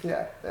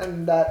 Yeah,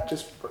 and that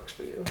just works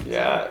for you.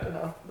 Yeah. So, you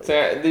know,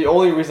 like, the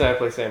only reason I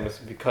play Samus is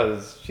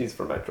because she's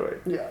from Metroid.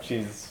 Yeah.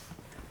 She's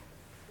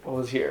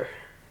always here.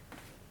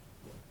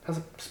 Has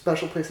a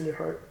special place in your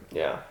heart.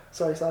 Yeah.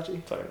 Sorry,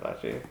 Sachi.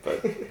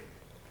 But.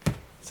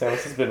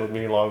 Samus has been with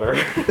me longer.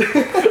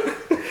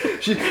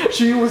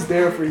 she was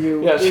there for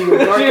you in your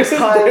darkest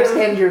times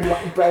and your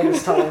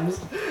brightest times.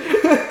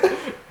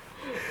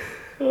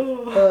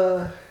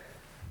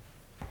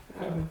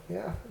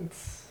 Yeah,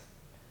 it's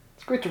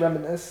great to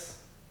reminisce.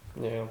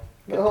 Yeah,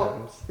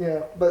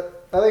 yeah,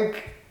 but I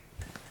think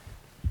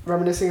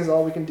reminiscing is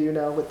all we can do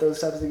now with those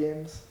types of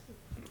games.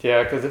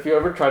 Yeah, because if you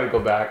ever try to go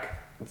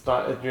back, it's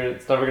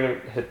never gonna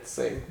hit the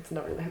same. It's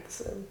never gonna hit the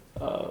same.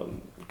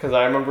 Because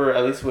I remember,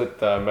 at least with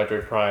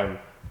Metroid Prime,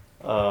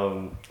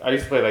 I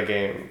used to play that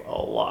game a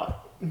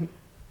lot.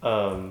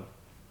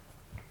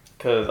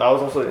 Because I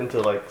was also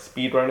into like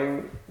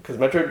speedrunning. Because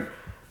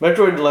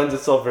Metroid lends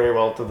itself very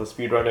well to the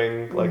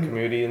speedrunning like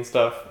community and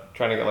stuff.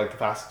 Trying to get like the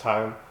fastest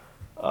time.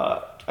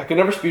 I could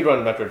never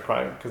speedrun Metroid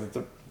Prime because it's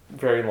a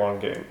very long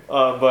game.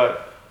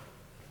 But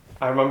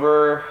I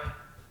remember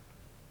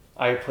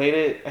I played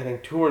it I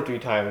think 2 or 3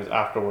 times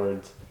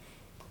afterwards,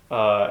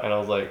 and I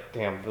was like,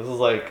 damn, this is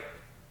like.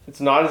 It's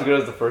not as good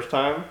as the first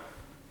time,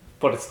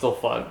 but it's still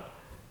fun.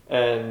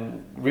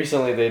 And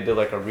recently they did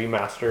like a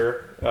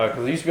remaster,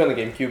 because it used to be on the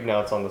GameCube, now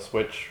it's on the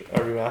Switch, a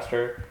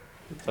remaster.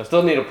 So I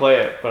still need to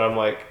play it, but I'm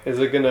like, is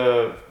it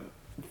gonna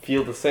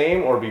feel the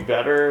same or be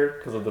better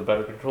because of the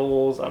better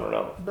controls? I don't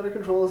know. Better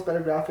controls,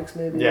 better graphics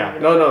maybe. Yeah,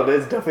 no,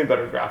 it's definitely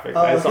better graphics.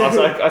 Oh,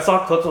 I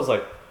saw clips, I was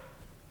like,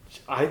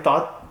 I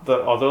thought the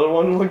other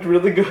one looked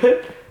really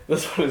good.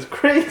 This one is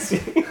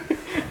crazy.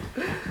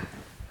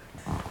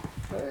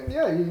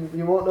 Yeah,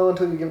 you won't know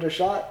until you give it a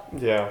shot.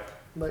 Yeah.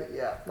 But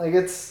yeah, like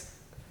it's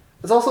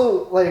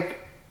also like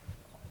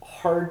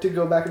hard to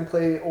go back and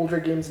play older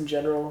games in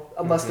general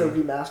unless they're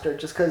remastered.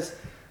 Just because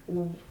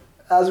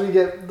as we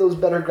get those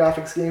better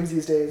graphics games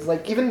these days,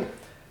 like even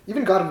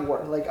God of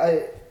War, like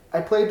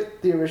I played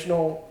the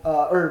original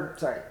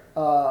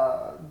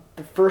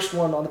the first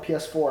one on the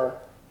PS4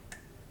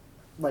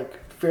 like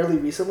fairly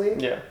recently.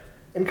 Yeah.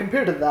 And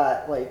compared to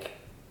that, like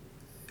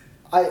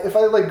if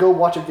I like go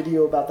watch a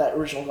video about that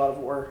original God of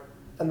War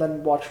and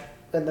then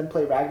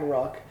play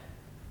Ragnarok,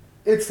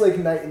 it's like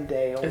night and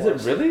day almost.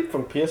 Is it really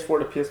from PS4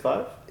 to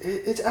PS5?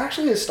 It's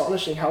actually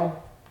astonishing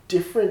how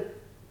different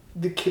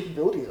the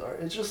capabilities are.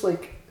 It's just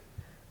like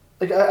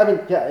I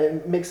mean, yeah,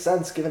 it makes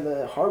sense given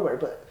the hardware,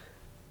 but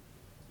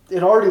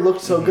it already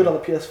looked so good on the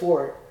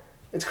PS4.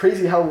 It's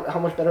crazy how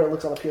much better it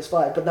looks on the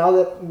PS5. But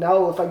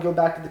now if I go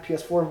back to the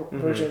PS4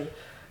 version,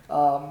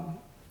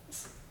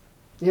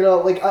 you know,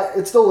 like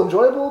it's still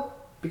enjoyable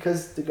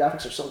because the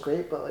graphics are so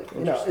great. But like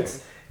you know,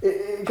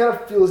 it kind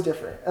of feels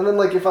different. And then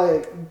like if I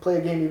play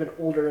a game even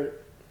older,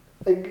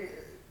 like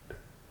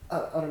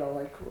I don't know,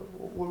 like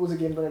what was a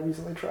game that I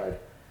recently tried?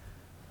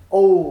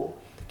 Oh,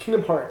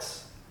 Kingdom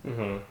Hearts.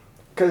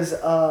 Because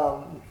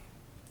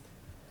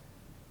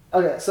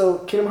okay, so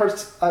Kingdom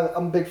Hearts,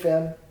 I'm a big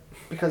fan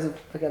because of,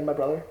 again, my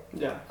brother.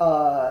 Yeah.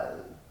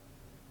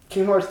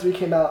 Kingdom Hearts 3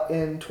 came out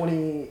in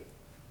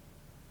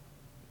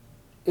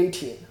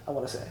 2018, I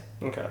want to say.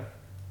 Okay.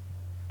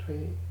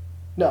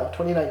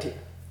 2019.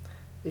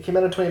 It came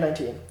out in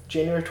 2019,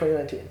 January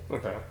 2019.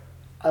 Okay.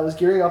 I was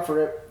gearing up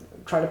for it,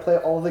 trying to play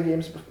all the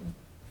games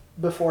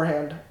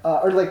beforehand,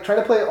 or like trying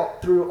to play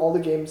through all the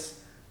games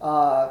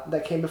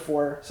that came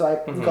before. So I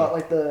got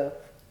like the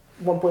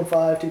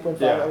 1.5,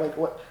 2.5, like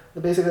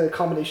basically the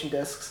combination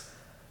discs.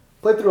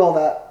 Played through all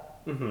that.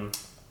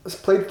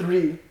 Played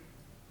 3.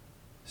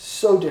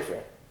 So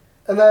different.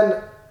 And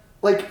then,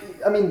 like,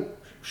 I mean,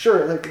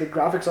 sure, like the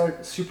graphics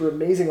aren't super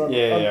amazing on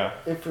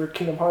for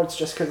Kingdom Hearts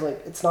just because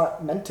like it's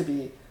not meant to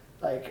be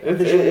like.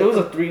 It was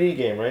a 3D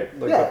game, right?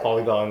 Like the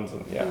polygons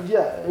and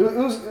it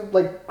was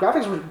like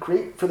graphics were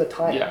great for the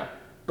time. Yeah.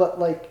 But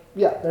like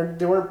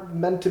they weren't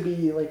meant to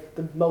be like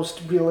the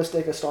most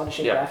realistic,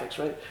 astonishing graphics,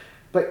 right?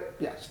 But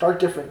yeah, stark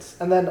difference.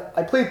 And then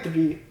I played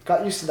 3,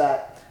 got used to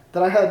that.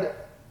 Then I had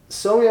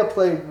Sonia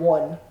play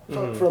 1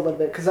 for a little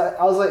bit because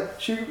I was like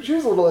she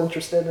was a little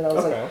interested and I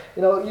was like,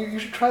 you know, you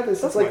should try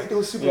this. It's like nice. It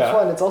was super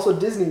fun. It's also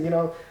Disney, you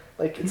know,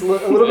 like it's a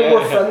little bit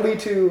more friendly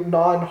to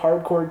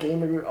non-hardcore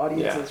gamer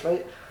audiences,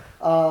 right?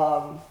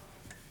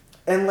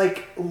 And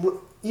like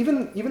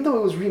even though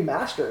it was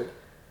remastered,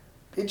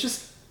 it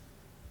just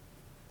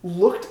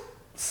looked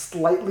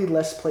slightly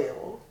less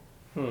playable.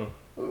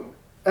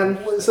 And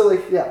so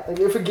like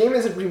if a game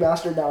isn't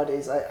remastered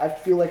nowadays, I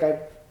feel like I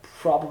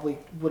probably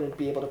wouldn't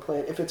be able to play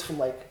it if it's from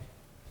like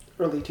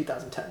early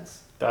 2010s.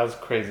 That's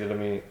crazy to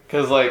me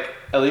because like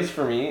at least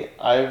for me,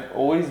 I've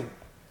always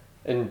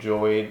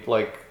enjoyed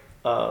like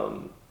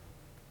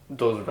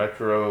those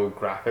retro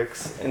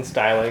graphics and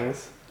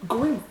stylings.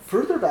 Going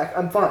further back,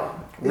 I'm fine.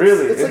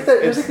 It's like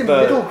that. There's like the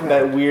middle ground.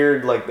 That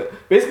weird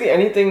basically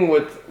anything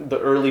with the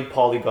early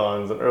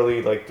polygons and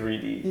early like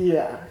 3D.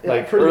 Yeah,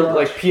 like early,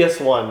 like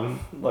PS1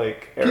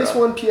 like era.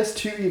 PS1,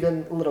 PS2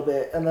 even a little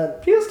bit, and then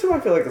PS2 I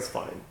feel like is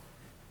fine.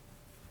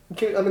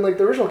 I mean, like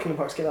the original Kingdom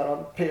Hearts came out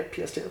on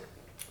PS2.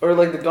 Or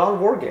like the God of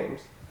War games.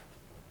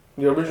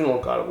 The original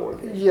God of War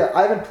games. Yeah,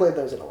 I haven't played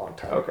those in a long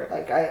time. Okay.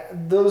 Like I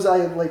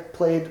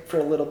played for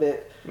a little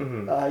bit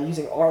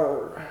using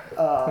R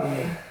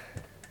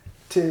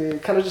to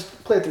kind of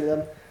just play through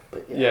them.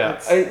 But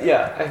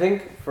I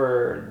think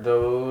for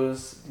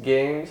those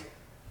games,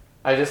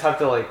 I just have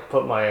to like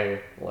put my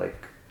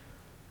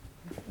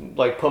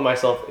put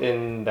myself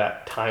in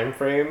that time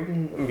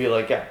frame and be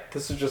like, yeah,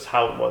 this is just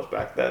how it was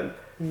back then.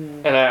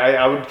 And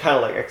I would kind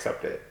of like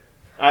accept it.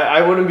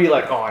 I wouldn't be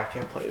like, oh, I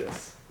can't play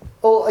this.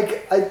 Oh,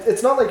 like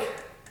it's not like,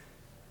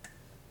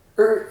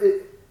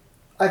 the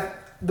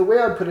way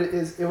I'd put it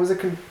is it was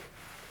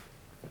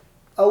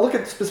I'll look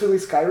at specifically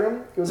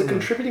Skyrim. It was a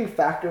contributing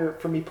factor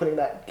for me putting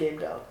that game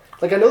down.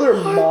 Like I know there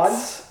are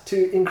mods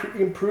to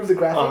improve the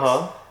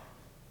graphics,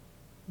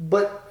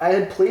 but I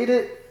had played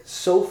it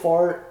so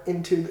far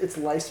into its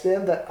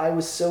lifespan that I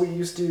was so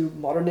used to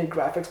modern day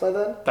graphics by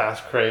then.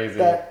 That's crazy.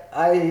 That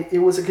it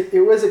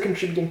was a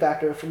contributing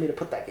factor for me to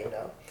put that game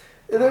down.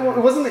 It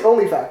wasn't the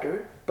only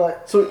factor,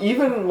 but so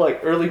even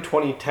like early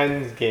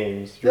 2010s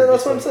games. Yeah,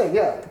 that's what I'm saying.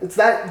 Yeah, it's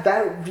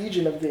that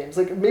region of games,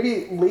 like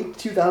maybe late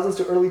 2000s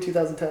to early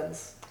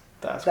 2010s.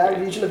 That's that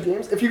crazy. Region of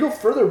games. If you go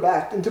further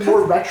back into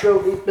more retro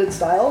 8-bit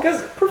style,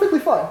 perfectly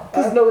fine.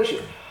 I have no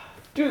issue.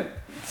 Dude,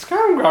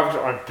 Skyrim graphics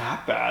aren't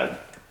that bad.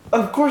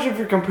 Of course, if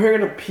you're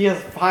comparing to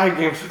PS5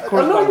 games, of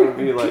course not going to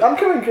be like. I'm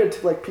comparing it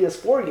to like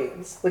PS4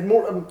 games, like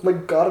more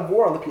like God of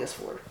War on the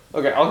PS4.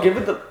 Okay, I'll give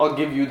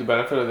you the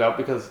benefit of the doubt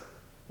because,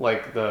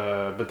 like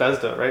the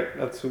Bethesda, right?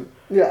 That's who.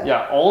 Yeah.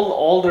 Yeah,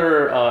 all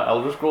their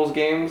Elder Scrolls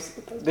games,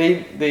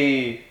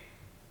 they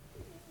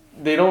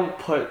don't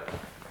put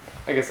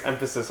I guess,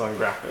 emphasis on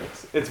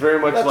graphics. It's very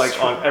much That's like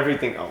true. on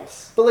everything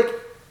else. But like,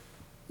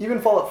 even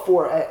Fallout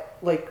 4,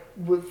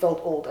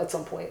 felt old at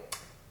some point.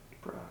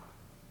 Bruh.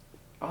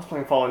 I was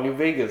playing Fallout New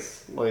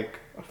Vegas like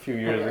a few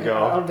years I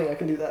ago. don't think I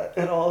can do that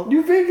at all.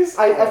 New Vegas.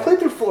 I played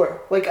through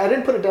 4. Like, I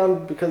didn't put it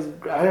down because of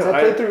graphics.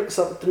 I played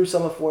through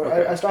some of 4.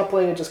 Okay. I stopped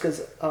playing it just because.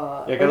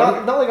 Yeah,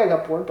 not like I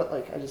got bored, but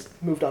like I just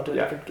moved on to a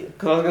different game.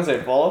 Because I was gonna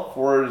say Fallout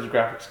 4's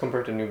graphics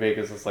compared to New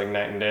Vegas is like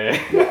night and day.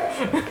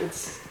 Yeah,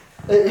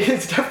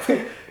 it's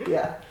definitely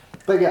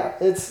but yeah,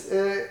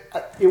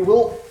 it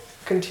will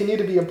continue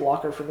to be a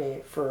blocker for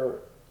me for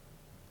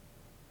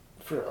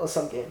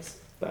some games.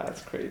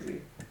 That's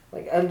crazy.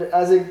 Like, and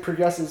as it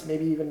progresses,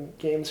 maybe even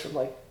games from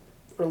like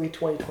early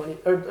 2020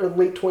 or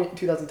late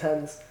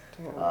 2010s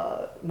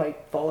might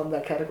fall in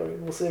that category.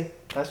 We'll see.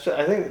 I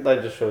think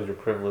that just shows your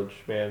privilege,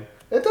 man.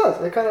 It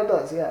does. It kind of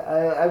does. Yeah.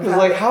 I've Because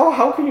like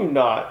how can you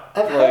not?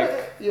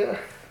 Yeah.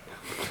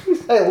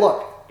 Hey,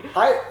 look,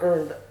 I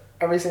earned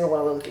every single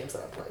one of those games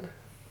that I played.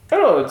 I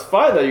don't know. It's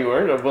fine that you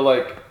earned it, but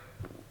like,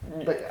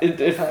 But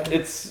yeah,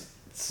 it's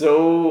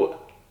so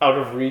out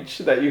of reach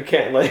that you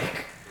can't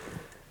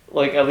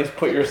like at least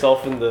put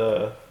yourself in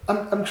the.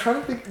 I'm trying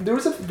to think. There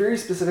was a very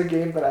specific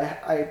game that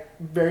I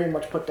very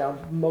much put down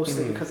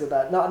mostly because of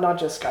that. Not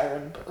just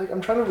Skyrim, but like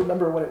I'm trying to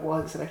remember what it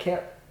was, and I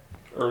can't.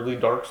 Early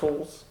Dark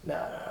Souls. No,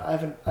 I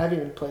haven't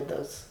even played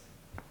those.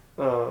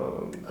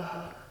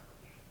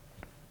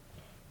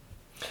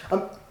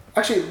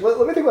 Actually,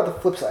 let me think about the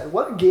flip side.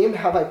 What game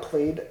have I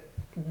played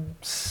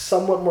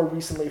somewhat more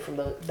recently from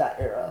that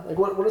era? Like,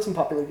 what are some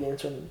popular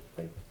games from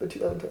like the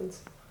 2010s?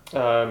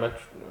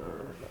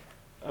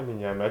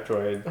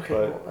 Metroid. Okay,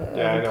 but well, I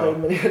yeah, I haven't know.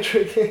 played many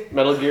Metroid games.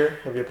 Metal Gear.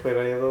 Have you played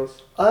any of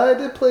those? I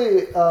did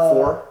play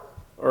 4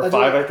 or I 5,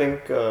 did- I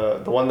think.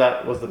 The one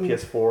that was the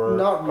PS4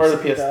 not or the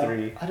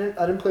recently, PS3. though.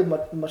 I didn't play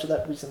much of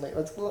that recently.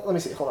 Let me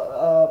see. Hold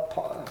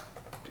on.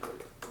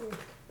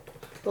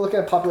 We're looking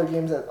at popular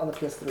games on the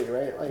PS3,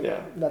 right? Like,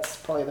 Yeah. That's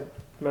probably the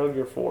Metal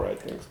Gear 4, I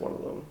think, is one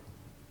of them.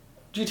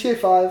 GTA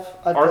 5.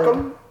 I've Arkham,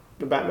 played.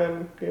 the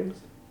Batman games.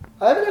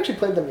 I haven't actually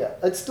played them yet.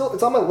 It's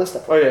on my list.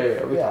 Oh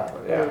yeah. We talked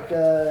about it,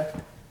 yeah.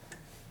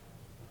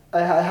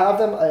 Like, I have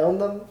them. I own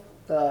them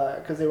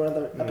because they were on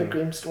the Epic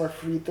Games Store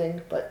free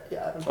thing. But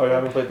yeah, I haven't Oh, you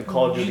haven't played the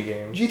Call of Duty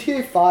games.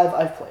 GTA 5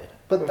 I've played,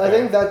 but I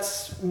Okay.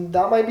 think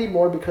that might be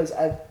more because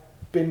I've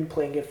been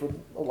playing it for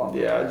a long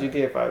time. Yeah,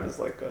 GTA 5 is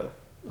like a.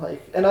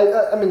 Like, and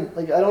I mean,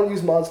 like, I don't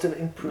use mods to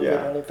improve it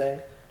Yeah. or anything.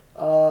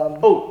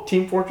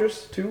 Team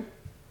Fortress 2? You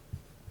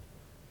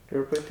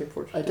ever played Team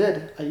Fortress 2? I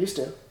did. I used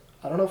to.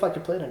 I don't know if I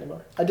could play it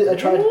anymore. I did. I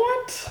tried.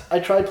 What? I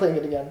tried playing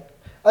it again.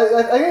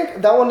 I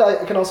think that one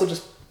I can also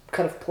just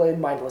kind of play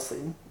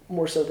mindlessly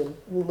more so than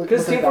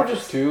Because Team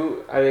Fortress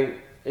 2, I think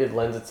it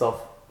lends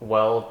itself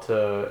well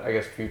to, I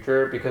guess,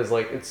 future because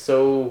like it's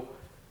so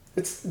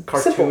it's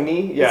cartoony. Simple.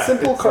 Yeah, it's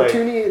simple, it's like-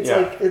 cartoony. It's yeah.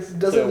 like it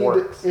doesn't need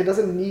works. it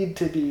doesn't need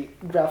to be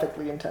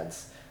graphically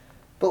intense.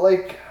 But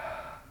like,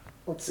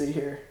 let's see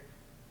here.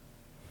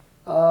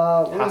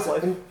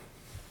 Half-Life?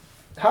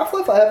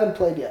 Half-Life I haven't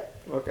played yet.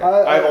 Okay.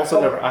 I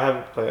I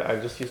haven't played it. I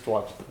just used to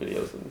watch the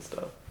videos and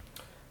stuff.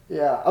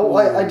 Yeah. Oh,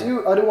 I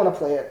do want to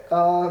play it.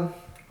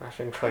 Ratchet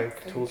and Clank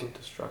Tools of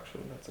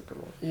Destruction. That's a good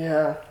one.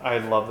 Yeah. I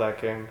love that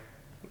game.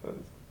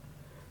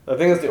 I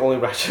think it's the only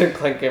Ratchet and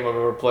Clank game I've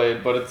ever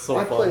played, but it's so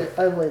fun.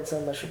 I played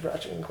so much of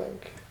Ratchet and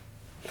Clank.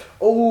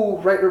 Oh,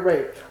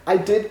 right. I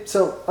did.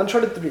 So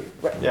Uncharted 3.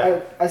 Right,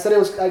 Yeah. I said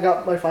I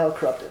got my file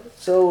corrupted.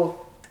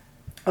 So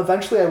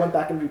eventually I went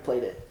back and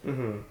replayed it.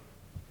 Mm-hmm.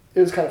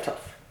 It was kind of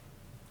tough.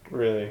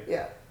 Really?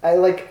 Yeah.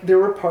 There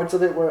were parts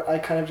of it where I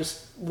kind of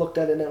just looked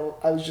at it and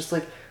I was just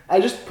like, I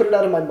just put it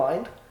out of my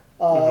mind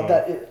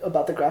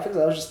about the graphics.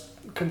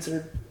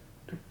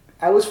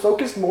 I was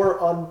focused more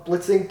on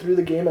blitzing through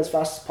the game as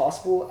fast as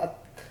possible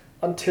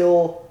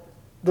until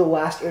the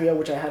last area,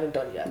 which I hadn't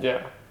done yet.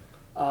 Yeah.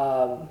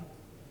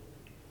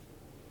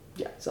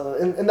 Yeah, so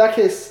in that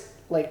case,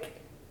 like,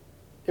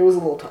 it was a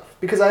little tough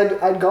because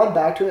I'd gone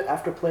back to it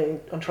after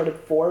playing Uncharted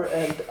 4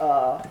 and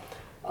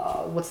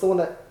what's the one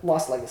that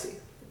Lost Legacy?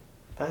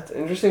 That's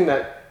interesting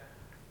that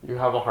you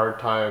have a hard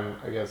time,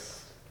 I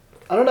guess.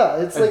 I don't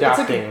know. It's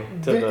Adapting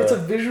a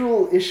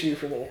visual issue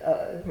for me.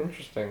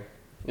 Interesting.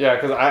 Yeah,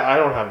 because I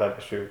don't have that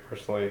issue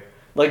personally.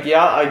 Like,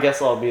 yeah, I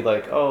guess I'll be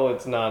like, oh,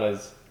 it's not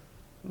as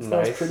It's nice.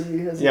 not as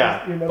pretty as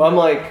yeah, you remember. but I'm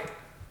like,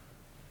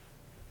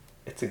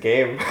 it's a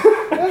game.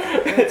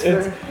 That's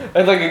fair.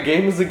 And like a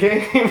game is a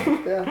game.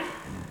 Yeah.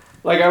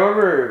 Like I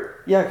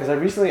remember, yeah, because I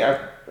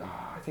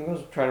think I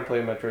was trying to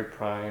play Metroid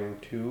Prime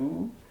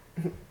 2.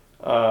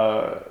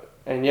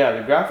 And yeah,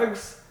 the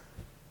graphics.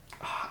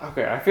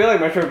 Okay, I feel like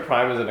Metroid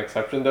Prime is an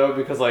exception though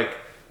because like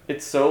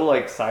it's so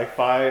like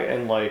sci-fi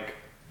and like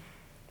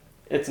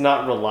it's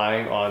not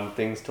relying on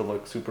things to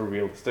look super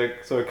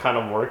realistic, so it kind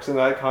of works in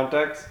that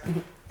context.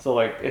 So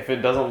like if it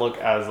doesn't look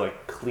as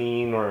like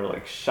clean or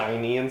like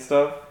shiny and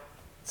stuff,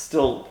 it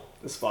still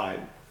is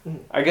fine.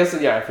 I guess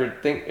yeah, if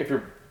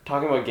you're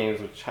talking about games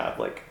which have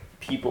like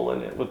people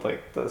in it with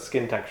like the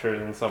skin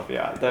textures and stuff,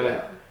 yeah, then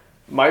it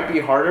might be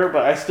harder,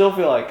 but I still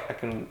feel like I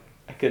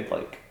could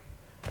like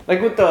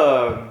Like with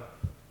the,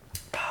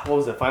 what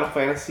was it? Final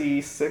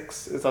Fantasy VI?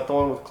 Is that the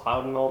one with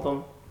Cloud and all of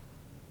them?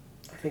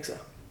 I think so.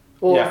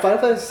 Well, Yeah. Final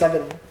Fantasy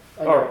 7.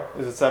 Or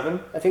is it 7?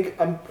 I think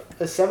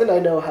 7 I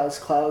know has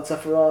Cloud,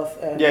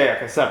 Sephiroth, and Yeah,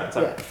 okay,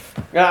 7.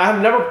 Yeah,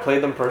 I've never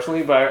played them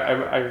personally,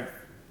 but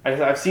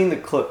I've seen the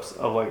clips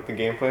of like the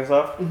gameplay and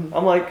stuff. Mhm.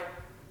 I'm like,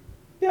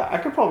 yeah, I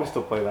could probably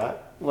still play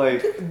that.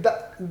 Like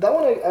that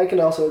one I can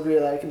also agree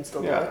that I can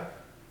still Yeah.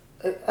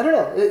 play. I don't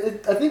know.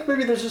 I think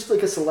maybe there's just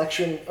like a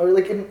selection, or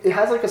like it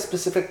has like a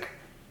specific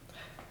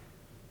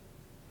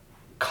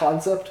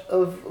concept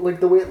of like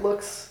the way it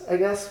looks. I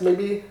guess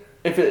maybe.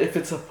 if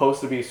it's supposed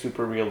to be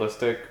super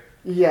realistic,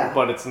 Yeah.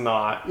 but it's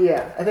not.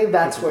 Yeah, I think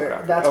that's Super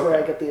where graphic. where I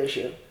Okay. get the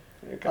issue.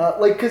 Okay.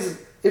 Like, because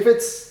if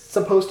it's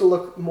supposed to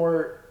look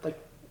more like,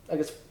 I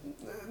guess,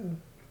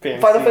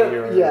 Fancy Final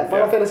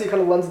or- Fantasy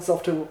kind of lends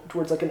itself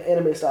towards like an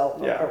anime style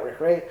Yeah. artwork,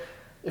 right?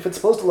 If it's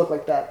supposed to look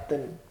like that,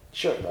 then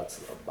sure, that's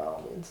by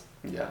all means.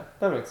 Yeah,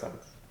 that makes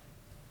sense.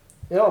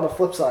 You know, on the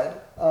flip side,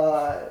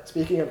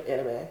 speaking of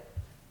anime,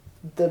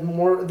 the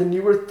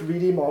newer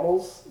 3D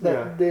models that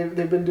Yeah.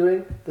 they've been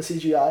doing, the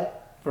CGI.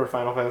 For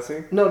Final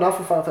Fantasy? No, not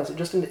for Final Fantasy,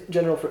 just in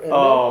general for anime.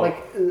 Oh. Like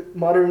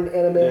modern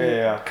anime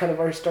Yeah. kind of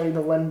are starting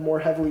to lend more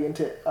heavily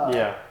into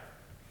Yeah.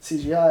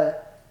 CGI.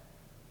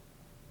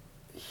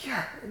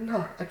 Yeah,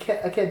 no, I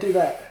can't do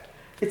that.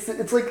 It's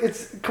like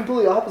it's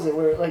completely opposite.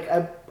 Where like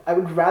I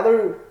would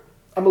rather,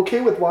 I'm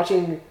okay with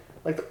watching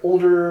like the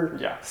older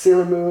Yeah.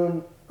 Sailor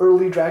Moon,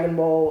 early Dragon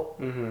Ball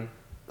Mm-hmm.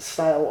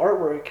 style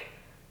artwork,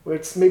 where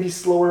it's maybe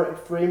slower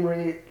frame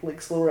rate,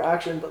 like slower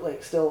action, but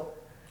like still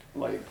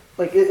Like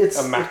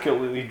it's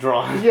immaculately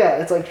drawn. yeah,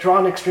 it's like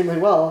drawn extremely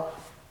well,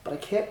 but I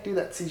can't do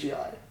that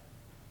CGI.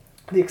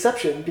 The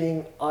exception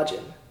being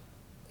Ajin.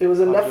 It was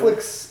a Ajin.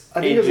 Netflix.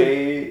 I think it was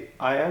a,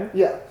 AJIN?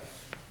 yeah.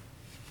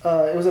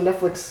 It was a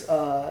Netflix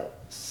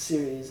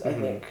series, I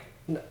Mhm. think,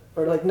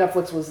 or like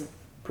Netflix was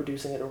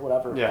producing it or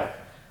whatever. Yeah.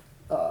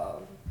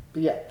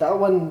 But yeah, that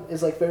one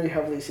is like very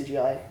heavily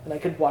CGI, and I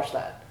could watch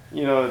that.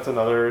 You know, it's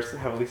another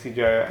heavily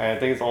CGI, and I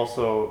think it's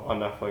also on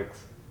Netflix.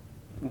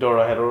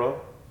 Dorohedoro.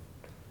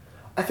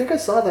 I think I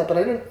saw that, but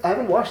I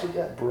haven't watched it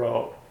yet.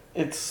 Bro,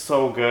 it's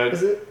so good.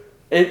 Is it?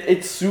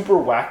 It's super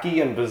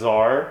wacky and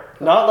bizarre.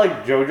 Not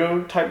like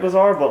JoJo type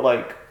bizarre, but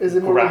like Is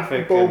it more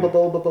graphic. like and-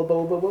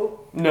 bo?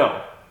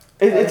 No.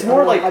 It's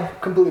more like I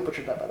completely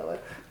butchered that, by the way.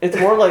 it's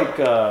more like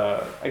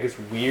I guess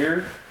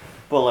weird,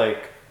 but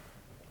like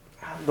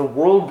the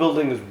world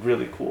building is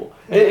really cool.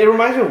 It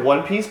reminds me of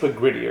One Piece, but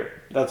grittier.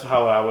 That's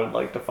how I would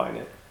like define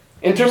it.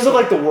 In terms of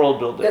like the world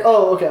building,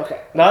 Oh,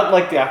 okay. not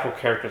like the actual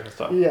characters and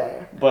stuff.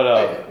 Yeah.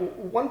 But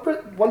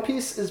One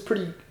Piece is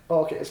pretty.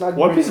 Oh, okay. It's not.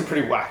 One gritty. Piece is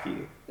pretty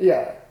wacky.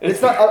 Yeah, It's-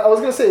 it's not. I was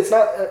gonna say it's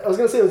not. I was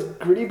gonna say it was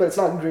gritty, but it's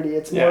not gritty.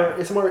 It's more. Yeah.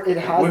 It's more. It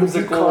has the deep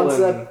Whimsical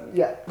concept.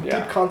 Yeah.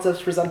 Deep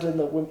concepts presented in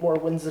the more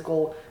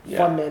whimsical, Yeah.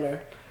 fun manner.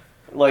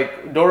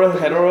 Like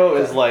Dorohedoro Yeah.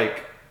 is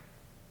like,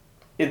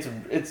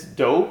 it's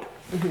dope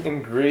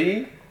and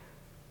gritty,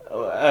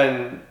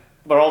 and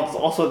but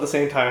also at the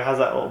same time it has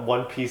that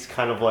One Piece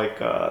kind of like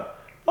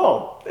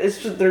it's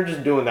just they're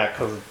just doing that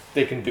because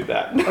they can do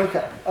that.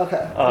 Okay.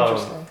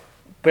 Interesting.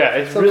 But yeah,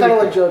 it's So really kind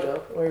of cool. like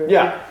JoJo. Where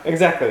Yeah,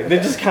 exactly. They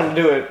just kind of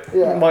do it.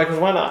 Yeah. Why? Because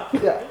why not?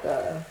 Yeah.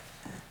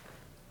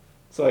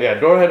 So yeah,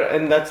 Dorohedoro,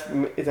 and I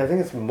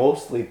think it's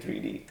mostly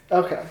 3D.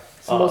 Okay.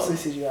 So Um, mostly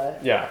CGI.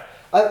 Yeah.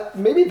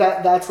 Maybe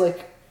that's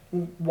like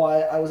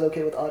why I was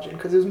okay with Ajin,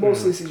 because it was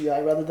mostly Mm-hmm.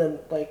 CGI rather than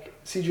like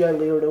CGI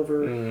layered over.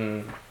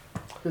 Mm.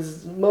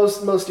 Because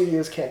most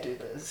studios can't do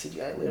the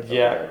CGI layered over.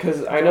 Yeah,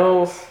 because I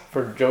know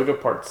for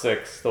JoJo Part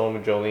 6, the one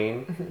with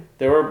Jolene,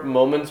 there were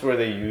moments where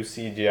they used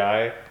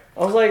CGI. I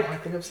was like, I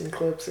think I've seen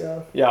clips. Yeah.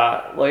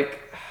 yeah, like,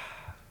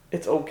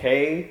 it's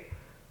okay.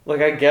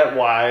 Like, I get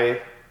why,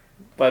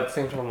 but at the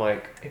same time,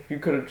 like, if you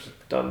could have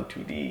just done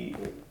 2D,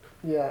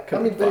 Yeah. I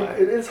Could mean, be fine.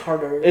 it is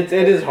harder. it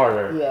is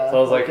harder. Yeah, So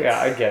I was like, like yeah,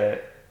 I it's- get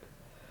it.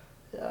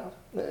 Yeah,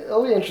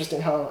 it'll be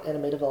interesting how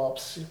anime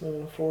develops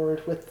moving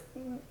forward with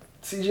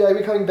CGI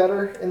becoming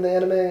better in the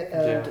anime,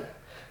 and Yeah.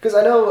 because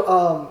I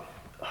know,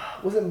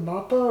 was it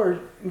MAPPA or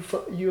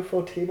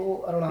UFO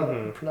Table? I don't know how to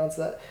Mhm. pronounce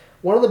that.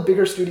 One of the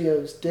bigger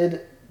studios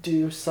did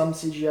do some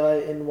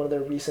CGI in one of their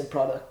recent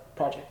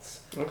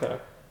projects. Okay.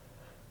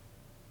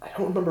 I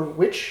don't remember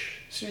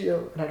which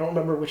studio, and I don't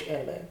remember which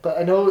anime, but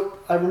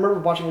I remember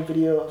watching a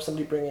video of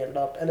somebody bringing it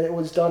up, and it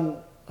was done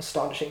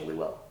astonishingly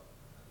well.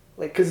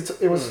 Like, because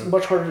it was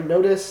much harder to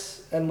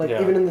notice, and like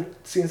Yeah. even in the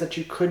scenes that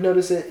you could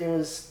notice it, it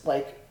was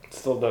like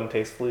Still done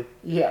tastefully.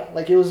 yeah,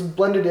 like it was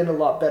blended in a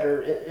lot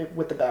better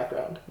with the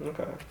background.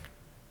 Okay.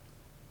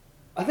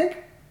 I think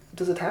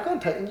does Attack on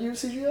Titan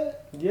use CGI?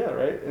 Yeah,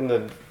 right? In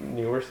the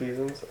newer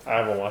seasons? I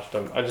haven't watched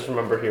them. I just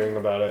remember hearing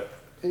about it.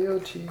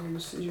 AOT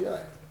use CGI.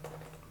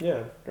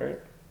 Yeah, right?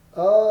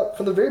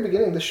 From the very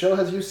beginning, the show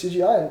has used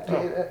CGI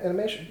in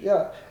animation.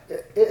 Yeah,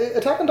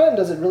 Attack on Titan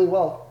does it really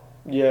well.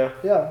 Yeah.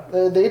 Yeah,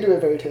 they do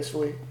it very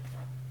tastefully.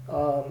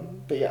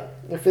 But yeah,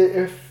 if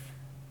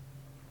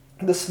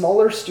the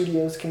smaller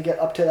studios can get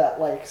up to that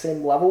like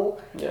same level,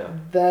 Yeah.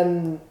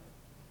 then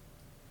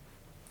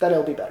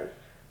it'll be better.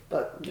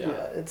 But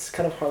yeah, it's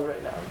kind of hard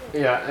right now.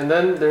 Yeah, and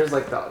then there's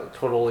like the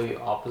totally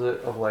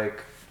opposite of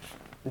like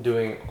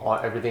doing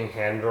everything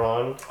hand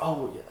drawn.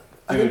 Oh yeah,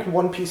 I think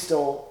One Piece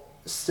still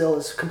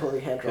is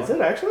completely hand drawn. Is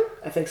it actually?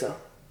 I think so.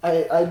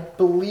 I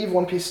believe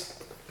One Piece.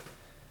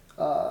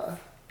 Oh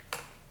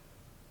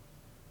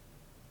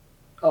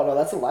no,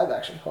 that's a live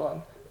action. Hold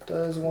on.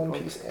 Does One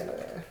Piece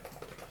anime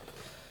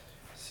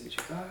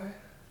CGI?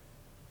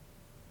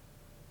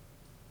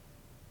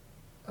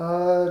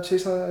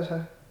 Chase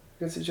on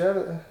good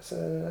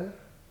CGI.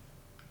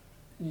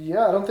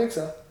 Yeah, I don't think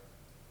so.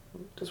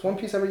 Does One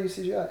Piece ever use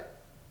CGI?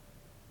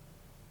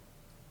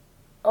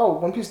 Oh,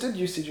 One Piece did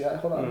use CGI.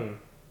 Hold on.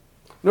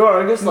 No,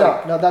 I guess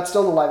like no, that's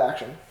still the live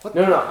action. What?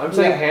 No, I'm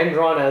saying hand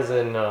drawn as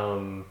in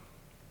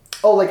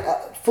Oh, like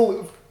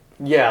fully.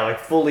 Yeah, like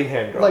fully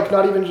hand drawn. Like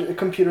not even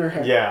computer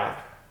hand. Yeah,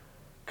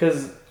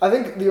 because I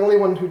think the only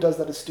one who does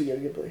that is Studio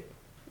Ghibli.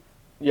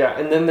 Yeah,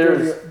 and then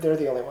there's they're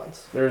the only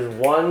ones. There's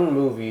one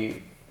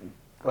movie,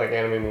 like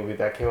anime movie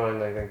that came out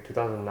in I think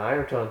 2009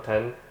 or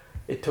 2010.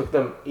 It took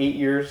them 8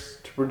 years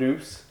to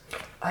produce.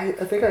 I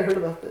think I heard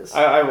about this.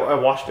 I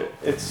watched it.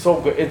 It's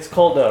so good. It's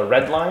called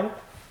Red Line.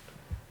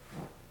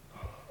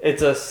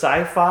 It's a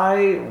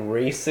sci-fi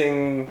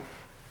racing,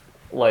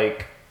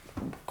 like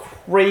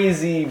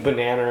crazy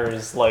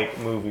bananas like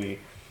movie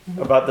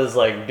about this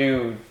like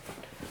dude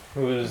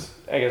who's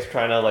I guess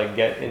trying to like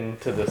get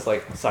into this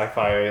like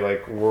sci-fi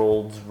like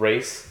world's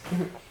race.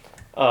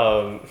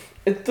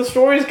 The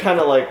story's kind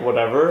of like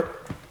whatever,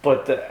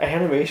 but the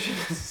animation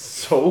is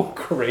so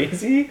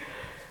crazy,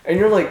 and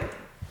you're like,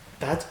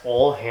 that's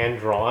all hand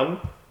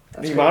drawn.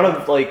 The amount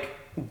of like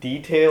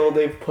detail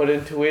they've put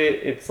into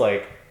it, it's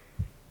like,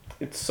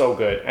 it's so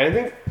good. And I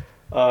think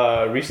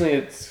recently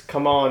it's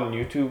come on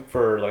YouTube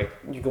for like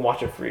you can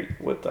watch it free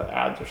with the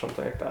ads or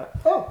something like that.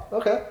 Oh,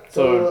 okay.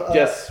 So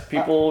yes,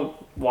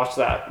 people watch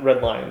that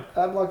Red Line.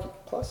 Adblock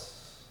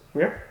Plus.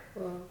 Yeah.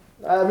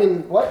 I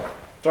mean, what?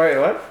 Sorry,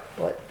 what?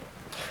 What?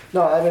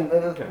 No, I mean,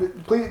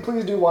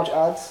 please do watch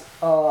ads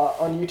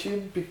on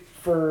YouTube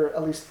for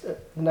at least the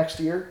next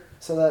year,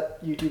 so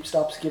that YouTube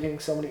stops giving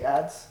so many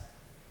ads.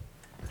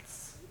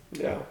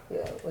 Yeah.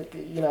 Yeah, like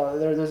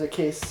there's a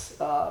case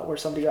where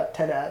somebody got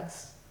 10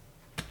 ads.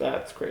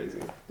 That's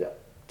crazy. Yeah.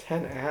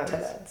 10 ads.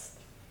 10 ads.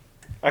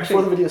 Actually,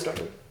 before the video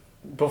started.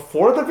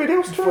 Before the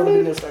video started. Before the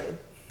video started.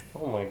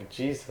 Oh my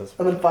Jesus.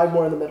 And then 5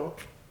 more in the middle.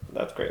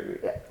 That's crazy.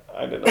 Yeah.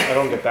 I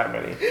don't get that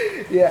many.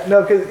 Yeah,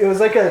 no, because it was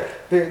like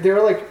they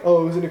were like,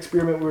 oh, it was an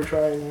experiment we were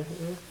trying.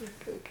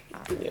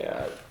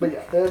 Yeah. But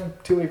yeah, there are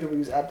too many people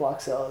use ad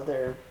block, so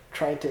they're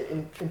trying to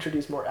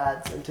introduce more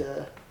ads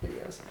into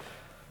videos.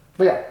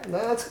 But yeah,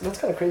 that's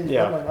kind of crazy.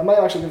 Yeah. I might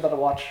actually give that a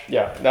watch.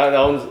 Yeah, that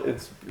one's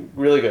it's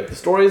really good. The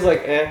story's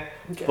like okay.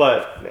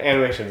 But the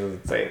animation is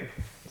insane.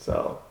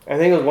 So I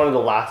think it was one of the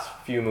last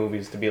few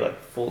movies to be like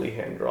fully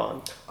hand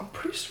drawn. I'm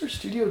pretty sure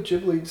Studio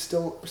Ghibli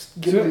still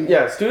Studio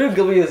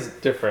Ghibli is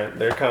different.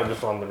 They're kind of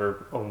just on their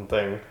own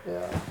thing.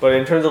 Yeah. But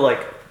in terms of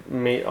like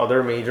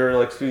other major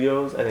like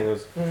studios, I think it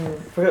was I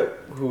forget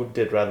who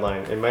did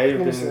Redline. It might have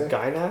been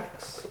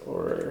Gainax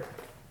or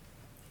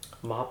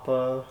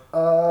Mappa.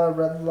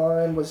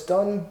 Redline was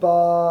done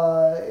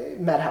by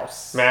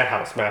Madhouse.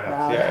 Madhouse.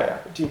 Yeah.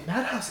 Dude,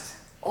 Madhouse is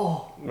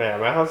man,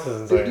 Madhouse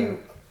is insane. They do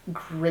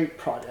great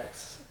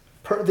projects.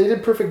 They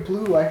did Perfect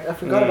Blue. I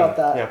forgot about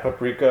that. Yeah,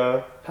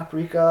 Paprika.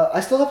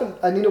 I still haven't.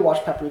 I need to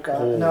watch Paprika.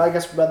 Ooh. Now I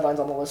guess Redline's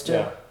on the list too.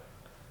 Yeah.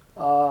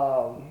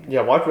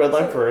 Watch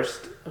Redline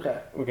first. Okay.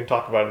 We can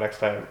talk about it next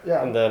time.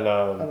 Yeah. And then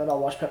I'll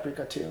watch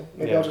Paprika too.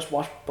 Maybe I'll just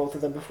watch both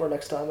of them before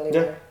next time.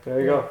 Anyway. Yeah. There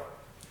you go.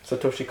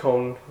 Satoshi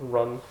Kon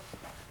run.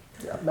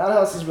 Yeah,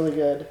 Madhouse is really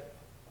good.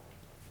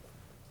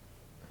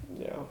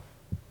 Yeah.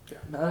 Yeah,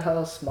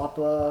 Madhouse,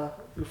 Mappa,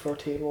 UFO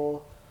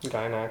Table,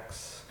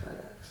 Gainax.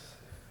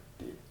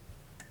 Dude.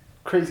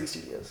 Crazy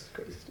studios.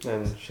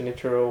 And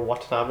Shinichiro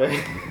Watanabe.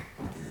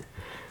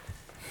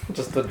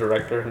 Just the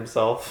director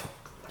himself.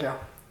 Yeah.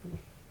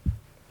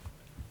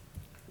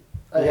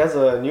 He has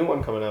a new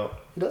one coming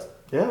out. He does?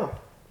 Yeah.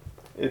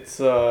 It's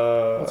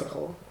what's it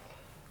called?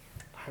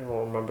 I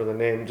don't remember the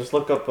name. Just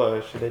look up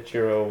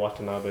Shinichiro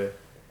Watanabe.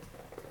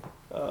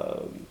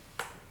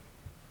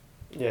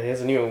 He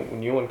has a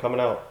new one coming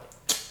out.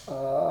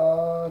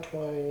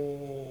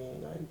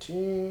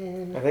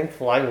 2019. I think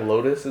Flying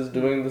Lotus is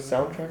doing the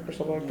soundtrack or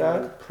something like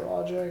that.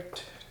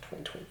 Project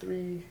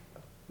 2023.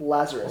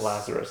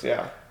 Lazarus,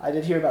 yeah. I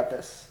did hear about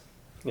this.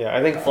 Yeah,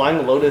 I think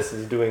Flying Lotus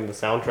is doing the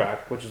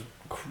soundtrack, which is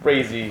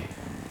crazy,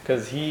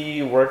 because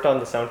he worked on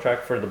the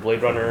soundtrack for the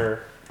Blade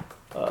Runner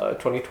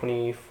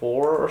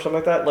 2024 or something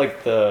like that,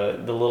 like the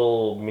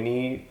little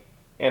mini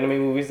anime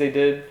movies they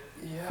did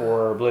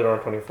for Blade Runner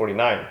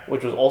 2049,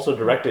 which was also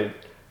directed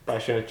by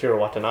Shinichiro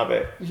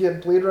Watanabe. Yeah,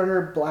 Blade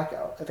Runner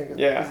Blackout, I think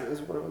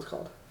is what it was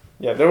called.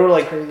 Yeah, there were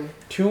like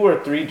 2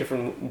 or 3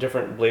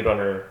 different Blade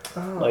Runner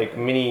like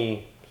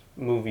mini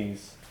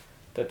movies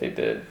that they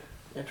did.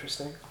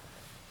 Interesting.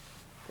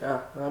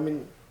 Yeah, I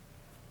mean,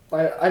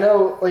 I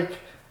know, like,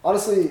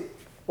 honestly,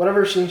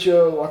 whatever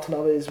Shinichiro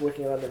Watanabe is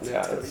working on, it's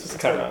just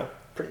kind of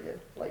pretty good.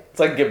 Like it's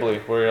like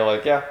Ghibli, where you're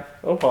like, yeah,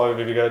 it'll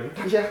probably be good.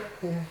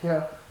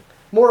 Yeah.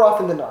 More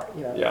often than not,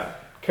 Yeah.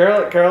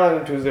 Caroline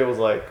and Tuesday was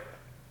like,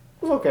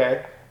 it was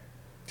okay.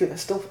 Dude,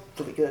 that's still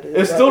really good.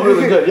 It's still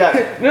really good, yeah.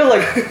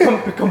 Like,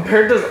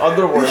 compared to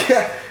other works.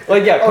 Yeah.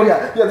 Like,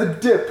 yeah. The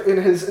dip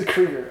in his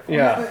career.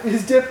 Yeah.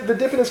 The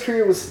dip in his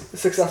career was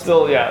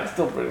successful. It's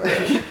still pretty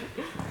good.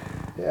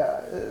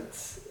 Yeah,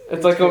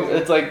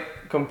 it's like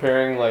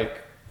comparing, like,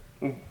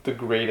 the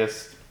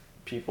greatest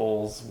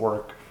people's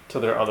work to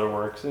their other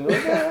works. And you're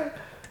like,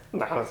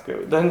 nah, that's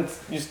good. Then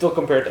you still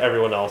compare it to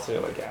everyone else, and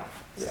you're like,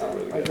 it's still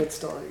really good. It's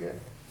still really good.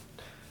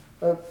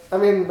 I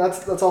mean,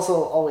 that's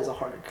also always a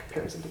harder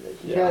comparison to make.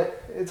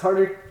 It's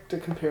harder to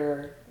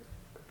compare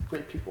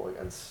great people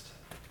against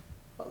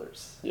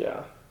others.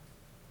 Yeah.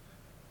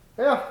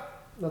 Yeah,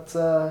 that's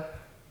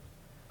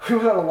we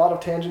went on a lot of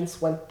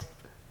tangents. I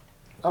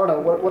don't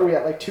know, what are we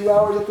at? Like 2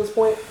 hours at this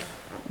point?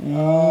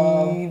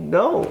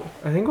 No,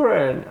 I think we're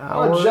at an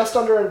hour. Just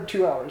under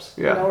 2 hours.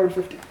 Yeah. 1 hour and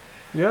 50.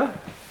 Yeah.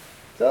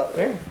 So,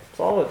 hey,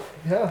 solid.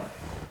 Yeah.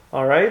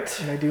 All right.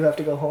 And I do have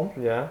to go home.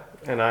 Yeah,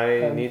 and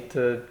I need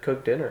to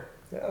cook dinner.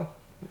 Yeah.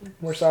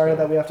 We're sorry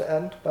that we have to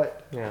end,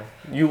 but... Yeah.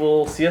 You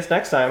will see us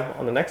next time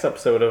on the next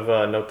episode of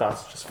No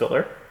Thoughts, Just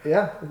Filler.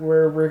 Yeah,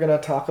 we're going to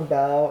talk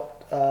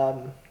about...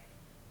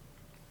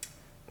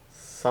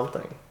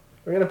 something.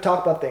 We're going to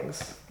talk about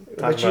things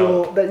that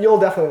you'll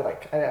definitely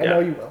like. I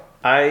know you will.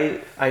 I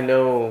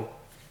know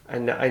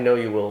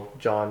you will,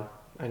 John.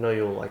 I know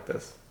you will like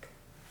this.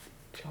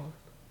 John.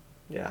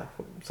 Yeah.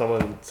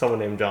 Someone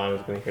named John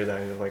was going to hear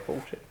that and he's like,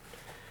 oh shit.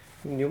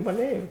 You knew my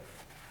name.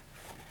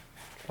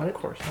 Of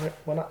course.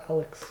 Why not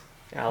Alex?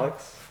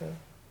 Alex? Yeah.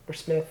 Or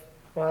Smith.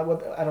 Well,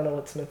 I don't know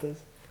what Smith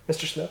is.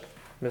 Mr. Smith?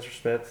 Mr.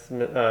 Smith.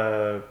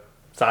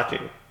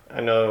 Sachi.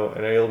 I know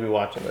you'll be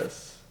watching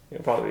this. You're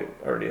probably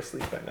already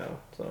asleep by now,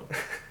 so.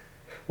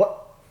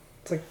 What?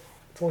 It's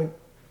only...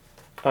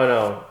 Oh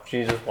no,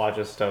 she just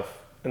watches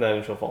stuff and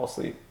then she'll fall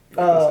asleep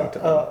listening to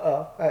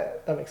them.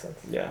 That makes sense.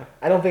 Yeah.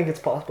 I don't think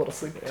it's possible to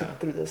sleep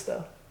through this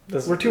though.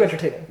 We're too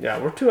entertaining. Yeah,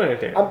 we're too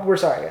entertaining. We're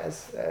sorry,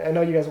 guys. I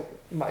know you guys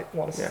might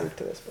want to sleep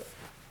to this, but...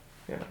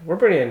 Yeah, we're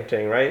pretty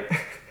entertaining, right?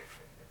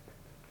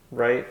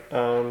 Right,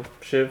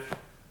 Shiv?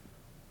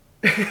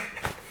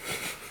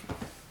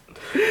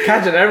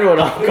 Catching everyone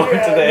off guard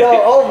today.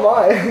 No, oh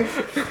my.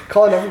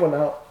 Calling everyone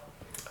out.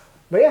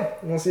 But yeah,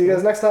 we'll see you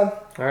guys next time.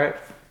 Alright,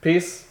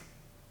 peace.